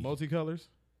champion The hoodie. multicolors.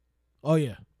 Oh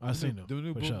yeah, I seen them. The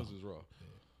new for Pumas sure. is raw.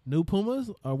 New Pumas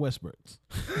or Westbrooks?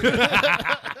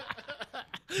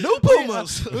 New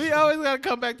Pumas. We always gotta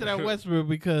come back to that Westbrook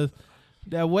because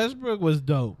that Westbrook was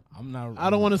dope. I'm not. I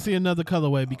don't want to see another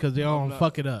colorway because they all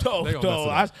fuck it up. Dope, They gonna dope.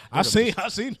 mess it up. I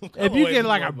seen. them If you colorways get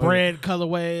like a before, bread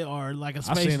colorway or like a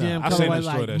Space seen a- Jam I seen colorway,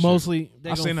 destroy like that shit. mostly they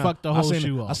I gonna seen a- fuck the I whole seen a-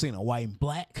 shoe I off. seen a white and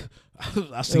black.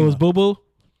 I It seen was a boo boo.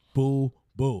 boo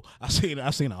boo. I seen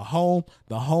a home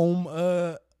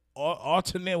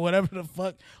alternate whatever the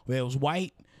fuck where it was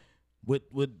white with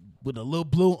a little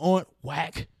blue on it.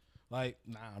 Whack. Like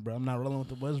nah, bro. I'm not rolling with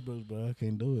the Westbrooks, bro. I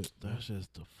can't do it. That's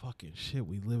just the fucking shit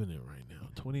we living in right now.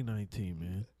 2019,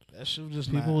 man. That shoe just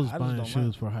People not, was I just buying don't shoes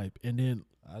like- for hype, and then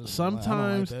I just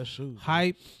sometimes don't like that shoe.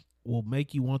 hype will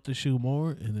make you want the shoe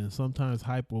more, and then sometimes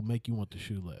hype will make you want the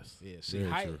shoe less. Yeah, see,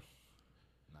 Very hype. true.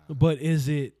 But is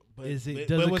it? But- Is it? but-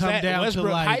 Does but it was come that down to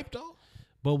Westbrook like? hype though?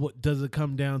 But what does it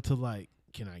come down to? Like,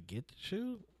 can I get the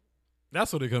shoe?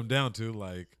 That's what it come down to.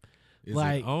 Like, is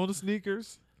Like- it on the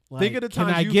sneakers? Like, Think of the can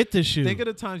times I you- get the shoe? Think of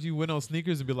the times you went on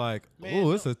sneakers and be like, Man,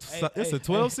 "Oh, it's no. a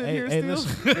 12 cent here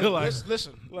still."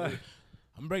 Listen.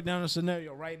 I'm breaking down the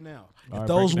scenario right now. All If right,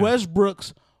 those break it down.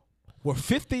 Westbrooks were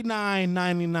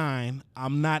 $59.99,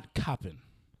 I'm not copping.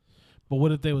 But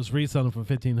what if they was reselling for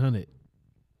 $1,500?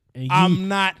 And you, I'm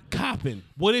not copping.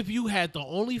 what if you had the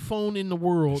only phone in the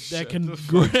world that can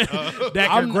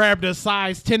grab the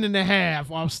size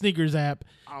 10.5 off sneakers app,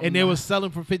 and they was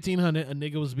selling for $1,500? A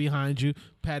nigga was behind you,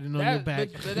 patting on your back,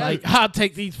 like, "I'll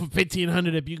take these for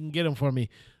 $1,500 if you can get them for me."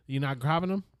 You not grabbing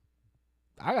them?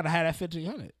 I gotta have that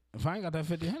 $1,500. If I ain't got that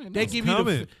 $1,500, They no.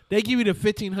 give you the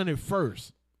 $1,500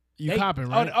 first. You They- copping,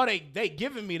 right? Oh, they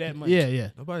giving me that money. Yeah.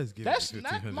 Nobody's giving That's you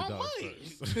not my $1,500 money.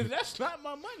 first. That's not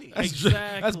my money.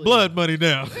 Exactly. That's blood money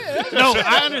now. No,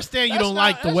 I understand you That's don't not-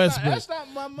 like the that's Westbrook. That's not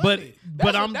my But money.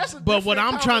 what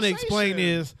I'm trying to explain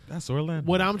is That's Orlando.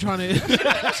 what I'm trying to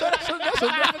that's a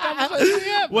different conversation.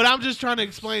 Yeah, what I'm just trying to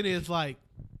explain is like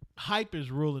hype is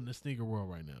ruling the sneaker world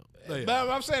right now. But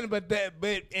I'm saying, but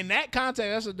in that context,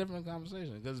 that's a different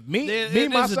conversation. Because me It is a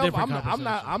myself, different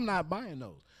I'm not buying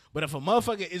those. But if a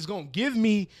motherfucker is gonna give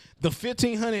me the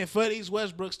 $1,500 for these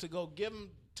Westbrooks to go get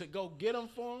them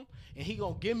for him, and he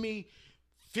gonna give me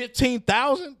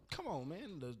 $15,000, come on,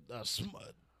 man.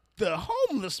 The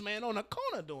homeless man on the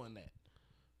corner doing that.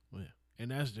 Yeah.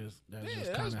 And that's just Yeah, kind of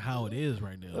that's- how it is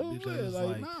right now Oh, because yeah, it's like,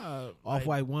 like nah, off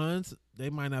white ones, they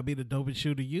might not be the dopest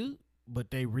shoe to you,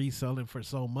 but they reselling for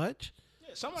so much. yeah,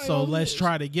 somebody So gonna let's do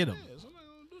try that. to get them Yeah, somebody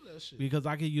gonna do that shit. because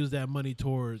I could use that money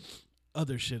towards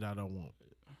other shit I don't want.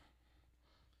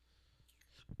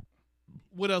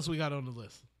 What else we got on the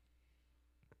list?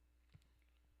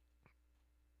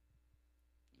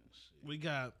 We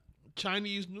got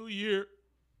Chinese New Year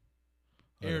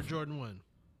Air Jordan 1.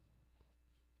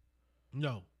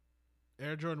 No.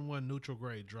 Air Jordan 1 neutral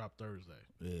grade dropped Thursday.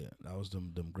 Yeah, that was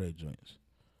them great joints.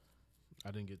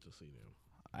 I didn't get to see them.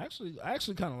 I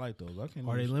actually kind of like those. I can't.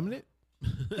 Are they even- limited?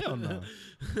 Hell no.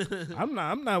 I'm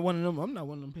not one of them. I'm not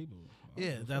one of them people. I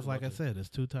Yeah, don't that's fuck like I about said. It's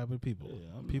two type of people.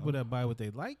 Yeah, I'm People that buy what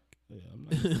they like. that.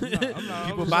 Yeah, I'm not.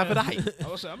 People buy for the hype. I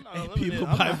was saying, I'm not And unlimited. people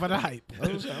I'm buy not- for the hype. I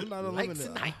was saying, I'm not a Likes limited.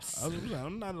 and hypes. I was saying,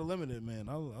 I'm not a limited man.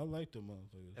 I like them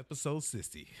motherfuckers. Episode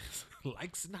 60.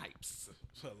 Likes and hypes.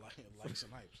 Likes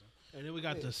and hypes. And then we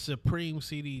got the Supreme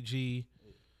CDG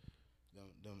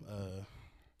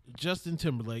Justin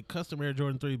Timberlake custom Air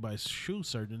Jordan 3 by Shoe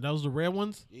Surgeon. That was the red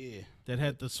ones Yeah. that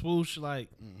had the swoosh. Like,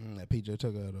 That PJ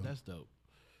took out of. that's dope.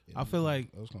 I feel like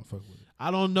I was gonna fuck with it.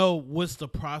 I don't know what's the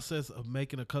process of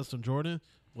making a custom Jordan,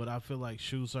 but I feel like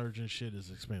Shoe Surgeon shit is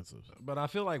expensive. But I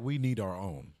feel like we need our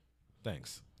own.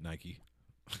 Thanks, Nike.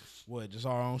 What? Just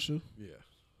our own shoe? Yeah.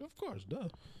 Of course, duh.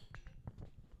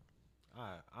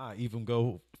 I even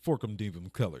go fork 'em deep 'em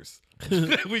colors.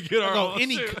 We get our I go own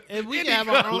any. shoe. If we Any have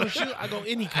our color. own shoe, I go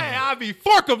any color. Hey, I be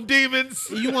fork 'em demons.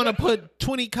 You want to put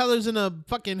 20 colors in a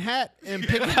fucking hat and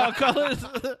pick out colors?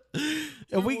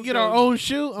 If we get our own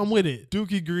shoe, I'm with it.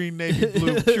 Dookie green, navy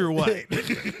blue, pure white.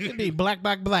 It'd be black.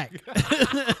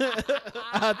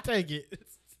 I'll take it.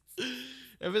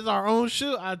 If it's our own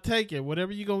shoe, I'll take it.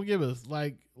 Whatever you gonna give us,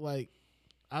 like,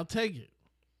 I'll take it.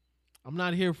 I'm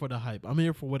not here for the hype. I'm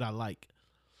here for what I like.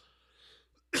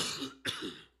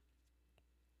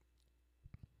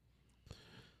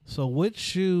 So, which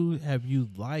shoe have you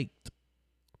liked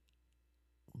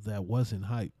that wasn't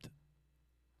hyped?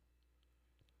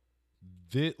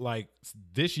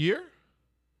 This year?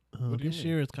 What do you This mean?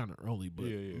 year is kind of early, but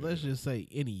Yeah, let's just say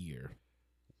any year.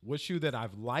 What shoe that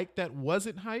I've liked that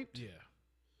wasn't hyped? Yeah.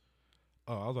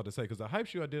 Oh, I was about to say because the hype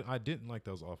shoe I didn't like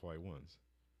those off-white ones.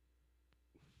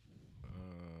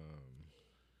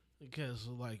 Because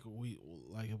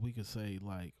if we could say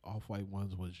like off-white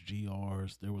ones was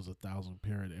GRs, there was 1,000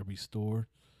 pair in every store.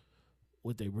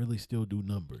 Would they really still do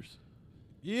numbers?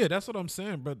 Yeah, that's what I'm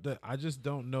saying. But I just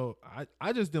don't know.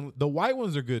 I just didn't. The white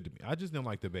ones are good to me. I just didn't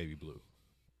like the baby blue.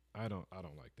 I don't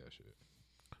like that shit.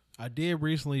 I did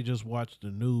recently just watch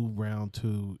the new round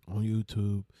 2 on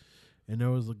YouTube, and there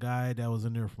was a guy that was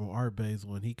in there from Art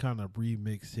Basel, and he kind of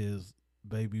remixed his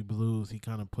baby blues. He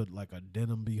kind of put like a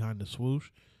denim behind the swoosh,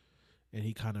 and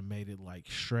he kind of made it like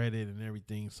shredded and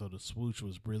everything, so the swoosh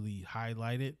was really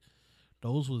highlighted.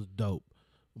 Those was dope.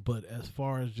 But as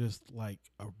far as just like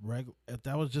a regular, if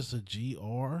that was just a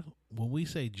GR, when we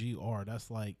say GR, that's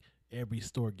like every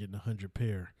store getting 100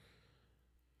 pair.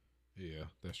 Yeah,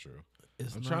 that's true.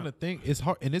 I'm trying to think. It's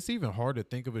hard, and it's even hard to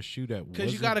think of a shoe that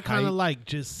because you got to kind of like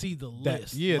just see the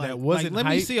list. That wasn't. Let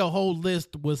hype. me see a whole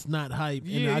list was not hype.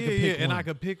 Yeah, and I could pick one. and I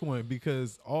could pick one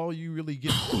because all you really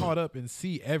get caught up and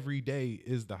see every day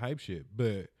is the hype shit.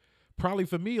 But probably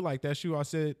for me, like that shoe I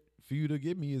said for you to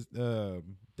give me is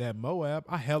that Moab.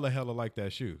 I hella like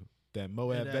that shoe. That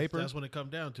Moab Vapor. That's when it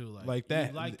comes down to like that.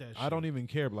 You like that. I don't even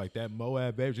care. But like that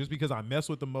Moab Vapor. Just because I mess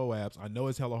with the Moabs, I know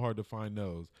it's hella hard to find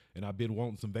those, and I've been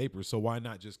wanting some Vapors. So why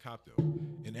not just cop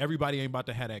them? And everybody ain't about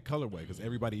to have that colorway because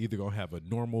everybody either gonna have a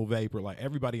normal Vapor. Like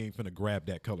everybody ain't finna grab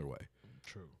that colorway.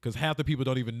 True. Because half the people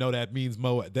don't even know that means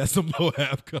Moab. That's a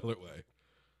Moab colorway.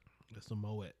 That's a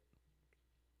Moet.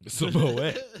 It's a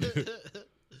Moab.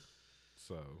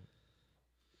 So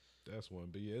that's one.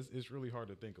 But yeah, it's really hard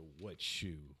to think of what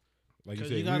shoe. Like you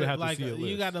said, you we would have like to see a list.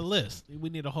 you got a list. We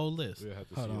need a whole list. We'll have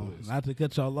to Hold see a on, list. not to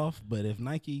cut y'all off, but if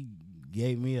Nike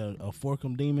gave me a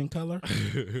Forkum Demon color,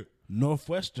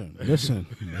 Northwestern, listen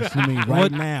to me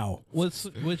right now. What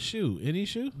shoe? Any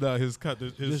shoe? No, his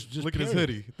Just look at his period.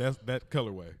 hoodie. That's that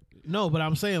colorway. No, but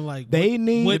I'm saying like They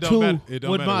need what It don't to. matter. It don't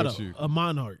what matter motto? what shoe. A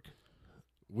Monarch.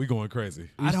 We going crazy.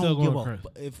 We I still don't give going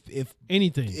up. If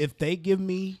Anything. if they give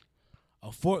me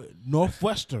a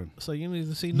Northwestern, So you need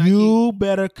to see Nike. you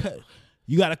better cut.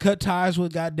 You got to cut ties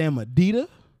with goddamn Adidas.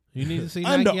 You need to see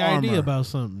Under Nike ID Armour. about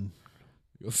something.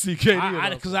 You'll see KD.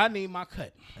 Because I need my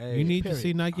cut. You need to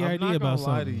see Nike I'm ID not about gonna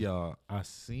lie to something. y'all. I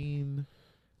seen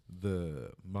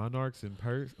the Monarchs in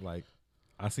person. Like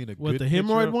I seen a What good the picture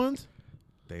hemorrhoid of- ones?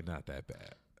 They not that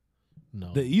bad.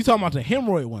 No, You talking about the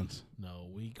hemorrhoid ones? no,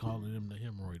 we calling them the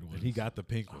hemorrhoid ones. And he got the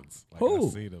pink ones. Like Who? I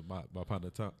seen him. My partner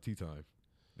Tea Time.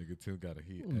 Nigga Tim got a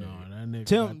heat. No, that nigga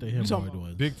Tim, got the you talking hemorrhoid about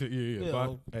ones. Big Tim. Yeah.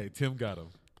 Yeah. Hey, Tim got him.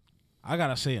 I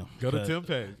gotta see him. Go to Tim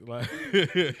page. Like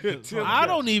Tim I got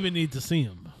don't even need to see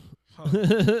him.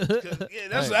 Yeah,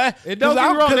 that's Hey, and don't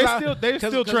get me wrong, they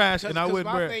still trash, and I wouldn't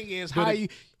My wear- thing is but how you,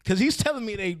 because he's telling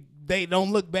me they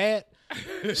don't look bad.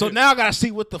 So now I gotta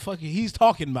see what the fuck he's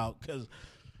talking about, because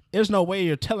there's no way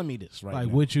you're telling me this right Like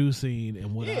now. what you seen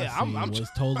and what Yeah, I seen I'm was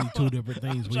totally two different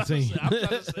things we I'm trying to seen. say- I'm trying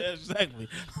to say exactly.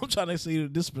 I'm trying to see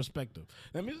this perspective.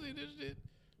 Let me see this shit.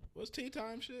 What's tea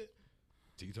time shit?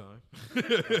 Tea Time.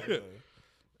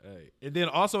 Hey, and then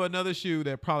also another shoe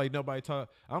that probably nobody taught.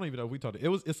 I don't even know if we taught it.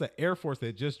 It's an Air Force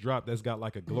that just dropped that's got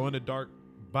like a glow in the dark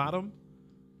bottom.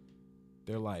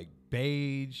 They're like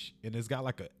beige, and it's got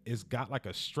like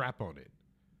a strap on it.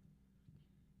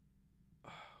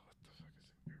 What the fuck is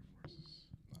it? Air Forces.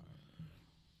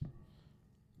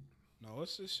 No,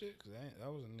 what's this shit? Because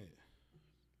that wasn't it.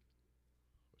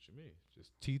 What you mean?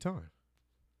 Just tea time.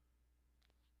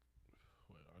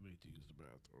 I need to use the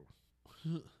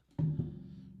bathroom.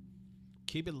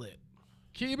 Keep it lit.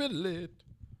 Keep it lit.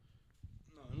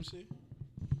 No, let me see.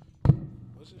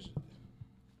 What's this shit? I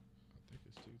think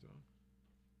it's tea time.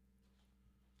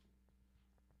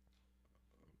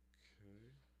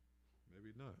 Okay,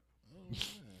 maybe not.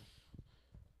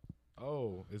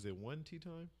 Oh, is it one tea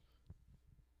time?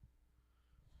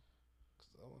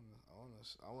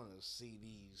 I want to see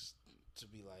these to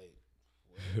be like,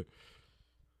 what?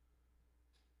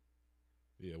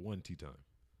 Yeah, one tea time.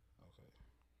 Okay.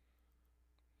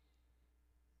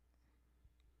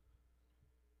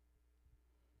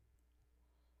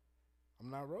 I'm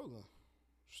not rolling.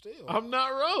 Still, I'm not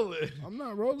rolling. I'm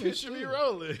not rolling. Picture me still.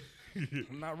 rolling.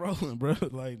 I'm not rolling, bro.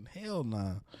 Like hell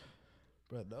nah,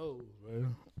 bro. No, bro.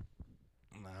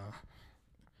 Nah,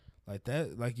 like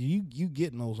that. Like you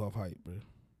getting those off hype, bro.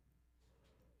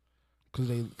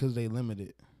 Cause they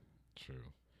limited. True.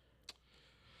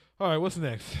 All right, what's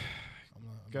next?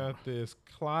 Got this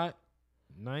Clot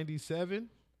 97.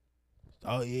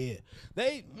 Oh yeah,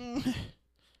 they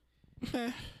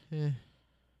all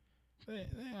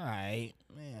right.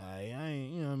 I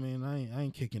ain't, you know what I mean. I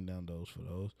ain't kicking down those for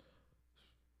those.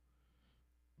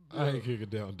 I ain't kicking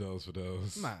down those for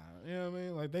those. Nah, you know what I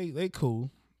mean. Like they cool.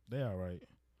 They all right.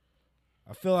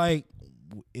 I feel like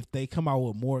if they come out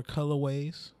with more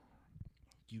colorways,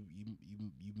 you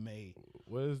may.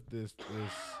 What is this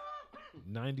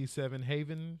 97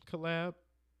 Haven collab?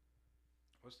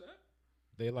 What's that?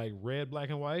 They like red, black,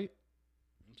 and white.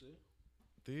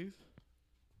 These?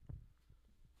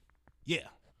 Yeah.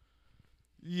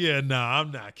 Yeah, nah,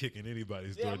 I'm not kicking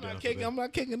anybody's door down. I'm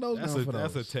not kicking those down for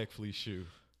those. That's a Tech Fleece shoe.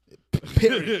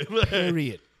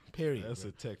 Period. Period. That's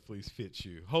a Tech Fleece fit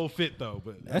shoe. Whole fit though,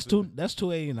 but That's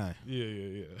 $289.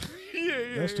 Yeah.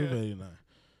 yeah. That's $289.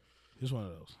 Just one of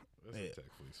those. That's a Tech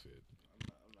Fleece fit.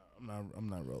 I'm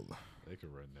not rolling. They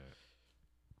could run that.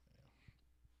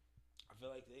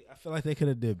 I feel like they could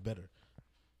have did better.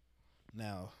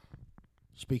 Now,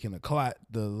 speaking of Clot,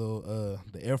 the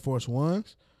Air Force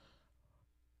Ones.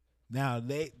 Now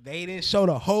they didn't show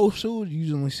the whole shoe. You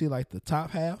usually see like the top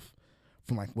half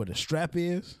from like where the strap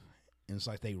is, and it's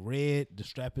like they red. The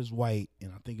strap is white,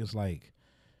 and I think it's like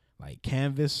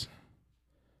canvas.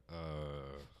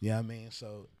 Yeah, I mean,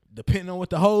 so depending on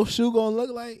what the whole shoe gonna look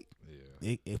like,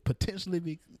 it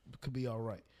potentially could be all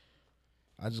right.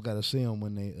 I just gotta see them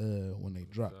when they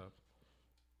drop.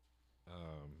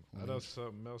 I know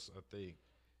something else. I think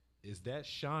is that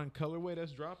Sean colorway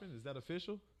that's dropping. Is that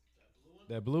official?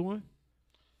 That blue one?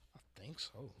 I think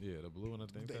so. Yeah, the blue one. I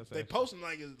think they posting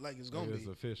like it's gonna be. It's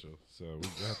official. So we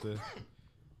got the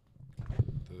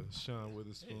Sean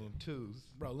Witherspoon twos.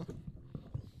 Rolling.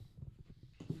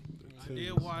 I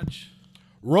did watch.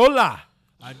 Rolla.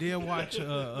 I did watch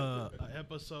an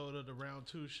episode of the Round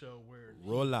 2 show where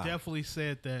he definitely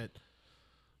said that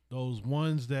those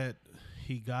ones that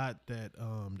he got, that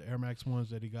the Air Max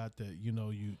ones that he got, that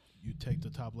you take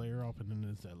the top layer off and then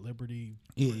there's that Liberty.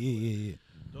 Yeah.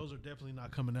 Those are definitely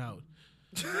not coming out.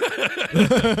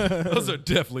 Those are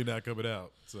definitely not coming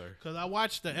out, sir. Because I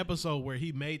watched the episode where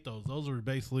he made those. Those were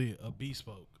basically a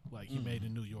bespoke, like he made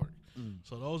in New York.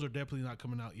 So those are definitely not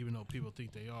coming out, even though people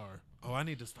think they are. Oh, I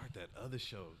need to start that other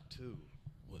show too.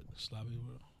 What, Sloppy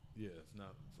World? Yeah, it's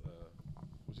not.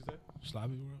 What'd you say?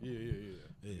 Sloppy World? Yeah.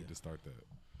 I need to start that.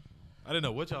 I didn't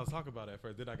know what y'all was talking about at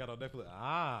first. Then I got on Netflix.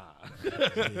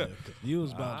 Yeah, you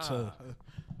was about to.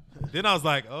 Then I was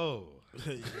like, oh.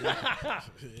 Yeah.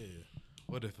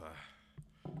 What if I?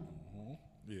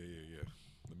 Yeah.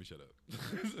 Let me shut up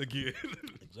again.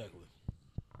 Exactly.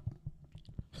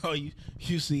 Oh,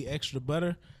 you see Extra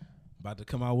Butter about to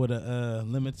come out with a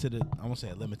limited. I won't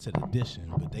say a limited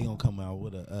edition, but they gonna come out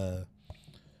with a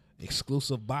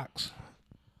exclusive box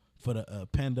for the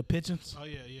Panda Pigeons. Oh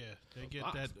yeah. They get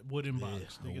that wooden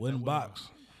box. Yeah, a wooden box.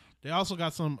 They also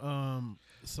got some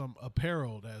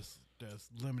apparel that's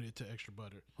limited to Extra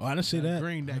Butter. Oh, I didn't see that.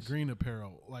 Green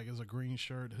apparel, like it's a green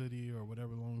shirt, hoodie, or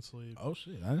whatever, long sleeve. Oh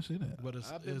shit, I didn't see that. But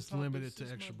it's limited to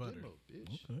Extra Butter.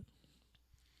 Okay.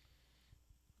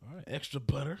 All right, Extra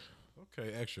Butter.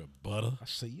 Okay, Extra Butter. I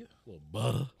see you. A little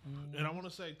butter. And I want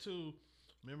to say too.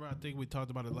 Remember, I think we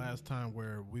talked about it last time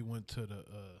where we went to the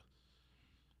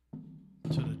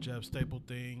Jeff Staple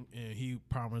thing, and he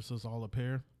promised us all a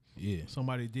pair. Yeah.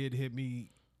 Somebody did hit me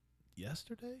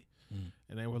yesterday,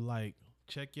 and they were like,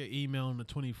 check your email on the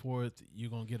 24th.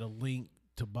 You're going to get a link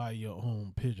to buy your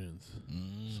own pigeons.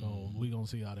 So we're going to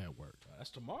see how that works. That's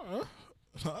tomorrow.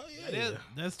 Oh, yeah.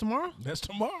 That's tomorrow? That's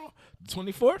tomorrow.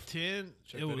 24th?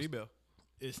 Check that email.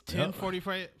 It's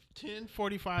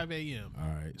 10:45 a.m. All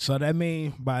right. So that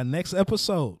means by next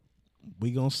episode,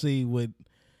 we going to see what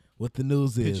the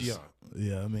news is. Pidgeon.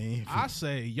 Yeah, I mean. I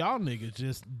say y'all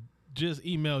niggas just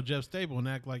email Jeff Staple and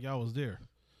act like y'all was there.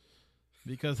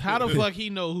 Because how the fuck he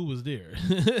know who was there?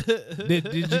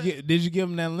 Did you give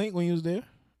him that link when you was there?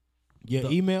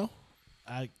 Your email?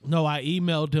 I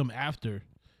emailed him after,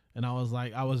 and I was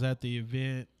like, I was at the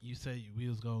event. You said we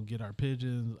was gonna get our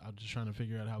pigeons. I'm just trying to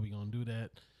figure out how we gonna do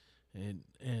that, and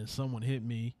someone hit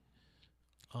me,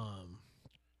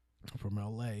 from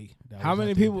LA. How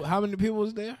many people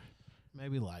was there?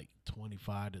 Maybe like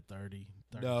 25 to 30.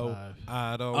 35. No,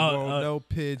 I don't want no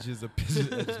pigeons. A pigeon.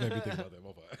 That just made me think about that.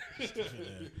 My bad.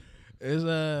 It's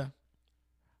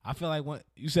I feel like when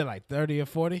you said like 30 or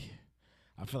 40,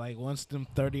 I feel like once them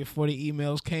 30 or 40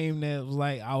 emails came that was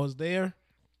like I was there,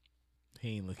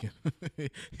 he ain't looking. He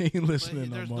ain't listening no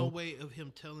more. There's no way of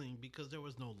him telling because there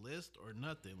was no list or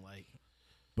nothing. Like,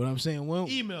 but I'm saying when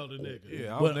email the nigga.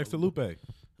 Yeah, I was next to Lupe.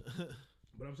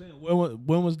 But I'm saying,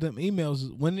 when was them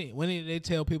emails? When did they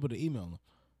tell people to email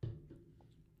them?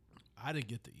 I didn't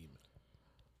get the email.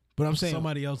 But I'm saying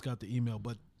Somebody else got the email.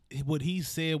 But what he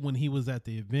said when he was at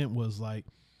the event was like,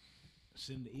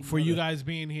 send the email for you guys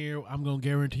being here, I'm going to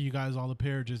guarantee you guys all a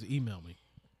pair. Just email me.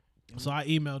 So I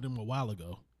emailed him a while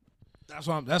ago. That's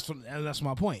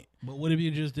my point. But what if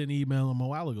you just didn't email him a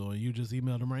while ago and you just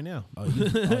emailed him right now?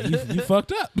 You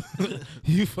fucked up.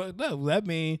 You fucked up. That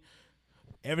mean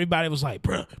everybody was like,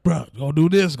 bruh, go do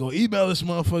this, go email this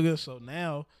motherfucker. So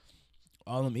now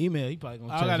all them email, you probably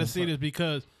gonna. I gotta see this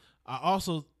because I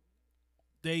also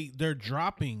they're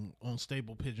dropping on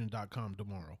StablePigeon.com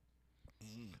tomorrow.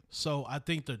 So I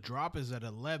think the drop is at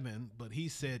 11, but he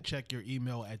said check your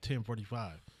email at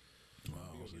 10:45.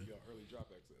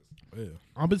 Yeah.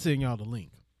 I've been sending y'all the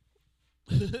link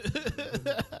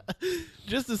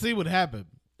just to see what happened.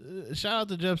 Shout out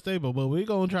to Jeff Stable, but we're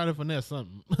gonna try to finesse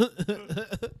something.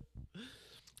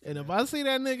 And if I see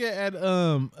that nigga at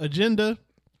Agenda,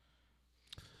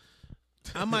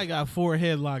 I might got 4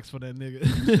 headlocks for that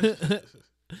nigga.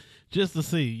 Just to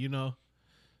see, you know.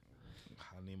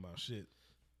 I need my shit.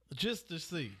 Just to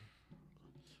see.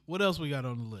 What else we got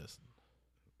on the list?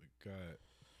 God.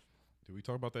 Did we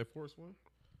talk about that Force one?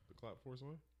 The Cloud Force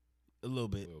one? A little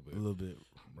bit.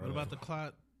 What about the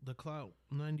Cloud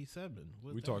 97?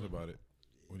 We talked about it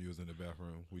when he was in the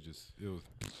bathroom. It was.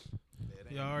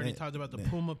 Y'all already talked about the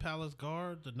Puma Palace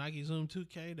Guard, the Nike Zoom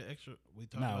 2K, the extra. We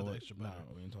talked about the extra battery.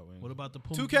 we ain't talk. What about the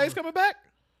Puma 2K's coming back?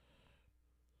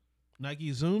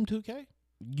 Nike Zoom 2K?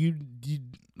 You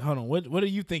hold on. What are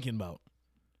you thinking about?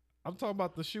 I'm talking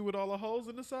about the shoe with all the holes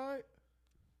in the side.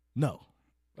 No.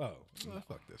 Oh,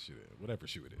 fuck that shit. Whatever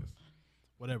shoe it is.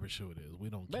 Whatever shoe it is. We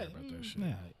don't care about that shit.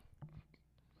 Nah.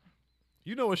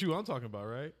 You know what shoe I'm talking about,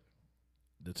 right?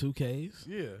 The 2Ks?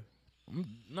 Yeah.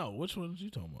 No, which one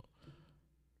you talking about?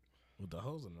 With the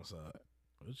holes in the side.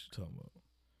 What you talking about?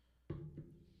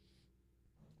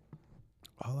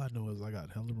 All I know is I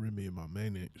got hella Remy in my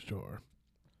mayonnaise jar.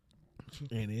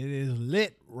 And it is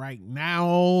lit right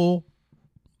now.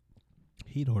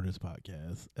 Heat Hoarders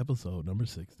Podcast, episode number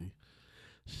 60.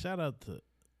 Shout out to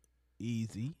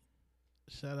Easy.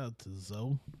 Shout out to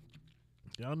Zoe.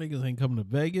 Y'all niggas ain't coming to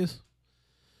Vegas.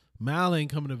 Mal ain't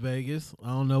coming to Vegas. I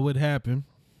don't know what happened.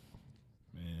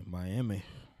 Man, Miami.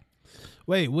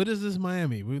 Wait, what is this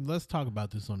Miami? Let's talk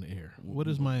about this on the air. What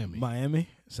is Miami? Miami?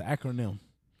 It's an acronym.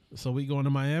 So we going to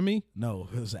Miami? No,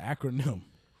 it's an acronym.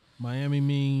 Miami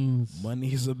means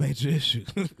Money's a major issue.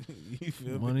 You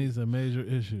feel me? money's a major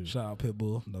issue. Shout out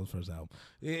Pitbull. That was the first album.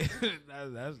 Yeah,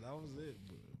 that was it.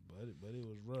 But it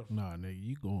was rough. Nah, nigga,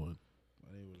 you going.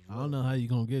 But it was I rough. don't know how you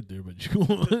gonna get there, but you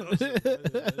going.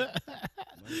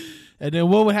 And then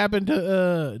what would happen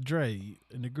to Dre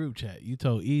in the group chat? You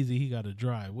told Easy he got to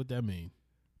drive. What that mean?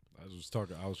 I was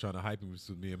trying to hype him.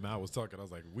 So me and Mal was talking. I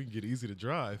was like, we can get Easy to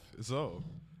drive. So,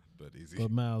 but Easy.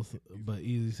 But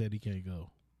Easy said he can't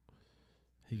go.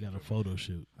 He got a photo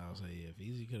shoot. I was like, yeah, if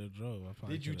Easy could have drove, I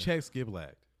probably Did you coulda- check Skip Black?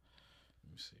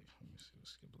 Let me see what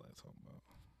Skip Black talking about.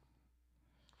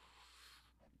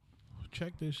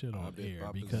 Check this shit on bet air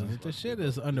Bob is because like if the fucking shit Bob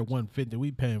is under 150,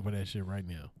 we paying for that shit right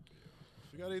now.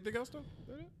 You got anything else though?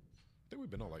 That it? I think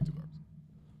we've been on like 2 hours.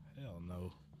 Hell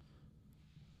no.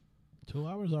 2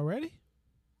 hours already?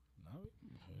 No,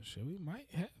 shit, we might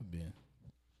have been.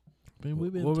 I mean,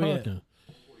 we've been Where we at? talking.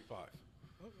 45.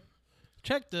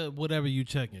 Check the whatever you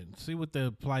checking. See what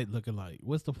the flight looking like.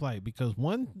 What's the flight? Because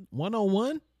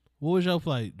 101. What was your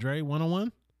flight, Dre?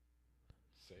 101.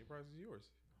 Same price as yours.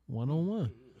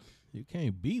 101. You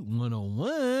can't beat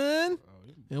 101.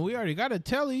 And we already got to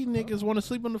tell these niggas want to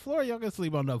sleep on the floor. Y'all can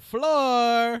sleep on the floor.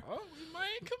 Oh, we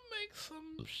might could make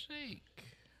some shake.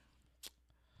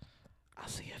 I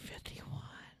see a 51.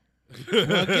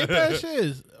 Well, get that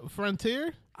shit.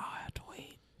 Frontier? I'll have to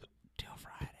wait till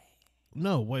Friday.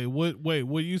 No, wait.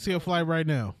 What you see a flight right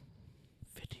now?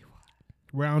 51.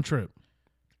 Round trip.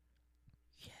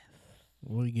 Yes.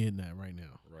 What are you getting at right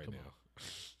now? Right Come now. on.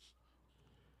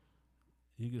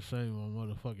 You can say my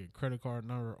motherfucking credit card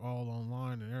number all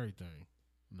online and everything.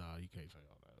 Nah, you can't say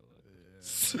all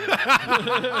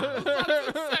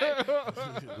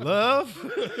that. Love.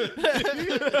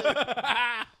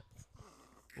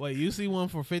 Wait, you see one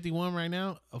for 51 right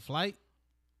now? A flight?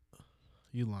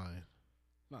 You lying.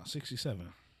 No,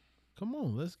 67. Come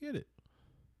on, let's get it.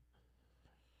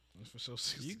 That's for sure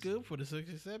 67. You good for the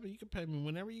 67? You can pay me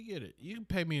whenever you get it. You can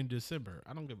pay me in December.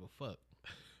 I don't give a fuck.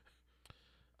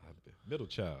 Middle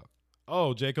child.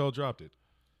 Oh, J. Cole dropped it.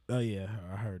 Oh, yeah,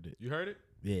 I heard it. You heard it?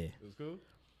 Yeah. It was cool?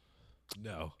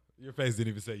 No. Your face didn't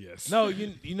even say yes. No,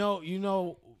 you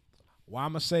know why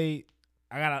I'm gonna say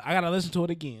I gotta listen to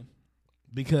it again.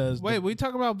 because Wait, we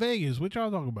talking about Vegas. What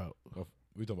y'all talking about? Oh,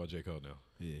 we talking about J. Cole now.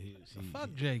 yeah,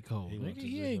 Fuck J. Cole. he went Nigga, to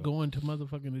he J. ain't Cole. going to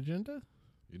motherfucking Agenda.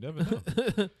 You never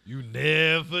know. You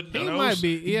never know. He might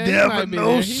be. Yeah, he never might be know,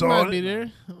 there. He might son. be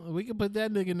there. We can put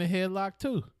that nigga in the headlock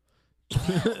too.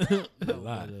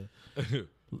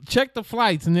 Check the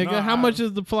flights, nigga. No, How much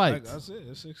is the like flights? I said,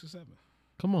 it's 6 or 7.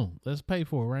 Come on, let's pay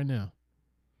for it right now.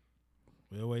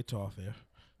 We'll wait till off air.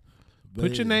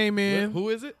 Put your name in. Who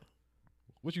is it?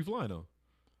 What you flying on?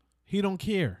 He don't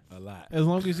care A lot. as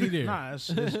long as he there. Nah, it's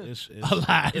A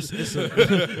lot. it's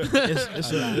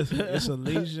a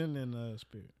Legion and a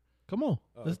Spirit. Come on,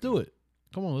 let's do it.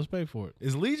 Come on, let's pay for it.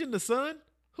 Is Legion the son?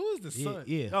 Who is the Yeah, son?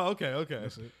 yeah. Oh, okay, okay.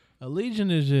 That's it. A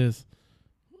Legion is just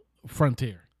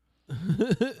Frontier.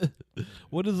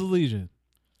 What is a Legion?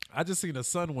 I just seen a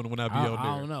son one when I be I on there.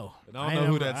 I don't know. And I don't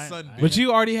know who that son be. But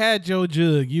you already had Joe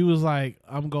Jug. You was like,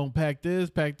 I'm gonna pack this,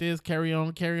 carry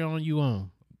on, you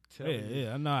on.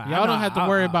 Yeah, I know. Y'all don't have to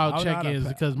worry about I know how to check-ins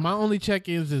pack. because my only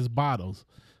check-ins is bottles.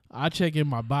 I check in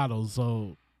my bottles,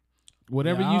 so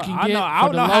whatever Yeah, you can I get know. I for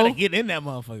don't the know how low, to get in that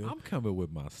motherfucker. I'm coming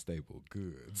with my staple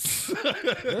goods.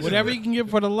 whatever you can get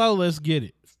for the low, let's get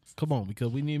it. Come on, because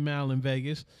we need Mal in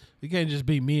Vegas. It can't just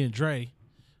be me and Dre,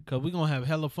 because we gonna have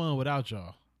hella fun without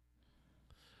y'all.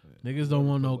 Niggas don't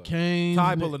want no canes.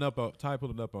 Ty pulling up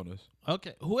on us.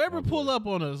 Okay, whoever pull up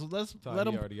on us, let's Ty, let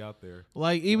he them. already out there.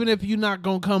 Like, even if you're not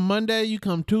gonna come Monday, you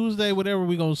come Tuesday, whatever,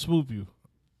 we gonna swoop you.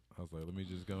 I was like, let me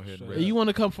just go ahead and Hey, you want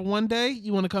to come for one day?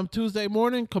 You want to come Tuesday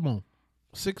morning? Come on,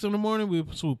 6 in the morning, we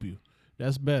swoop you.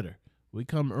 That's better. We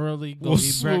come early, go We'll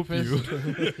eat swoop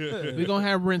breakfast. We gonna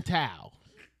have rental.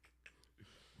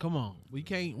 Come on,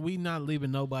 we not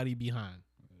leaving nobody behind.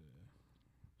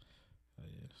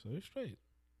 So it's straight.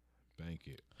 bank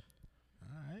it.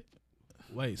 All right.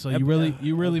 Wait, so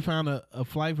you really found a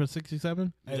flight for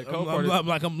 67? The Hey, co-part is- I'm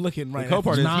like I'm looking right The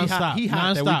co-part is nonstop, he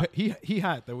hot that nonstop. he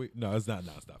hot that we. No, it's not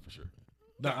nonstop for sure.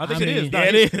 No, I I think it mean, is. No, yeah,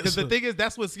 it is. Because the thing is,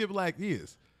 that's what Skip like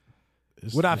is.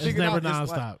 What I It's figured never out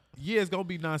is nonstop. like, yeah, it's gonna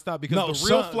be nonstop because No, the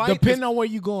real so, flight. depending on where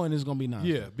you going, it's gonna be nonstop.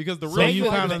 yeah, because the So real you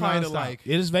flight found is it probably to nonstop. like.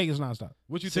 It is Vegas nonstop.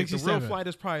 What you think? The real 67. flight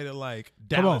is probably to like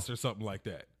Come Dallas on. or something like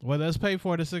that. Well, let's pay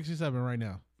for the 67 right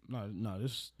now.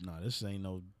 This ain't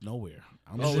nowhere.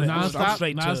 I'm Oh, straight, nonstop? I'm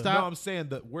straight to Nonstop? No, I'm saying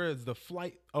that where is the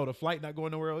flight? Oh, the flight not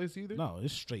going nowhere else either. No,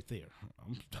 it's straight there.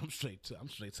 I'm straight to.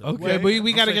 Okay. Wait, but we I'm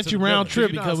got to straight get to you the round building. trip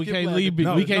You know how because we Skip can't like leave. it.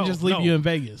 No, We can't no, just leave no. you in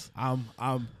Vegas. I'm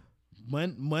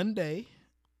Monday.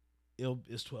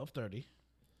 It's 12:30.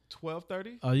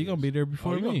 12:30. Oh, you gonna be there Oh,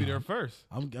 before you me? gonna be there first.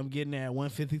 I'm getting there at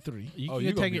 1:53. You Oh, can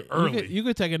you gonna take be it early. You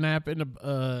could take a nap in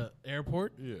the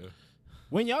airport. Yeah.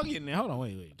 When y'all getting there? Hold on,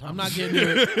 wait. I'm not getting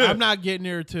there. I'm not getting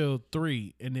there till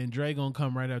 3, and then Dre gonna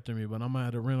come right after me. But I'm gonna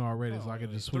have to rent already, so I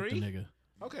can just swoop the 3? nigga.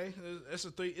 Okay, it's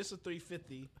a 3. It's a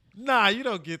 3:50. Nah, you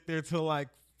don't get there till like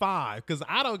 5 because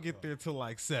I don't get there till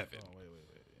like 7.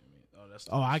 Oh, that's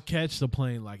Oh, I catch the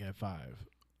plane like at 5,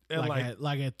 At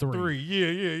like at 3, 3.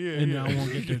 Yeah. and then I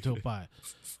won't get there till 5.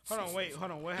 Hold on, wait.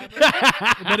 What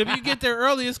happened? But if you get there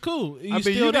early, it's cool. You mean,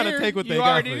 still you gotta there, take what you they got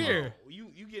already for you. there.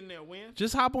 you getting there when?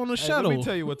 Just hop on the Hey, shuttle. let me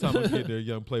tell you what time I get there,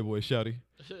 young Playboy Shouty.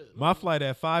 My flight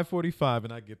at 5:45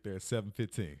 and I get there at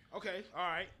 7:15. Okay, all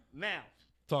right. Now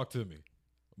Talk to me.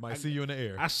 Might see you in the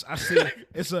air. I see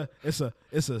it's a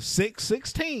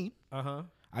 6:16. Uh-huh.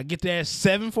 I get there at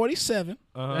 7:47.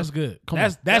 That's good.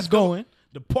 That's going.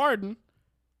 Departing.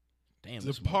 Damn,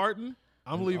 this Departing.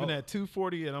 I'm leaving at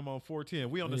 2:40 and I'm on 4:10.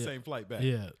 We on the Yeah. same flight back.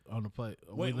 Yeah, on the plate.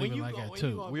 We When leaving you like go- at when 2.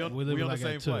 you go- We on, We we leaving on the like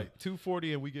same at 2. flight.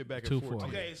 2:40 and we get back at 2:40.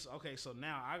 4:10. Okay, so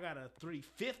now I got a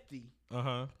 350.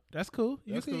 Uh-huh. That's cool.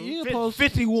 That's cool. You can post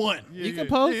 51. Yeah, You can yeah.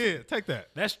 post. Yeah, take that.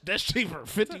 That's cheaper.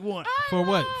 51. for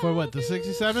what? For what? The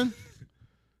 67?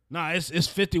 Nah, it's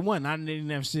 51. I didn't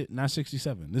have not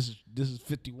 67. This is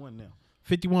 51 now.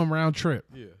 51 round trip.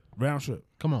 Yeah. Round trip.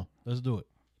 Come on, let's do it.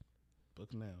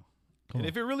 Book now. And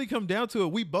if it really come down to it,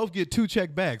 we both get 2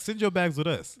 check bags. Send your bags with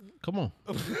us. Come on,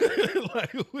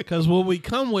 Like, we because what we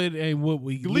come with ain't what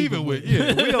we leaving with.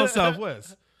 Yeah, we on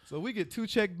Southwest. So we get 2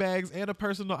 check bags and a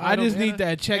personal I item just and need a-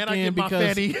 that check and I in get my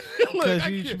because fanny. Look, because I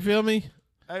you get- feel me.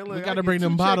 Hey, look, we I gotta get bring 2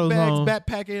 them check bottles bags, home.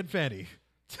 backpack and fanny.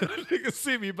 So the nigga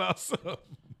see me about something. All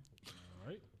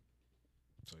right.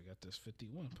 So I got this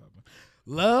 51 popping.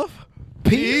 Love,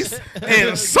 peace,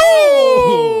 and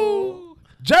soul.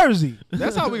 Jersey.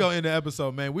 That's how we gonna end the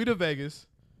episode, man. We to Vegas.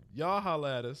 Y'all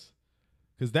holla at us.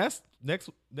 Cause that's next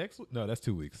no, that's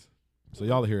 2 weeks. So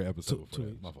y'all will hear an episode before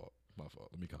that. My fault.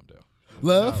 Let me calm down.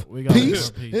 Love, We got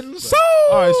peace, peace. and soul.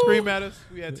 All right, scream at us.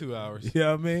 We had 2 hours. You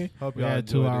know what I mean? Hope We y'all had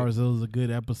 2 enjoyed it. hours. It was a good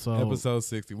episode. Episode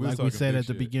 60. Like we talking said big at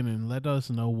the shit. beginning, let us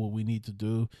know what we need to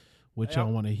do. what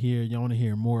y'all want to hear. Y'all want to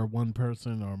hear more one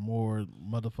person or more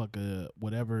motherfucker,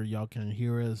 whatever y'all can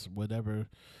hear us, whatever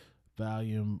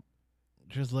volume.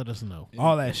 Just let us know.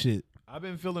 All that shit. I've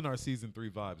been feeling our season 3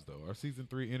 vibes though. Our season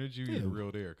 3 energy is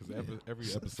real there because every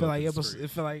episode. It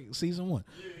feel like season 1.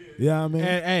 Yeah, I mean,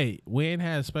 And, hey, we ain't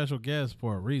had special guests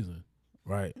for a reason,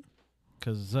 right?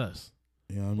 because it's us.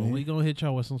 You know what I But mean? we gonna hit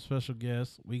y'all with some special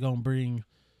guests. We gonna bring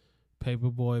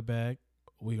Paperboy back.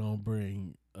 We gonna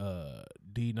bring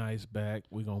D Nice back.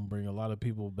 We gonna bring a lot of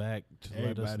people back to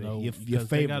let us Everybody, know your because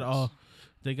they got favorites.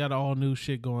 they got all new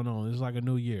shit going on. It's like a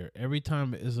new year. Every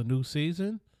time it's a new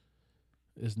season,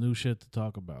 it's new shit to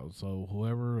talk about. So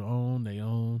whoever own, they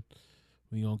own.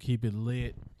 We gonna keep it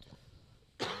lit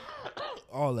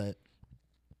all that.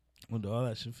 We'll do all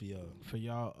that shit for y'all. for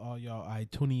y'all, all y'all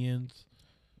iTunians.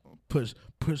 Push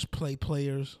play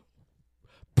players.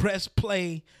 Press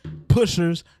play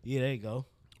pushers. Yeah, there you go.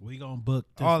 We gonna book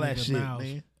this All nigga that shit, Miles.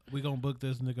 man. We gonna book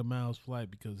this nigga Miles' flight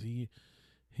because he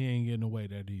ain't getting away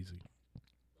that easy.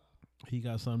 He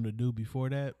got something to do before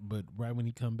that, but right when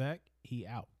he come back, he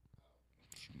out.